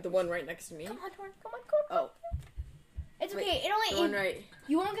 make it. With the one right next to me? Come on, Torn. Come on, come on. Oh, It's Wait, okay. the one It right.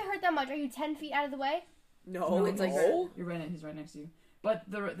 you won't get hurt that much. Are you 10 feet out of the way? No, No, it's like no. You're right. He's right next to you. But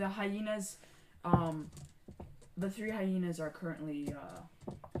the hyenas, the 3 hyenas are currently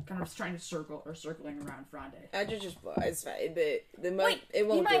kind of trying to circling around Fronde. I just it's fine. It Wait,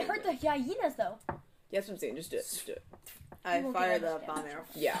 won't you might do hurt the anything. hyenas though. Yeah, that's what I'm saying. Just do it. Just do it. I You won't fire get the much bomb damage. arrow.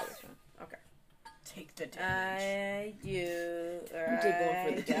 Yeah, that's fine. Take the damage. I do. take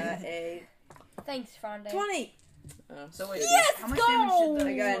one for the got a Thanks, Fronde. 20. So wait, Yes, how much go! damage did the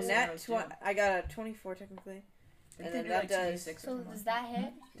I got a explosive nat arrows do? 20. I got a 24 technically. Didn't and they then do that like does- 2d6 or So something? does that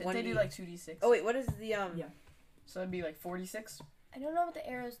hit? Didn't they do 1d. like 2d6? Oh wait, what is the Yeah. So it'd be like 46? I don't know what the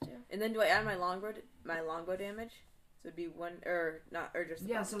arrows do. And then do I add my longbow damage? So it'd be one or not or just the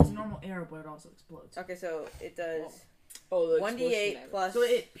Yeah, bomb? so it's a normal arrow, but it also explodes. Okay, so it does Oh, the 1d8 explosion plus. So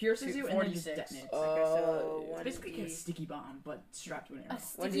it pierces you and then 46. just detonates. Okay, so Oh, It's basically like a 1d8 sticky bomb, but strapped to an A arrow.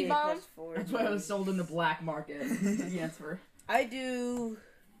 sticky 1d8 bomb? plus 4. That's why it was sold in the black market. The answer. I do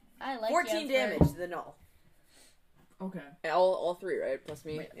I like 14 the damage to the null. Okay. all 3, right? Plus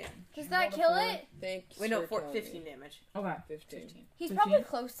me. Wait. Yeah. Does You that rolled a kill 4. it? Thanks. Wait, no, for telling 15 me. damage. Okay. 15. 15. He's 15? probably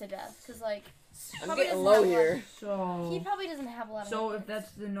close to death, cause like I'm Probably getting doesn't low have here. he So. probably doesn't have a lot of. So hit if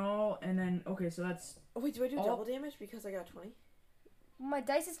that's the null, and then okay, so that's Oh wait, do I do All- double damage because I got 20? My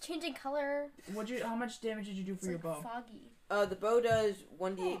dice is changing color. how much damage did you do It's for your like bow? foggy. The bow does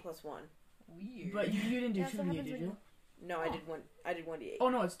 1d8 plus 1. Weird. But you didn't do That's what 2d8, happens did when you? No, I did 1. I did 1d8. Oh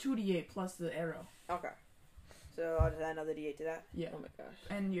no, it's 2d8 plus the arrow. Okay. So I'll just add another d8 to that. Yeah. Oh my gosh.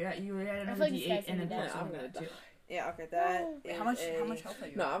 And you add another feel like this d8 guy's and then gonna plus die. one I'm of gonna that too. die. Yeah. Okay. That Oh. is how much a health are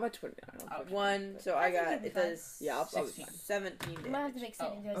you? No, I'm at 20. I don't Oh. fucking- 1. So I I think got you'll be it fine. does Yeah, I'll be fine. 17 You might have to damage. make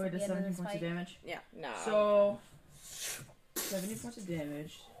saving throws Oh, it at the does end of 17 this points of fight. damage. Nah. So 70 points of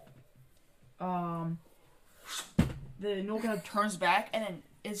damage. The gnoll kind of turns back and then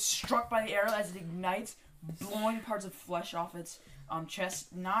is struck by the arrow as it ignites, blowing parts of flesh off its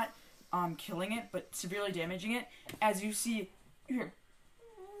chest, not killing it, but severely damaging it. As you see, you hear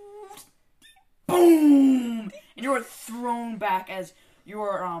boom, and you are thrown back as you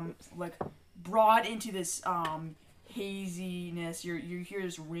are like brought into this haziness. You hear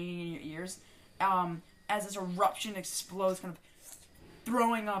this ringing in your ears. As this eruption explodes, kind of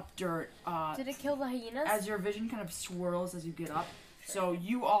throwing up dirt. Did it kill the hyenas? As your vision kind of swirls as you get up. So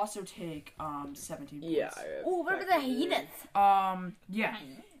you also take 17 points. Yeah. Oh, what about the hyenas? Yeah.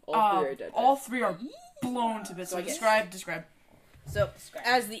 All 3 are dead. All 3 are blown to bits. So So I guess- describe. So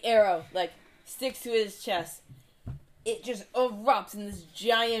as the arrow like sticks to his chest, it just erupts in this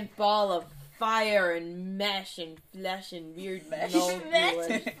giant ball of fire and mesh and flesh and weird flesh.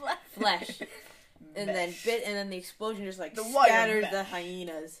 And then the explosion just like The wire scatters mesh. the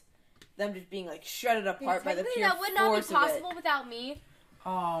hyenas. Them just being like shredded apart by the Technically, pure that would not be force of it. possible without me.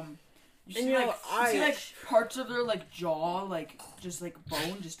 You see, you know, you see like parts of their like jaw, like just like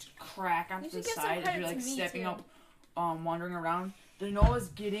bone, just crack onto You the should give some side as credit you're like to me, stepping too. up, wandering around. The gnoll is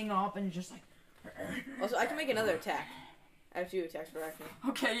getting up and just like. Also, I can make another attack. I have 2 attacks per action.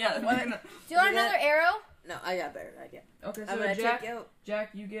 Okay, yeah. Do you want Do that. another arrow? No, I got a better idea. Okay, I'm so gonna Jack, take out. Jack,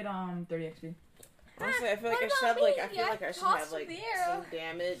 you get 30 XP. Honestly, I feel like What I should have about like me? I feel Yeah, like I should toss have like with the arrow. some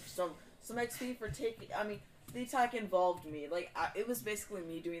damage, some XP for taking. I mean, the attack involved me. Like it was basically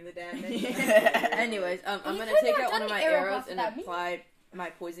me doing the damage. Anyways, I'm You gonna couldn't take have out one done of the my arrow arrows buff and without me. apply my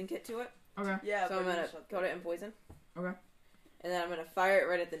poison kit to it. Okay. Yeah, So I'm gonna coat it in poison. Okay. And then I'm gonna fire it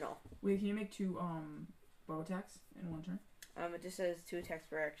right at the null. Wait, can you make 2 bow attacks in one turn? It just says 2 attacks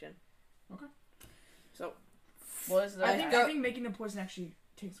per action. Okay. So What is the I think go- making the poison actually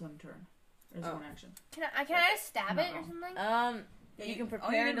takes 1 turn. There's Oh. 1 action. Can I just stab No. it or something? Yeah, you can all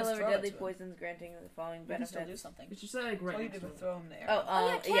prepare you and did was deliver throw it deadly to him. poisons, granting the following You can still do benefits. something. It's just like right All you next did to was it. throw him there. Oh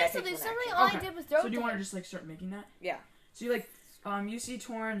yeah, it cancel takes this. one Something action. all Okay. I did was throw So do you it. want to just like start making that? Yeah. So you like, you see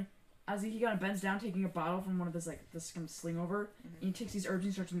Torn as he kind of bends down, taking a bottle from one of this kind of sling over, and he takes these herbs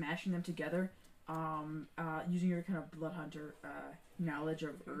and starts mashing them together, using your kind of blood hunter knowledge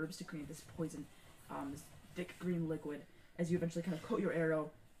of herbs to create this poison, this thick green liquid. As you eventually kind of coat your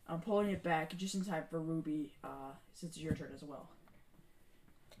arrow, pulling it back just in time for Ruby, since it's your turn as well.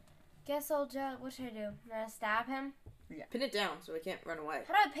 Guess I'll just. What should I do? I'm gonna stab him. Pin it down so it can't run away.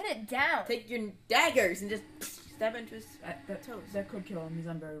 How do I pin it down? Take your daggers and just stab into his toes. That could kill him. He's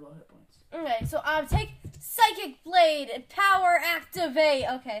on very low hit points. Okay, so take Psychic Blade and power activate.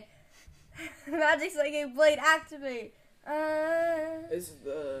 Okay. Magic Psychic Blade activate. This is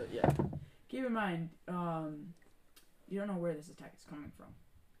the Keep in mind, you don't know where this attack is coming from.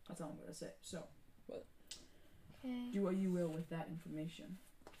 That's all I'm gonna say. So, Okay. do what you will with that information.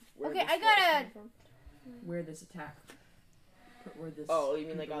 where Okay, this I was gotta- coming from. Where this attack. Where this. Oh, you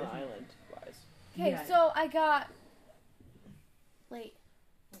mean like on the creeper is. island wise? Okay, Yeah. so I got. Wait.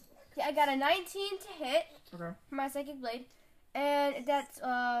 Yeah, I got a 19 to hit Okay. for my psychic blade, and that's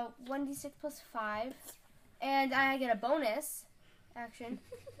 1d6 plus 5, and I get a bonus action.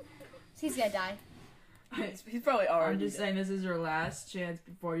 So he's gonna die. He's probably already I'm just dead. saying this is your last chance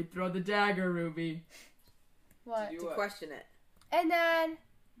before you throw the dagger, Ruby. What? Do To what? question it. And then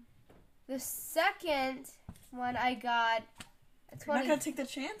the second one I got a You're 20. not gonna take the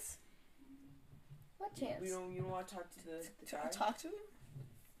chance? What chance? You don't want to talk to the guy? Talk to him?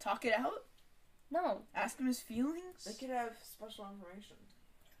 Talk it out? No. Ask him his feelings? They could have special information.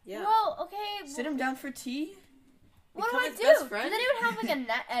 Yeah. Well, okay. Sit him down for tea? What do Become I his do? best Does friend? anyone have like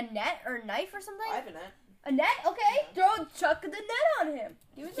a net or knife or something? I have a net. A net? Okay. Chuck the net on him.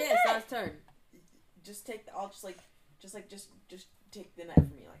 Give us the Yeah, it's not net. his turn. Just take the. I'll just take the net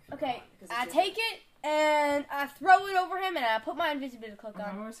from me, like. from Okay. now on, 'cause it's I your take turn. it and I throw it over him and I put my invisibility cloak Okay,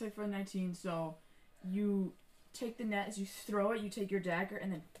 I'm on. gonna say for 19, so you take the net, as you throw it, you take your dagger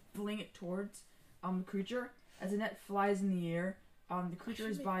and then fling it towards the creature. As the net flies in the air, the creature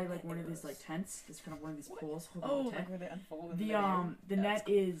is by like one of these like tents. It's kind of one of these poles holding Oh, the tent. where they unfold in The midair. the That's net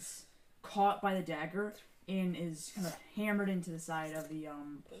is caught by the dagger and is kind of hammered into the side of the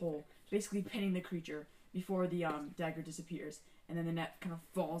pole, basically pinning the creature before the dagger disappears. And then the net kind of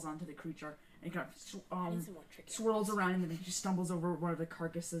falls onto the creature and kind of I need some more tricky. swirls around and then he just stumbles over one of the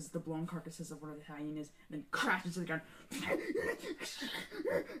carcasses, the blown carcasses of one of the hyenas, and then crashes to the ground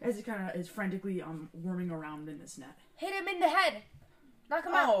as he kind of is frantically worming around in this net. Hit him in the head. Knock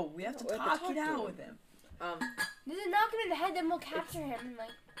him out. Oh, we have to We have to talk talk it to out him. with him. Just knock him in the head, then we'll capture him. And like,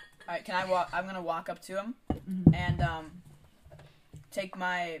 Alright, can I walk? I'm gonna walk up to him Mhm. and take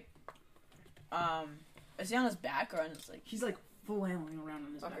my is he on his back or on his like? He's like flailing around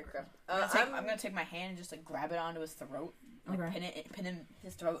on his Okay, back. crap. I'm gonna take my hand and just like grab it onto his throat, like Okay. pin him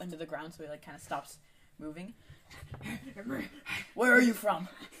his throat into the ground so he like kind of stops moving. Where are you from?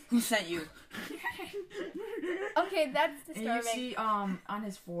 Who sent you? okay, that's And you disturbing. see on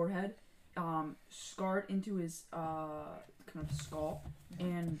his forehead, scarred into his kind of skull,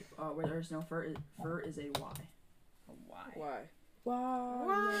 and where there's no fur is a Y. Why?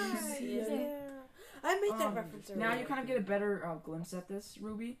 Why? Yeah. I made that reference earlier. Now you kind of get a better glimpse at this,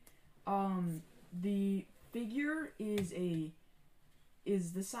 Ruby. The figure is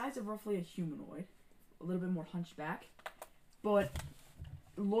the size of roughly a humanoid, a little bit more hunched back, but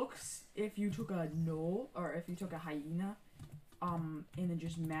looks if you took a gnoll or if you took a hyena, and then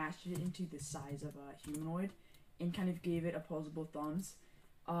just mashed it into the size of a humanoid, and kind of gave it opposable thumbs.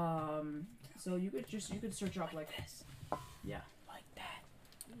 So you could search up like this. Yeah. Like that.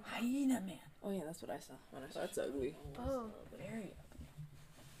 Hyena man. Oh yeah, that's what I saw. When I saw that's ugly. Oh. Very.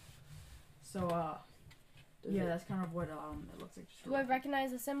 So yeah, that's kind of what it looks like. Do I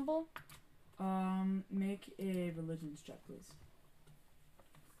recognize the symbol? Make a religions check, please.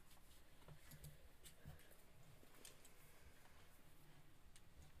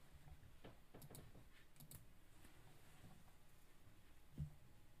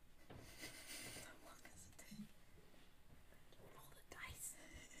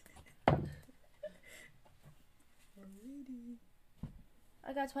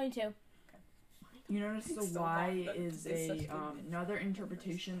 I got 22. You notice the So Y long, is it's such a good another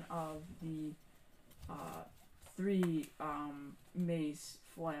interpretation of the 3 mace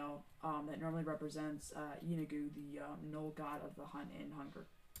flail that normally represents Yinagu, the Null god of the hunt and hunger.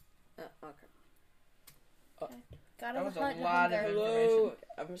 Okay. Got That a was a hunt and lot of hunger. Hello.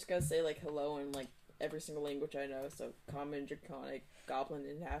 I'm just gonna say like hello in like every single language I know. So common, draconic, goblin,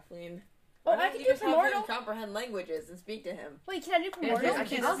 and halfling. Oh, Why I don't can you do just have him primordial. comprehend languges and speak to him. Wait, can I do primordial? I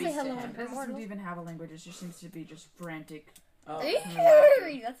can't I'll speak say hello to in him. It doesn't seem to primordial. even have a language. It just seems to be just frantic.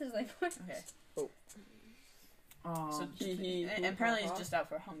 That's his language. Okay. So Hee-hee, and apparently he's hoo-ha-ha. just out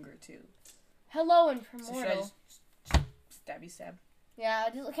for hunger too. Hello in So should I primordial. just stab? Yeah,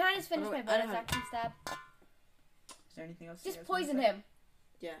 can I just finish Oh, my I bonus don't- action stab? Is there anything else? you Just guys wanna poison say? him.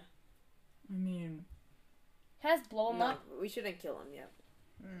 Yeah. I mean, Can I just blow him No, up? we shouldn't kill him yet.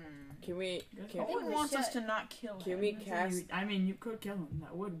 Can we? I Can, No think one we wants us should. to not kill him. can we cast? I mean, you could kill him.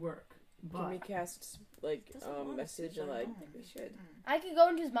 That would work. Can we But cast like Doesn't want us message to and like? kill him. We should. I could go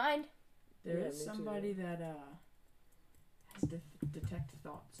into his mind. there Yeah, is me too. somebody that has detect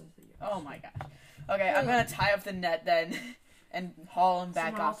thoughts as the. Oh my gosh. Okay, I'm gonna tie up the net then, and haul him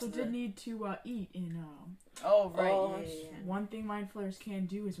back Someone off. also to the... did need to eat in Oh, right. Oh, yeah. One thing mind flayers can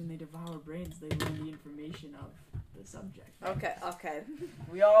do is when they devour brains, they learn the information of the subject. Okay.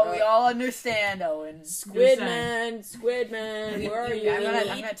 We all understand, Owen. saying. Squid Man, where are you? I'm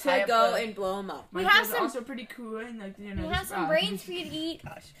gonna We need tie to up go the- and blow him up. We Mind have flayers are some- also pretty cool and like We have just, some brains for you to eat.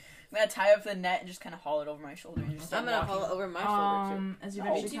 Gosh. I'm gonna tie up the net and just kind of haul it over my shoulder and just I'm start gonna walking. haul it over my shoulder As you No.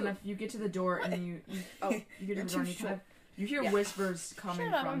 eventually Me kind of you get to the door and then you get to the door and you kind of you hear Yeah. whispers coming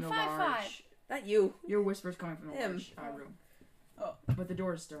Shut up, from I'm the 5'5". large. too. Not you. You hear whispers coming from the Him. large room. Oh. But the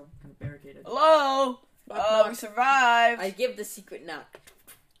door is still kind of barricaded. Hello? Knock, knock. We survived. I give the secret knock.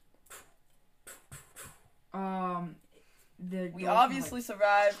 We obviously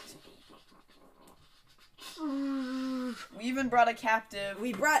survived. We even brought a captive.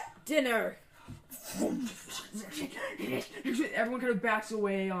 We brought dinner. Everyone kind of backs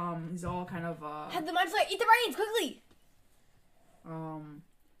away. He's all kind of Have the mind flayer eat the brains quickly.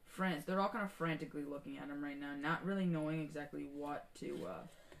 friends. They're all kind of frantically looking at him right now, not really knowing exactly what to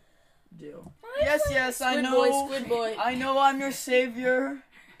do. Yes, I Squid know. boy, squid boy. I know I'm your savior.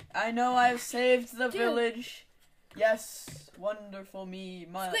 I know I've saved the Dude. village. Yes, wonderful me.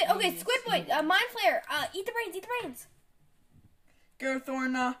 Squid boy, mind flayer, eat the brains, eat the brains.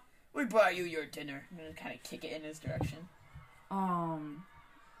 Garthorna, we brought you your dinner. I'm gonna kind of kick it in his direction.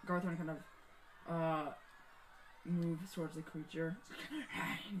 Garthorn kind of moves towards the creature.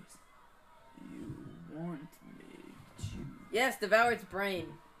 You want me to Yes, devour its brain.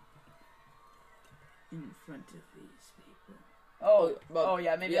 in front of these people? Oh,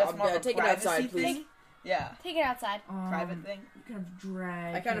 yeah, maybe yeah, that's more of a take it privacy outside, please. thing. Yeah, Take it outside. private thing. You kind of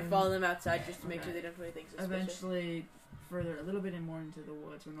drag. I kind of him follow them outside just to make sure they don't do anything suspicious. eventually further, a little bit more into the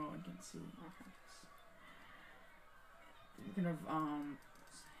woods where no one can see. You kind of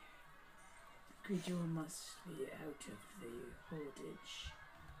creature must be out of the holdage.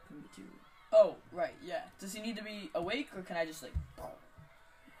 For me to Oh, right, yeah. Does he need to be awake, or can I just, like...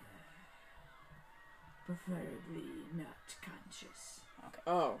 preferably not conscious. Okay.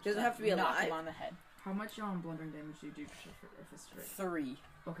 Oh, does it have to be Knock him alive? on the head. How much blundering damage do you do for fist strike? 3.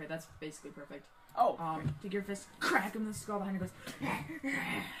 Okay, that's basically perfect. Oh, Take your fist, crack him in the skull behind, it goes,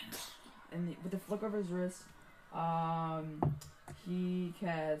 and with the flick of his wrist, he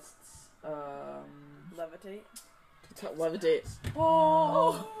casts Levitate. Levitate.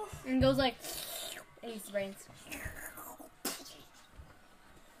 Oh! And goes like, and eats the brains.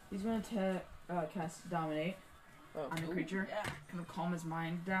 he's gonna cast dominate Oh, on the Ooh, creature, yeah. kind of calm his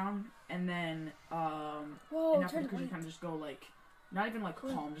mind down, and then Whoa, enough for turn the creature it kind of just go like, not even like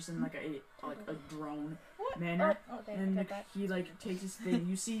calm, just in like a drone What? manner. Oh, okay, And got that. he like takes his thing.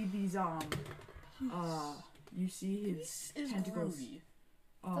 You see these you see his This is tentacles groovy.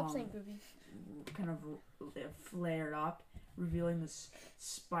 Stop saying groovy. kind of flared up, revealing this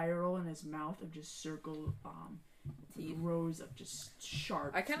spiral in his mouth of just circle Teeth. rows of just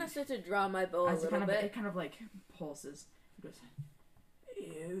sharp. I kind of teeth. start to draw my bow a As little bit. it kind of like pulses. It goes,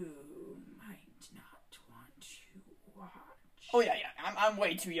 you might not want to watch. Oh, yeah. I'm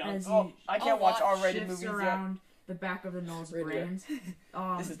way too young. As Oh, he I can't watch R-rated shifts movies yet. around the back of the nose Rated R. brains.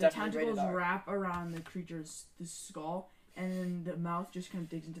 This is The definitely rated tentacles R. wrap around the creature's skull, and then the mouth just kind of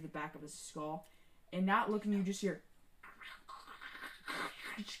digs into the back of his skull. And not looking, you just hear.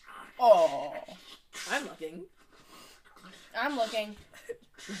 Oh. I'm looking. I'm looking.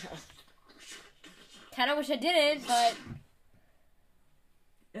 Kind of wish I didn't, but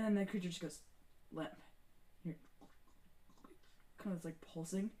And then the creature just goes limp. Here. Kind of like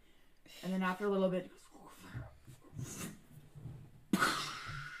pulsing. And then after a little bit,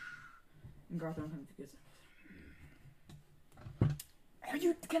 and Garthorn kind of goes,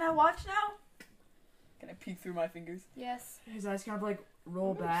 Can I watch now? Can I peek through my fingers? yes. his eyes kind of like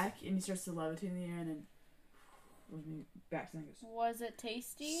roll back, and he starts to levitate in the air, and then back to and goes, Was it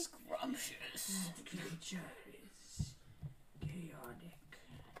tasty? Scrumptious. the creature is chaotic.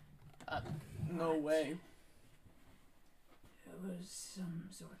 No way. There was some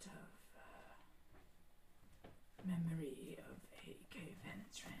sort of memory of a cave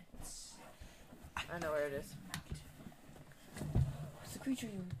entrance. I know where it is. What's the creature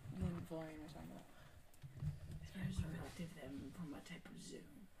you and Florian were talking about? Resurrected them from a type of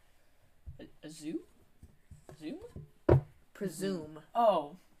zoom. A zoo? Zoom? Presume.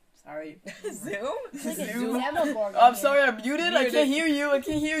 Oh. Sorry. Zoom? It's like a Zoom? Demogorgon. I'm sorry, I'm muted. I Muted. can't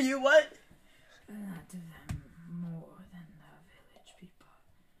hear you. What? Not to them more than the village people.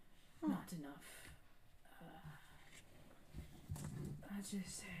 Not enough. I'd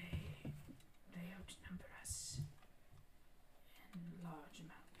just say they outnumber us in large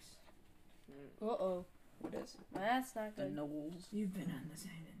amounts. Uh-oh. What is? That's not The good. Knowles. You've been on this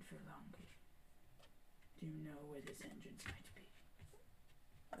island for longer. Do you know where this entrance might be?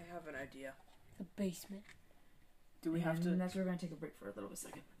 I have an idea. The basement. Do we have to? And that's where we're gonna take a break for a little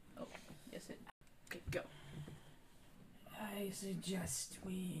second. Yes, it. Okay, go. I suggest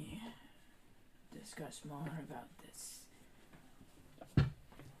we discuss more about this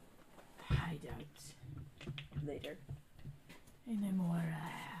hideout Later. in a more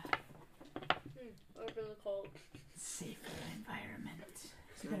Really cold. safer environment.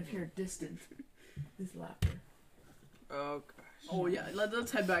 So you kind of hear distant this laughter. Oh gosh. Oh yeah,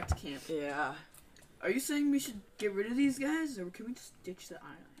 let's head back to camp. Yeah. Are you saying we should get rid of these guys, or can we just ditch the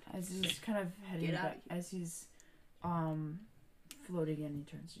island? As he's kind of heading Get outta back, as he's floating in, he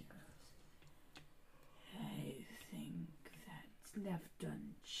turns to you. I think that left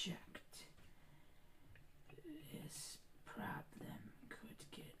unchecked, this problem could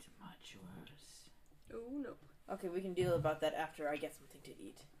get much worse. Oh no. Okay, we can deal about that after I get something to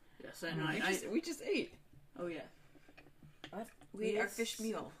eat. Yes, I know. We just ate. Oh yeah. What? We ate our fish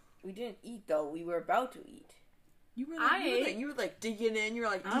meal. We didn't eat though. We were about to eat. You were I ate. you were like digging in. You were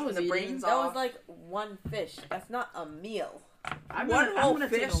like I taking was the eating. brains That off. was like one fish. That's not a meal. I'm One gonna, whole I'm gonna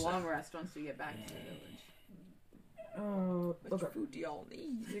take a fish. long rest once we get back to the village. Oh, What okay. food do y'all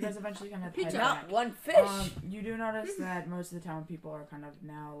need? So you guys eventually kind of Pizza. head back. Not one fish. You do notice that most of the town people are kind of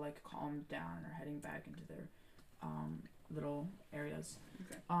now like calmed down and are heading back into their little areas.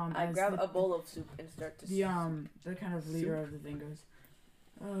 Okay. I as grab the, a bowl of soup and start to. the kind of leader of the thing goes,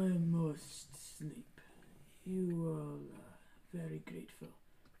 I must sleep. You all are very grateful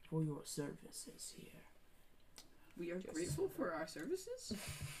for your services here. We are grateful for our services.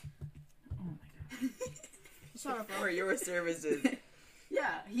 Oh my god. Shut up, For your services.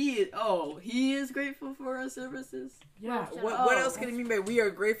 Yeah, he is grateful for our services. Yeah. What else can it mean by we are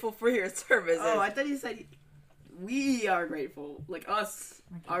grateful for your services? Oh, I thought he said we are grateful, like us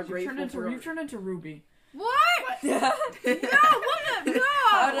my are gosh, grateful for. you've turned into Ruby. What? How No, what the? No! did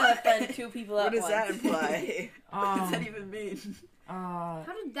I offend two people at what does once? that imply? What does that even mean? How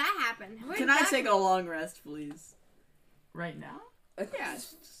did that happen? Where Can did I that take a long rest, please? right now? Yeah,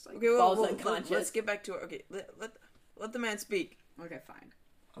 it's just like, Okay, well, Falls unconscious. let's get back to it. Okay, let the man speak. okay, fine.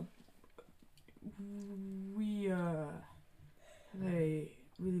 We had a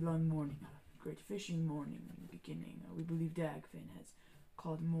really long morning, a great fishing morning in the beginning. We believe Dagfin has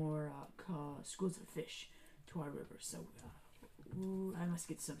called more schools of fish to our river, so I must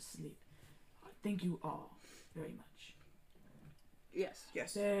get some sleep. Thank you all very much. Yes.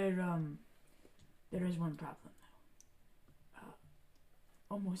 Yes. There is one problem though.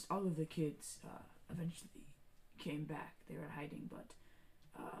 Almost all of the kids eventually came back. They were hiding, but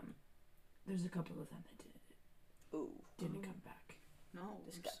there's a couple of them that didn't come back. No,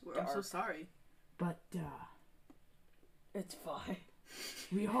 This I'm, got I'm so dark. sorry. But It's fine.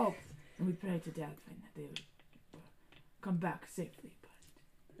 we hope and we pray to Dagfin that they would come back safely.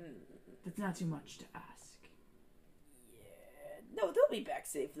 But that's not too much to ask. No, they'll be back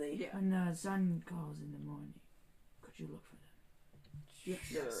safely. Yeah. When the sun calls in the morning, could you look for them? Yes.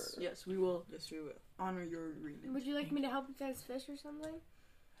 Sure. Yes, we will Yes, we will. honor your agreement. Would you like me to help you guys fish or something?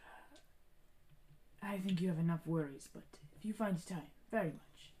 I think you have enough worries, but if you find time, very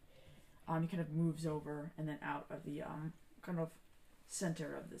much. He kind of moves over and then out of the kind of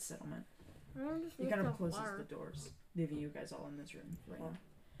center of the settlement. He kind of closes the doors, leaving you guys all in this room right now.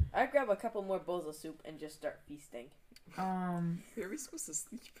 I grab a couple more bowls of soup and just start feasting. Are we supposed to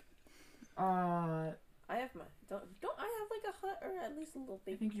sleep? I have my don't I have like a hut or at least a little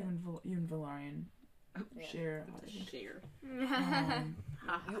I baby? think you and Valarian Yeah. share. Share.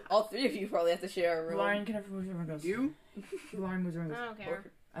 You, all three of you probably have to share a room. Valarian kind of moves over and goes. You? Valarian moves over and I goes. don't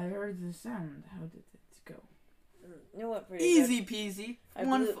care. I heard the sound. How did it go? You know what? Pretty Easy peasy. I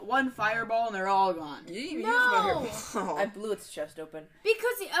One blew- one fireball and they're all gone. You didn't even No! use my good. I blew its chest open.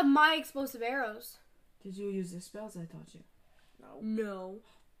 Because of my explosive arrows. Did you use the spells I taught you? No. No.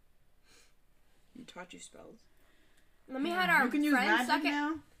 You taught you spells. And then we had our You can use friends magic suck out.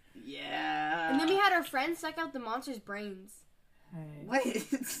 now? Yeah. And then we had our friends suck out the monster's brains. Hey. Wait.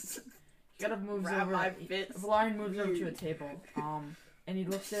 Kind of moves over. Rabbi Fitz. Valarian moves over to a Weird. table. And he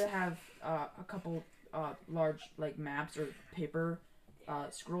looks to have a couple large like maps or paper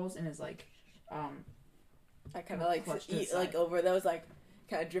scrolls in his like I kind of like Clutched to eat the like side. over those, like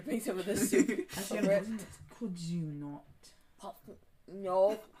kind of dripping some of the soup Actually, over it. could you not?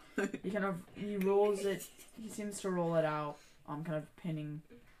 No. He rolls it. He seems to roll it out. Kind of pinning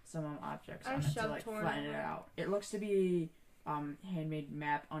some objects I on it to shoved like torn flatten it over. out. It looks to be handmade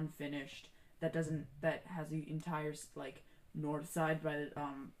map, unfinished. That has the entire like north side by the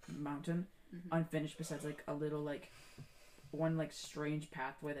mountain unfinished. Besides like a little like one like strange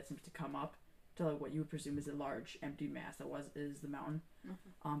pathway that seems to come up to like what you would presume is a large empty mass that is the mountain.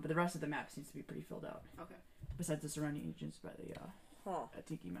 But the rest of the map seems to be pretty filled out. Okay. Besides the surrounding regions by the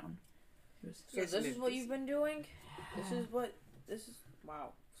Tiki Mountain. So this is what you've been doing? This is wow.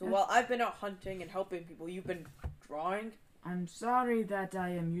 So while I've been out hunting and helping people, you've been drawing? I'm sorry that I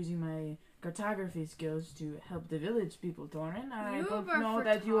am using my cartography skills to help the village people, Torin. I You don't have a know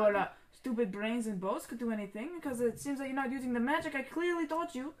that your stupid brains and bows could do anything, because it seems like you're not using the magic I clearly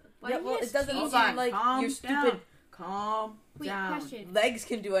taught you. Why Yeah, don't well, you it doesn't change seem like Calm your stupid Calm Wait, down. question. legs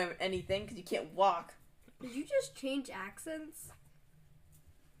can do anything because you can't walk. Did you just change accents?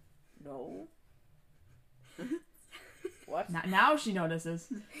 No. What? Now she notices.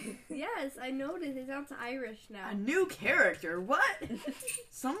 Yes, I noticed. It sounds Irish now. A new character? What?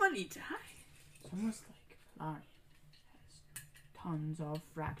 Somebody died. It's almost like Florian has tons of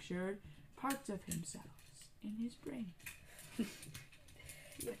fractured parts of himself in his brain.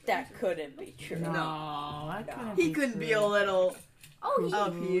 That couldn't be true. No, that couldn't He be couldn't be true. a little Oh, he,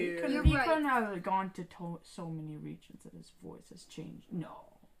 up He here. couldn't, You're he right. couldn't have gone to so many regions that his voice has changed. No.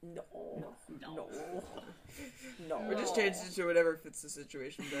 No. No. No. No. Or just change it to whatever fits the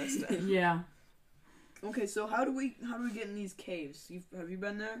situation best. Yeah. Okay, so how do we get in these caves? Have you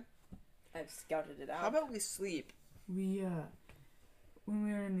been there? I've scouted it out. How about we sleep? We, when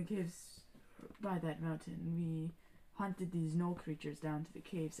we were in the caves by that mountain, we hunted these gnoll creatures down to the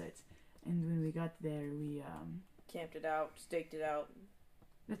cave sites. And when we got there, we, camped it out, staked it out?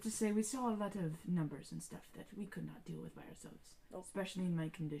 let's just say we saw a lot of numbers and stuff that we could not deal with by ourselves. Nope. Especially in my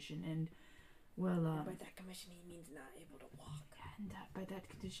condition. And, well, And by that commission, he means not able to walk. and by that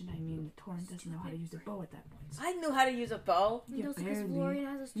condition, I mean Torrent doesn't know how to use a bow at that point. So I knew how to use a bow. he Yeah, knows because barely. Florian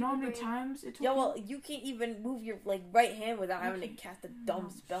has a you stupid know how many brain. times it took Yeah, you? well, you can't even move your right hand without having to Okay. cast a dumb No,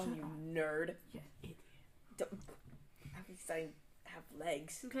 spell, shut you up. nerd. Yeah, idiot. At least I have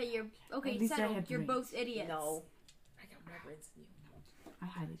legs. Okay, you're okay. At least I Settled. had You're brains. both idiots. No. I got more brains than you. I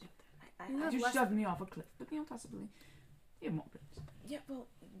highly doubt that. You I, have You less- shoved me off a cliff, but possibly you have more brains. yeah, well,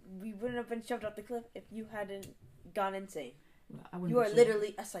 we wouldn't have been shoved off the cliff if you hadn't gone insane. Well, I wouldn't You be are sure.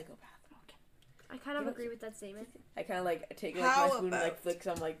 literally a psychopath. I kind of You know- agree with that statement. I kind of like take like How my spoon and like about flick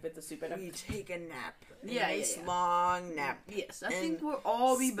some like bits of soup at him. We take a nap. Yeah, a nice yeah. long nap. Yes, I And think we'll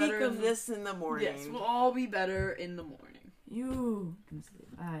all be Speak better. of this in the morning. Yes, we'll all be better in the morning. You can sleep.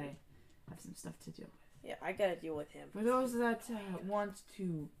 I have some stuff to deal with. Yeah, I gotta deal with him. For those that want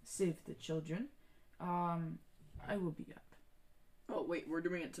to save the children, I will be up. Oh wait, we're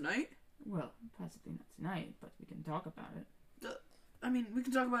doing it tonight? Well, possibly not tonight, but we can talk about it. I mean, we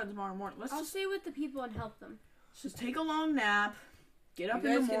can talk about it tomorrow morning. Let's I'll just, stay with the people and help them. take a long nap, get up You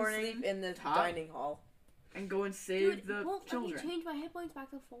in guys the can morning, sleep in the talk. dining hall. and go and save Dude, the won't let me children. change my hit points back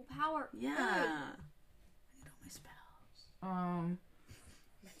to full power. Yeah. I need all my spells. Imagine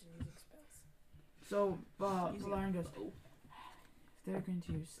using spells. So, Using Valarian goes, Oh. if they're going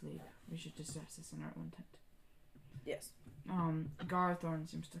to sleep, we should discuss this in our own tent. Yes. Garthorn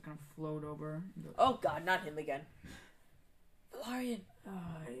seems to kind of float over. and goes, Oh God, not him again. Valarian.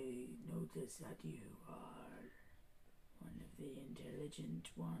 I notice that you are one of the intelligent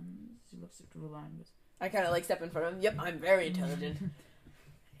ones. He looks at Valarian and goes, I kind of like step in front of him. Yep, I'm very intelligent.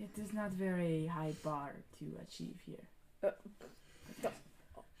 it is not very high bar to achieve here.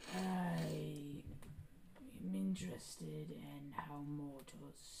 I am interested in how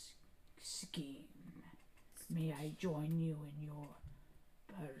mortals scheme. May I join you in your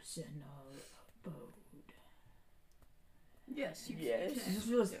personal abode? Yes, you Yes. You just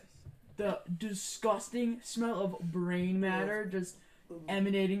realize the disgusting smell of brain matter just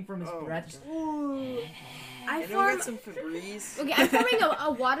emanating from his Oh, breath. Just, I Anyone form. got some Febreze? Okay, I'm forming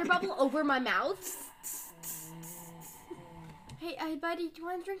a water bubble over my mouth. Hey, buddy, do you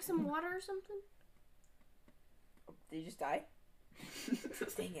want to drink some water or something? Did you just die?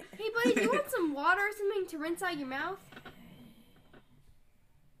 Dang it. Hey, buddy, do you want some water or something to rinse out your mouth?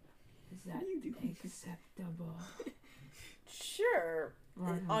 is that you doing? acceptable? Sure.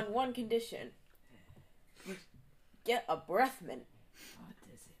 Right. On one condition. You get a breath mint. What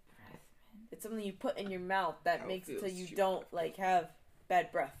is it, breath mint? It's something you put in your mouth that Oh, makes it so feels you stupid. don't like have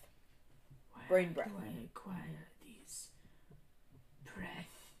bad breath. Where Brain breath. do I acquire these breath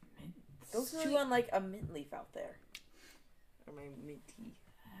mints? Those So chew you- on like a mint leaf out there. Or my minty.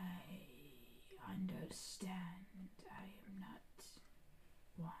 I understand. I am not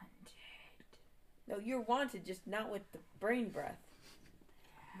wanted. No, you're wanted, just not with the brain breath.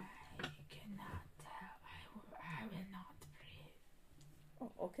 I cannot tell. I will not breathe.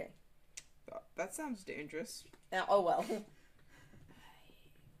 Oh, okay. That sounds dangerous. Oh well.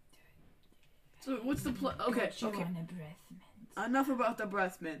 So what's the okay, Chew okay. on a breath mint. Enough about the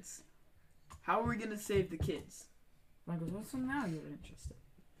breath mints. How are we gonna save the kids? Flying goes, well, so now you're interested.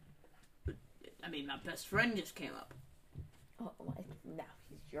 I mean, my best friend just came up. Oh, now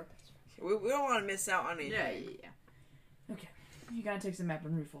he's your best friend. We don't want to miss out on anything. Yeah. He kind of takes the map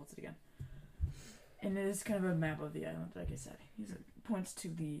and refolds it again. And it is kind of a map of the island, like I said. He points to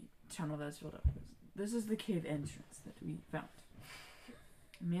the tunnel that's filled up. This is the cave entrance that we found.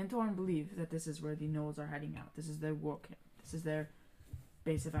 Me and Thorn believe that this is where the gnolls are hiding out. This is their war camp. This is their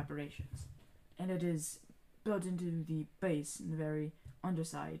base of operations. And it is built into the base in the very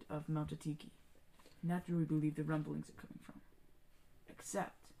underside of Mount Atiki. And that's where we believe the rumblings are coming from.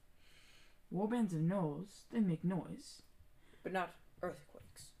 Except, warbands of gnolls, they make noise, But not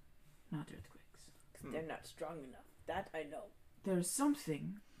earthquakes. not earthquakes. 'Cause they're not strong enough. That I know. There's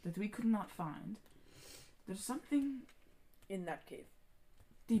something that we could not find. There's something In that cave.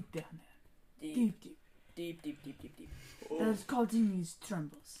 deep down there. Deep, Deep. deep. That's causing these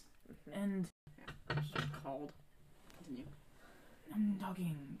trembles. And Called. Continue. I'm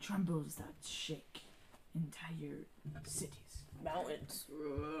talking trembles that shake entire cities. Mountains.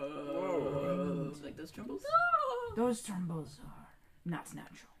 Whoa. Like those trembles? Those trembles are not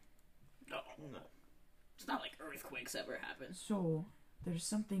natural. No. It's not like earthquakes ever happen. So, there's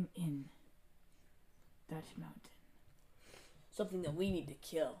something in that mountain. Something that we need to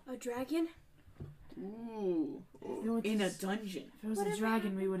kill. A dragon? Ooh. If it was In a just- dungeon. If it was a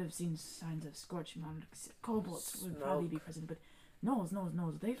dragon, we would have seen signs of scorch marks. Kobolds would probably be present, but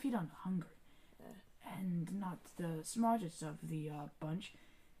gnolls, they feed on hunger. And not the smartest of the bunch.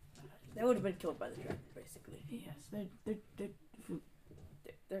 They would have been killed by the dragon, basically. Yes, they're food.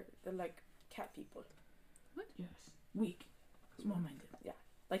 They're like cat people. Yes, weak, small-minded.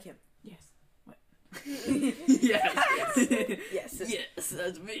 Like him. Yes. Yes. Yes. Yes,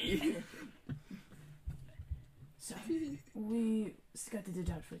 that's me. So we scouted it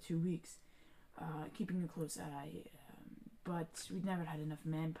out for 2 weeks, keeping a close eye. But we never had enough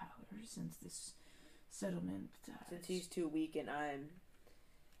manpower since this settlement. Since he's too weak and I'm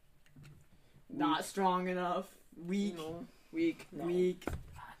Not strong enough. Weak. No. Weak. No. Weak.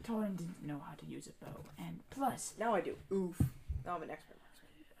 Torin didn't know how to use a bow, and plus, Now I do. Oof. Now I'm an expert.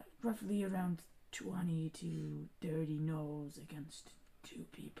 roughly around 20 to 30 gnolls against 2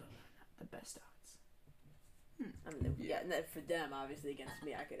 people are not the best odds. I mean, yeah, and then for them, obviously, against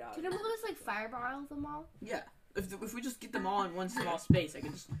me, I could Can obviously. we just like fireball them all? Yeah. If we just get them all in one small space, I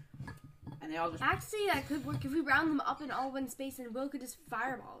can just. And they all just. Actually, that could work if we round them up in all one space and Will could just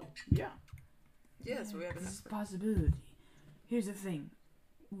fireball it. Yeah. Yes, we have This enough. is a possibility. Here's the thing.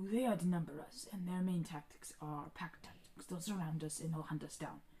 They outnumber us, and their main tactics are pack tactics. They'll surround us and they'll hunt us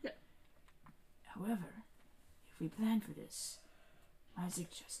down. Yeah. However, if we plan for this, my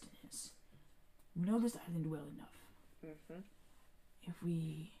suggestion is, we know this island well enough. Mm-hmm. If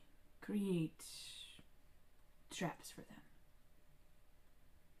we create traps for them,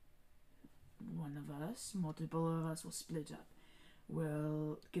 one of us, multiple of us will split up.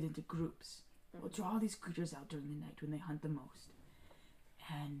 We'll get into groups. We'll draw these creatures out during the night when they hunt the most.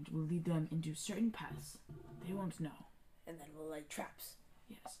 And we'll lead them into certain paths they won't know. And then we'll like traps.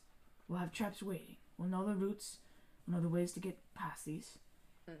 Yes. We'll have traps waiting. We'll know the routes. We'll know the ways to get past these.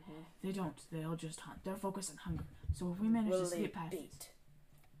 Mm-hmm. They don't. They'll just hunt. They're focused on hunger. So if we manage Will to they skip past these, bait?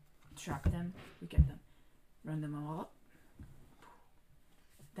 trap them, we get them. Run them all up.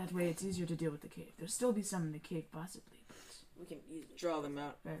 That way it's easier to deal with the cave. There'll still be some in the cave possibly, but We can easily Draw them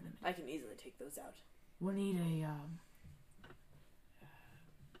out. very limited. I can easily take those out. We'll need a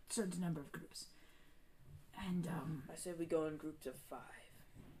certain number of groups. And I say we go in groups of 5.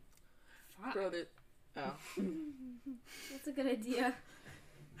 Brother. Oh. That's a good idea.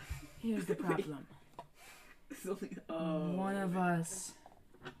 here's the problem. It's only. One of us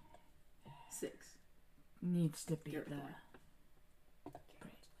 6. needs to be You're the fine.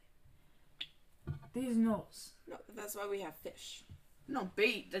 these gnolls. No, that's why we have fish. No,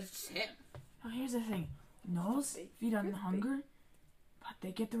 bait. That's just him. Now here's the thing. Gnolls Bait. feed on Here's hunger, but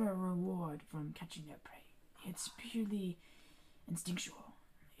they get their reward from catching their prey. It's purely instinctual.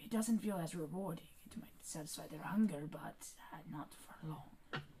 It doesn't feel as rewarding. It might satisfy their hunger, but not for long.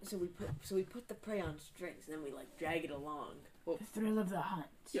 So we put the prey on strings and then we like drag it along. The thrill of the hunt.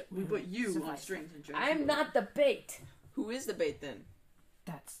 Yeah, we will put you on suffice strings and drag I'm you. not the bait. Who is the bait then?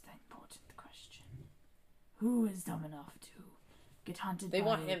 That's the important question. Who is dumb enough to get hunted They by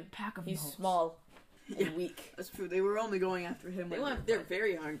want a him. pack of He's gnolls? small and Yeah. weak. That's true. They were only going after him. They when want. They're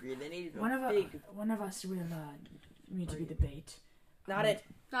very hungry. They need One a of big. one of us will need to be the bait. Not it.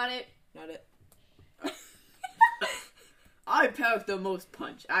 Not it. Not it. I pack the most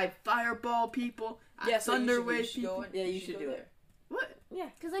punch. I fireball people. Yeah, I so you thunder should- wave you should people. go in- Yeah, you should do it. What? Yeah.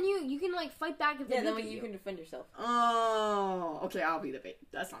 Because then you can like fight back if they Yeah, then weaken you can defend yourself. Oh, okay, I'll be the bait.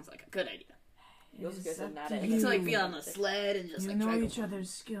 That sounds like a good idea. You also get up not to at You can like you. be on a sled and just You like know drag each them. other's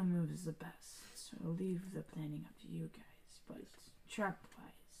skill moves the best, so I'll leave the planning up to you guys. But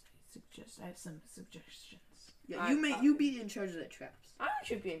trap-wise, I have some suggestions. Yeah, you be in charge of the traps. I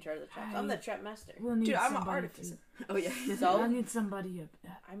should be in charge of the traps. I'm the trap master. We'll need Dude, I'm an somebody artificer. Oh yeah. So I need somebody,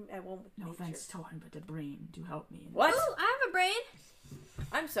 I'm at one with no nature. offense to him, but a brain to help me. What? Ooh, I have a brain.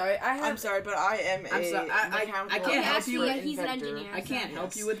 I'm sorry. I'm sorry, but I am I'm a sorry, I mechanical can't help Actually, you. yeah, he's an inventor. engineer. I can't help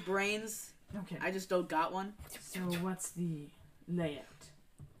Yes. you with brains. Okay. I just don't got one. So what's the layout?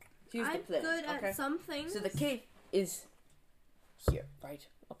 Here's the I'm plan. good okay? at some things. So the cave is here, right?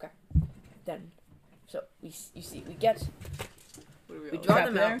 Okay. Then, so you see, we get, we draw Trap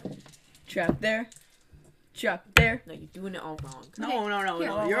them there. out. Trap there. Trap there. No, you're doing it all wrong. No, Okay, no, here.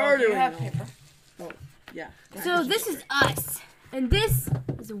 no. You're doing have it. paper. Yeah. So this is us, and this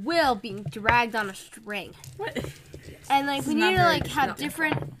is Will being dragged on a string. What? And like we is not need to very like have no.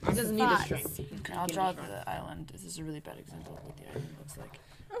 different It doesn't need a spots. string. Okay, I'll draw the island. This is a really bad example of what the island looks like.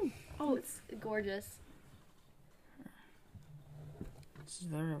 Oh, it's gorgeous. This is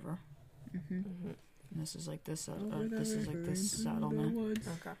the river. Mhm. And this is like this. This is like this settlement.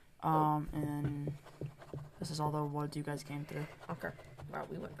 Okay. And then this is all the woods you guys came through. Okay. Wow,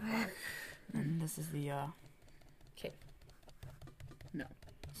 we went far. And this is the Okay. No.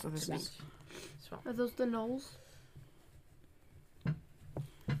 So this Swamp. is Swamp. Are those the knolls?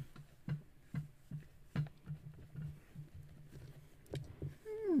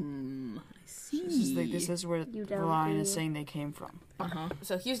 I see. this is where You the don't line do- is saying they came from.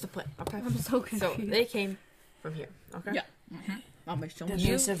 So here's the plan. Okay. I'm so So confused. they came from here. Okay. Yeah. I'll make so The much.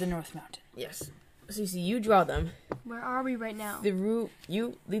 base of the North Mountain. Yes. So you see, you draw them. Where are we right now? The route.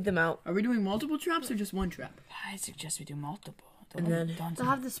 You lead them out. Are we doing multiple traps or just one trap? I suggest we do multiple. And then- They'll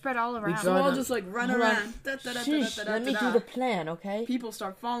have to spread all around. draw So I'll them. just like run Hold on. around. Da, da, da, da, Shush. da, da, Let me da, do da. the plan, okay? People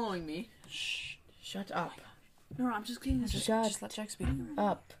start following me. Shh. Shut up. No, I'm just kidding. Just let Jack speak.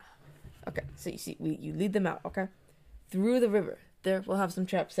 Up. Okay. So you see, you lead them out. Okay. Through the river. There, we'll have some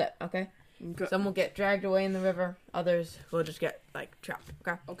traps set. Okay. Okay. Some will get dragged away in the river. Others will just get like trapped.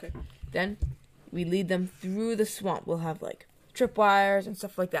 Okay. Okay. Then we lead them through the swamp. We'll have like tripwires and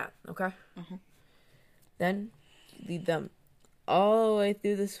stuff like that. Okay. Uh-huh. Then lead them all the way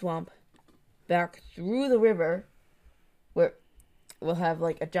through the swamp, back through the river, where we'll have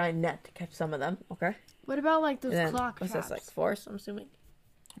like a giant net to catch some of them. Okay. What about like those And then, clock what's traps? this, like forest? I'm assuming.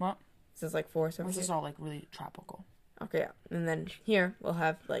 What? This is like forest over This here. is all like really tropical. Okay. Yeah. And then here we'll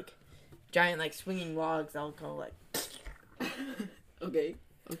have like giant like swinging logs. I'll go like Okay.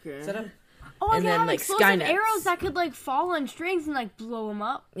 Okay. set up. Oh, and they then, have like, explosive Skynets. arrows that could like fall on strings and like blow them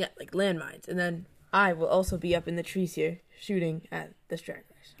up. Yeah, like landmines. And then I will also be up in the trees here shooting at the stragglers.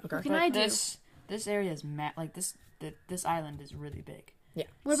 Okay. What can I do? This area is like this island is really big.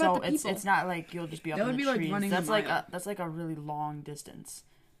 What so about the people? it's not like you'll just be up That in would the be like trees. running That's a like mile. that's like a really long distance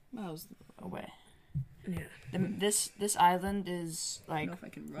away. Yeah. This island is I like don't know if I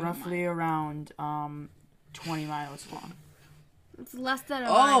can run roughly around 20 miles long. It's less than a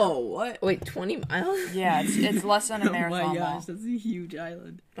mile. Oh, what? Wait, 20 miles? Yeah, it's less than a Oh marathon my mile. gosh, that's a huge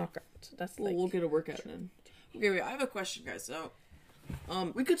island. Okay. So that's Well, like we'll get a workout then. Okay, wait. I have a question, guys. So,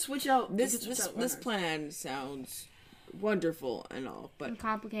 We could switch out this we could switch this out this runners. plan sounds wonderful and all, but And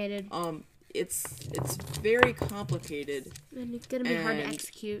complicated. it's very complicated. And it's gonna be hard to and-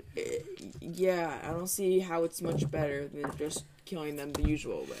 execute. Yeah, I don't see how it's much better than just killing them the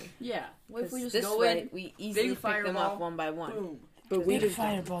usual way. Yeah. What if we just this go way, in? we easily big pick them fireball, off one by one. Boom. But we Big just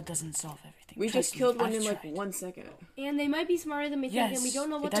fireball doesn't solve everything. we just Trust me, killed one I've in like tried. 1 second. And they might be smarter than we think, Yes, and we don't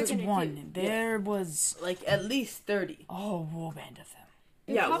know what that's they're gonna one. do. There was Like at least 30. a whole warband of them.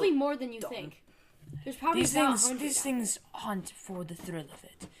 There's Yeah, probably more than you think. There's probably about 100 These out things hunt for the thrill of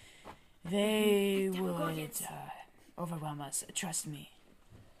it. They would overwhelm us. Trust me.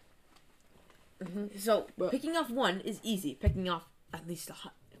 So But- picking off one is easy. Picking off at least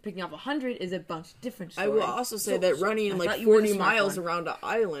picking off 100 is a bunch different I story. will also say that running I like thought you were the 40 smart miles one. around an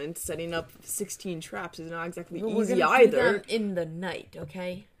island, setting up 16 traps is not exactly Well, we're easy gonna do either. them in the night,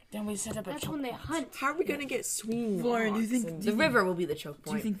 okay? Then we set up a That's choke when they point. hunt. How are we gonna get swinging Lauren, do you logs think- and- The river will be the choke Do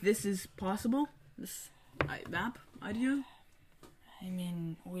you point. think this is possible? This map idea? I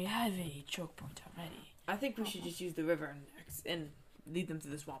mean, we have a choke point already. I think we should just use the river and lead them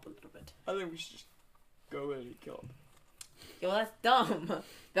through the swamp a little bit. I think we should just go in and kill them. Yo, that's dumb.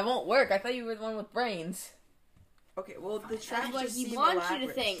 That won't work. I thought you were the one with brains. Okay, well the traps That's what just he seem wants you to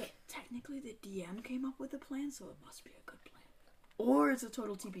elaborate. think. Technically, the DM came up with a plan, so it must be a good plan. Or it's a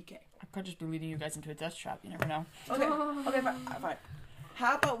total TPK. I could just be leading you guys into a death trap. You never know. Okay, okay, fine.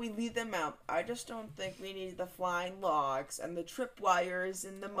 How about we lead them out? I just don't think we need the flying logs and the tripwires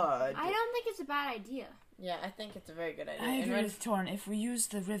in the mud. I don't think it's a bad idea. Yeah, I think it's a very good idea. I And agree when- with Torn. If we use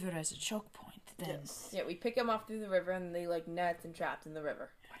the river as a choke point, then Yes. Yeah, we pick them off through the river and they like nets and traps in the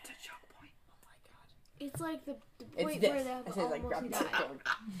river. What's a choke point? Oh my god. It's like the It's point this. where they I say like grab almost the die. sword,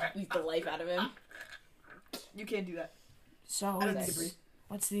 beat the life out of him. You can't do that. so I don't need to Yes. breathe.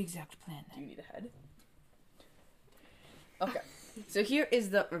 what's the exact plan Do then? you need a head? Okay. So here is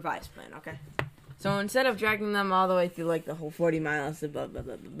the revised plan, okay? So instead of dragging them all the way through like the whole 40 miles, blah, blah,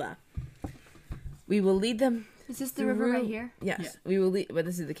 blah, blah, blah, we will lead them. Is this the river right Through- here? Yes, Yeah. we will lead, but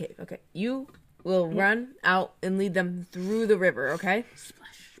this is the cave, okay? You will run out and lead them through the river, okay?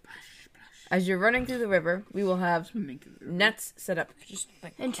 Splash, splash, splash. As you're running through the river, we will have Swimming through the river. nets set up. Just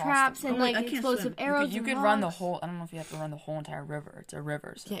like And cross traps the- and Oh, wait, like I can't explosive swim. arrows. You and could run the logs. whole. I don't know if you have to run the whole entire river. It's a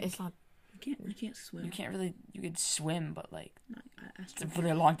river, so Yeah, it's not. I can't swim. you can't really. You could swim, but like Astra for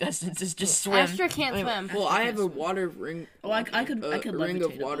the long distances, just swim. Astra can't Anyway, swim. Well, I have a water ring. Oh, I could ring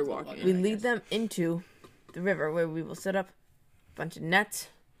of levitate water above the walking. We I lead guess. them into the river where we will set up a bunch of nets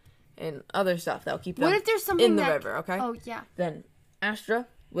and other stuff that'll keep them What if there's something in the that? river, okay? Oh yeah. Then Astra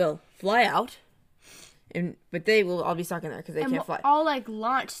will fly out, but they will all be stuck in there because they And can't we'll fly. all like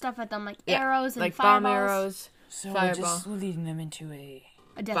launch stuff at them, like Yeah, arrows and like fireballs. bomb arrows, So Fireball. we're leading them into a.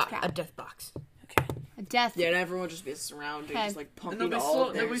 A death trap. a death box. Okay. A death. Yeah, and everyone will just be surrounded, Okay. just like And pumping they'll be all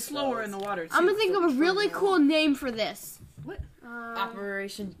of their they'll be slower spells. in the water. I'm gonna too. think of a really cool name for this. What?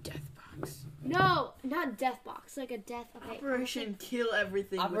 Operation Death Box. No, not death box. Like a death. Okay. Operation Kill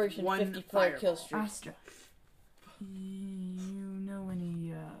Everything Operation with one 50 player fireball. kill streak. Astra. You know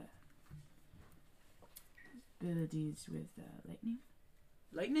any abilities with lightning?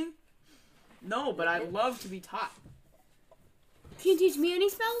 Lightning? No, but I'd love to be taught. Can you teach me any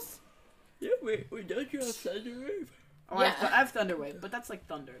spells? Yeah, we don't you have Thunder Wave? Oh, Yeah. I have Thunder Wave, but that's like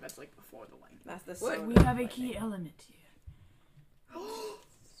thunder. That's like before the lightning. That's the What? sword. We have a key element here.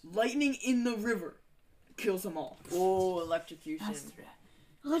 Lightning in the river kills them all. Oh, electrocution. Astra.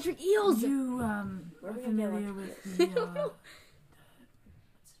 Electric eels. You Where are we get familiar with the what's it called?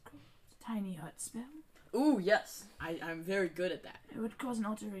 Tiny hut spell? Ooh, yes. I'm very good at that. It would cause an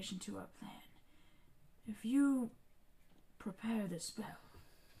alteration to our plan. If you prepare the spell,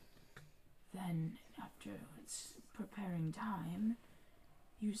 then after its preparing time,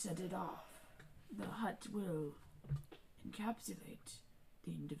 you set it off. The hut will encapsulate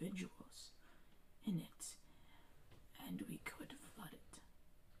the individuals in it, and we could flood it.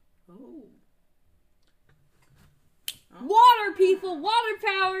 Oh. Water people. Water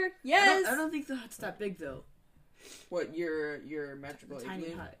power. Yes. I don't think the hut's that big though. What, your magical Tiny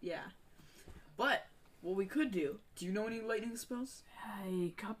igloo? hut, yeah. But what we could do you know any lightning spells? A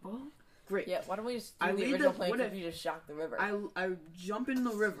couple. Great. Yeah, why don't we just do I the lead original the- plan what if if- you just shock the river? I jump in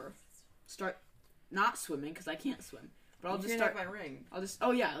the river, start not swimming because I can't swim, but I'll You just can start. have my ring.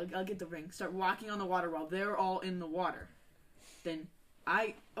 Oh yeah, I'll get the ring. Start walking on the water while they're all in the water. Then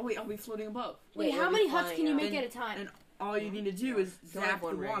I'll be floating above. Wait, how we'll many be huts flying can you out. make at a time? And all you need to do is You only have zap the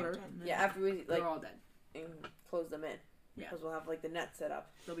one ring at a water. time. and then Yeah, after we they're like all dead. and close them in. Yeah. Because we'll have like the net set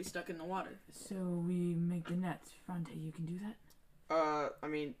up. They'll be stuck in the water. So we make the net. Fronte, you can do that? I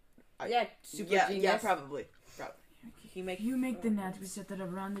mean, Yeah, super yeah, genius. yeah, probably. You make You make the net, we set that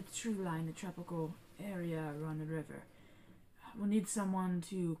around the tree line, the tropical area around the river. We'll need someone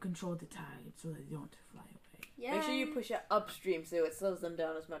to control the tide so they don't fly away. Yeah. Make sure you push it upstream so it slows them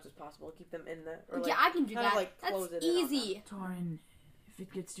down as much as possible. Keep them in the or like, yeah, I can do kind of that. like close That's it in on easy. Torin, if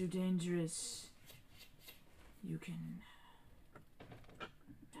it gets too dangerous, you can.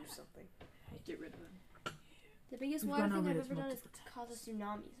 do something. Get rid of them. The biggest We've water gone thing over I've this ever done is multiple times. cause a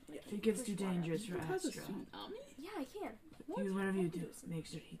tsunami. If it gets too Push water. dangerous for Because of Astra, tsunami? Yeah, I can. do whatever you do, make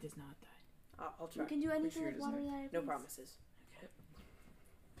sure he does not die. I'll try. You can do anything sure with it water doesn't- that I No please. promises.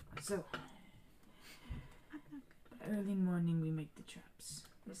 So, early morning we make the traps.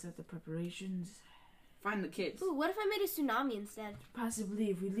 We set the preparations. Find the kids. Ooh, what if I made a tsunami instead? Possibly,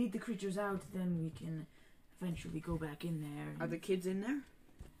 if we lead the creatures out, then we can eventually go back in there. Are the kids in there?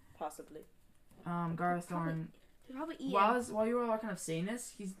 Possibly. Garthorn, They're probably eating. while you were all kind of saying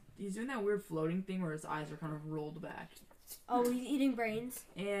this, he's doing that weird floating thing where his eyes are kind of rolled back, Oh, he's eating brains.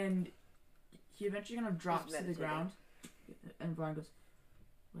 and he eventually kind of drops to the meditating. ground. And Brian goes,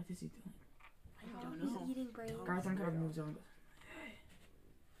 "What is he doing?" I don't He's know. eating brains. Garthorn kind of moves over and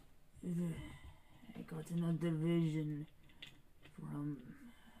goes, "I got another vision from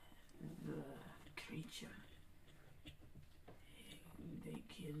the creature. The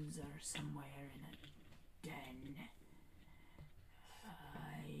kids are somewhere in a den.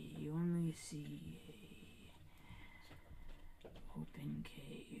 I only see a open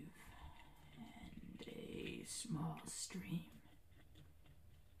cave and a small stream.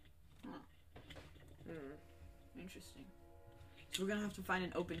 Interesting. So we're gonna have to find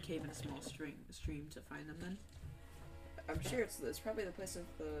an open cave and a small stream to find them then. I'm sure it's probably the place of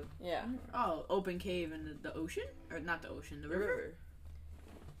the Yeah. Oh, open cave in the ocean, or not the ocean, the river.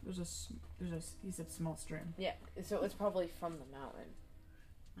 He said small stream. Yeah. So it's probably from the mountain.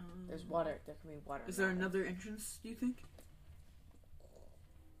 There's water. There can be water. Is there another entrance? Do you think?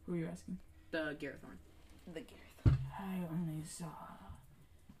 Who are you asking? The Garethorn. The Gareth. I only saw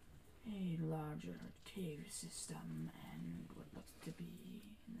a larger cave system and what looked to be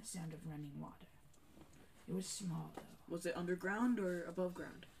the sound of running water. It was small though. Was it underground or above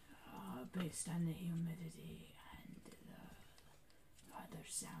ground? Based on the humidity and the other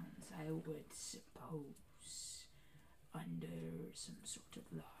sounds, I would suppose under some sort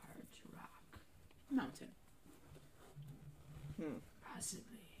of large rock. Mountain.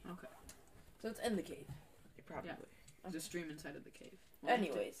 Possibly. Okay. So it's in the cave. probably. Yeah. There's a stream inside of the cave.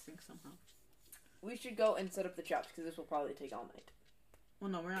 Anyways. I think somehow. We should go and set up the traps because this will probably take all night. Well,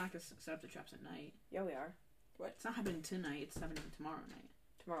 no, we're not gonna set up the traps at night. Yeah, we are. What? It's not happening tonight. It's happening tomorrow night.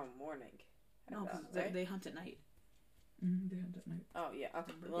 Tomorrow morning. No, because right? they hunt at night. They hunt at night. Oh yeah.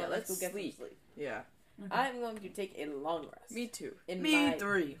 Okay. Yeah, Well, let's go get sleep. some sleep. Yeah. Okay. I'm going to take a long rest. Me too. In Me my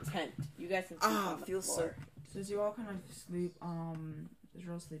 3. tent. You guys can sleep on the feels so- floor. So as you all kind of sleep, as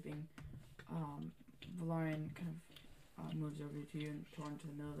you're all sleeping, Valarian kind of moves over to you and toward into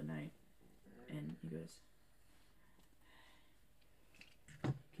the middle of the night, and he goes,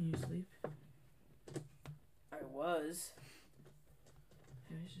 "Can you sleep?" I was.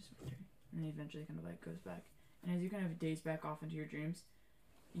 It was just wondering. And he eventually kind of like goes back. And as you kind of daze back off into your dreams,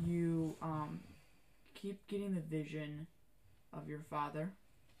 you keep getting the vision of your father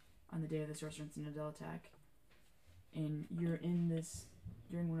on the day of the Sorcerer's Citadel attack. And you're in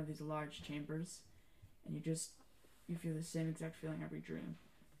one of these large chambers, and you feel the same exact feeling every dream.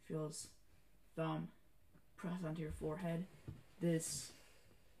 You feel his thumb press onto your forehead. This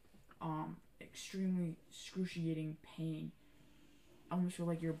extremely excruciating pain. I almost feel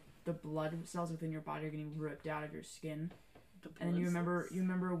like the blood cells within your body are getting ripped out of your skin. And then you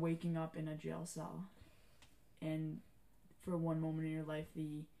remember waking up in a jail cell, and for one moment in your life,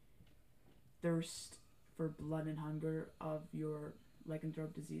 the thirst for blood and hunger of your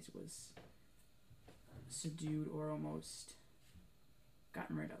lycanthrope disease was subdued or almost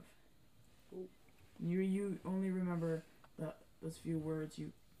gotten rid of. Ooh. You only remember those few words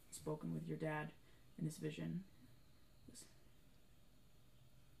you spoken with your dad in this vision.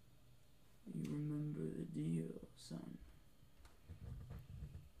 You remember the deal, son.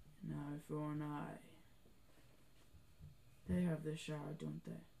 An eye for an eye. They have the shard, don't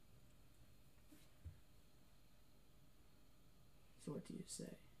they? So what do you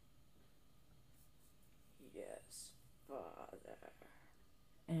say? Yes, Father.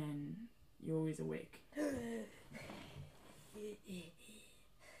 And you're always awake.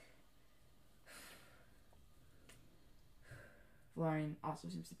 Valarian also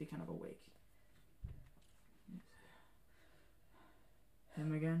seems to be kind of awake.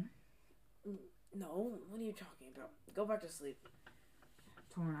 Him again? No, what are you talking about? Go back to sleep.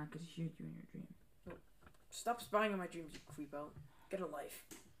 Torn, I could hear you in your dream. Stop spying on my dreams, you creepo. Get a life.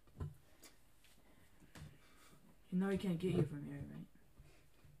 You know he can't get you from here,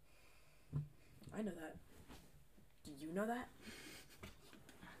 right? I know that. Do you know that?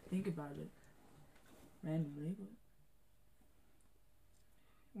 Think about it. Randomly, but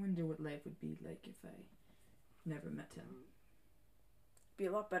wonder what life would be like if I never met him. Be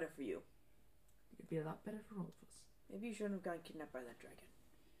a lot better for you. It would be a lot better for all of us. Maybe you shouldn't have gotten kidnapped by that dragon.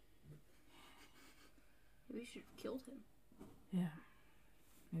 We should have killed him. Yeah.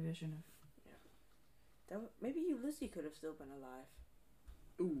 Maybe I shouldn't have. Maybe Ulysses could have still been alive.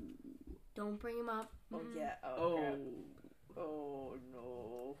 Ooh. Don't bring him up. Oh yeah. Oh. Crap. Oh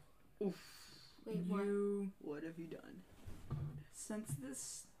no. Oof. Wait, what? You What have you done? sense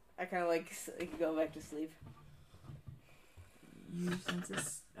this. I kind of like go back to sleep. You sense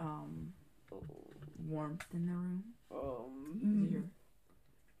this warmth in the room. Here.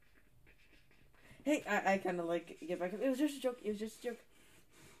 Hey, I kind of like get back. It was just a joke. It was just a joke.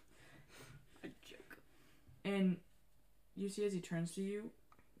 A joke. And you see as he turns to you,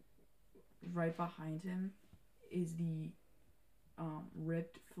 right behind him is the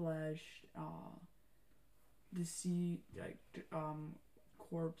ripped flesh,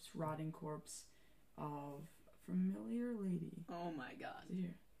 rotting corpse of a familiar lady. Oh my god. See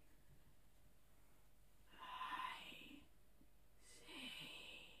here.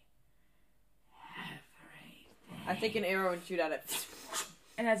 I take an arrow and shoot at it.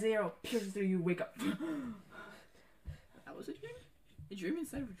 and as the arrow pierces through, you wake up. That was a dream? A dream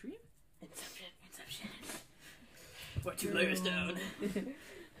inside of a dream? Inception. We're 2 layers down.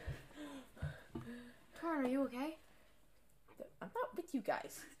 Torn, are you okay? I'm not with you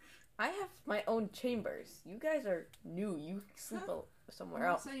guys. I have my own chambers. You guys are new. You sleep somewhere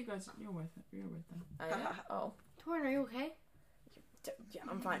else. Say you guys, you're with them. I am? Oh. Torn, are you okay? Yeah,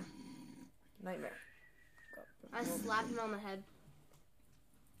 I'm fine. Nightmare. I slapped him on the head.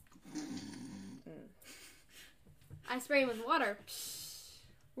 I spray him with water.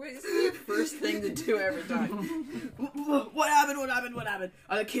 Wait, this is your first thing to do every time. What happened?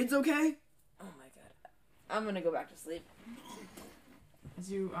 Are the kids okay? Oh my god. I'm gonna go back to sleep.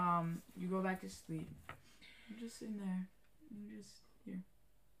 As you go back to sleep, you're just sitting there, you just here.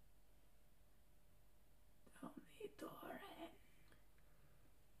 Tell me, Doran.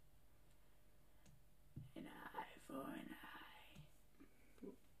 An eye for an eye.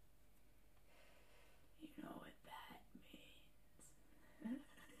 You know what that means.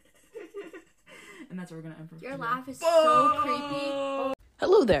 And that's what we're gonna end for. Your laugh is so creepy.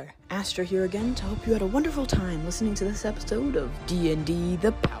 Hello there, Astra here again to hope you had a wonderful time listening to this episode of D&D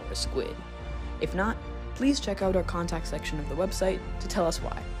The Power Squid. If not, please check out our contact section of the website to tell us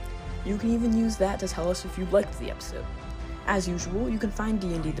why. You can even use that to tell us if you liked the episode. As usual, you can find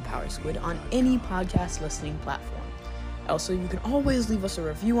D&D The Power Squid on any podcast listening platform. Also, you can always leave us a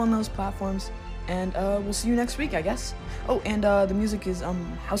review on those platforms, and we'll see you next week, I guess. Oh, and the music is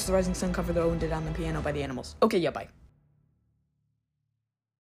House of the Rising Sun cover though, and did on the piano by the Animals. Okay, yeah, bye.